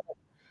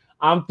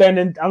 I'm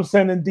sending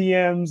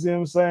DMs, you know what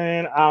I'm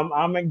saying?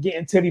 I'm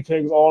getting titty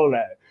pics, all of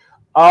that.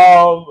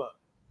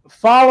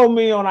 Follow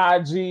me on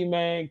IG,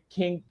 man,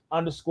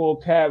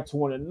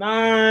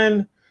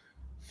 King_Cab29.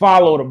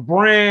 Follow the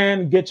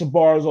brand, Get Your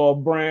Bars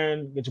Off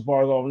brand, Get Your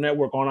Bars Off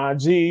network on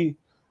IG.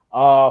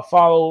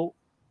 Follow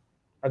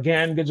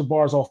again, Get Your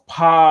Bars Off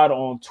pod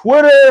on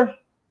Twitter.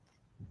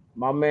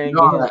 My man,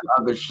 all that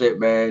other shit,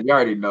 man. You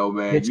already know,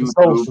 man.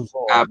 YouTube,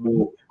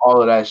 Apple,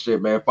 all of that shit,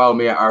 man. Follow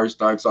me at Irish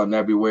Starks on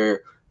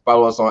everywhere.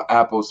 Follow us on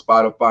Apple,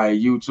 Spotify, and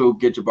YouTube.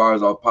 Get Your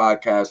Bars Off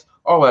podcast.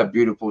 All that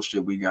beautiful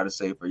shit we gotta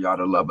say for y'all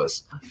to love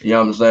us. You know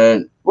what I'm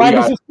saying? Like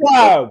and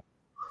subscribe.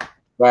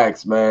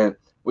 Facts, man.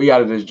 We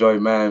out of this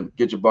joint, man.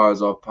 Get Your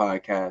Bars Off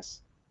podcast.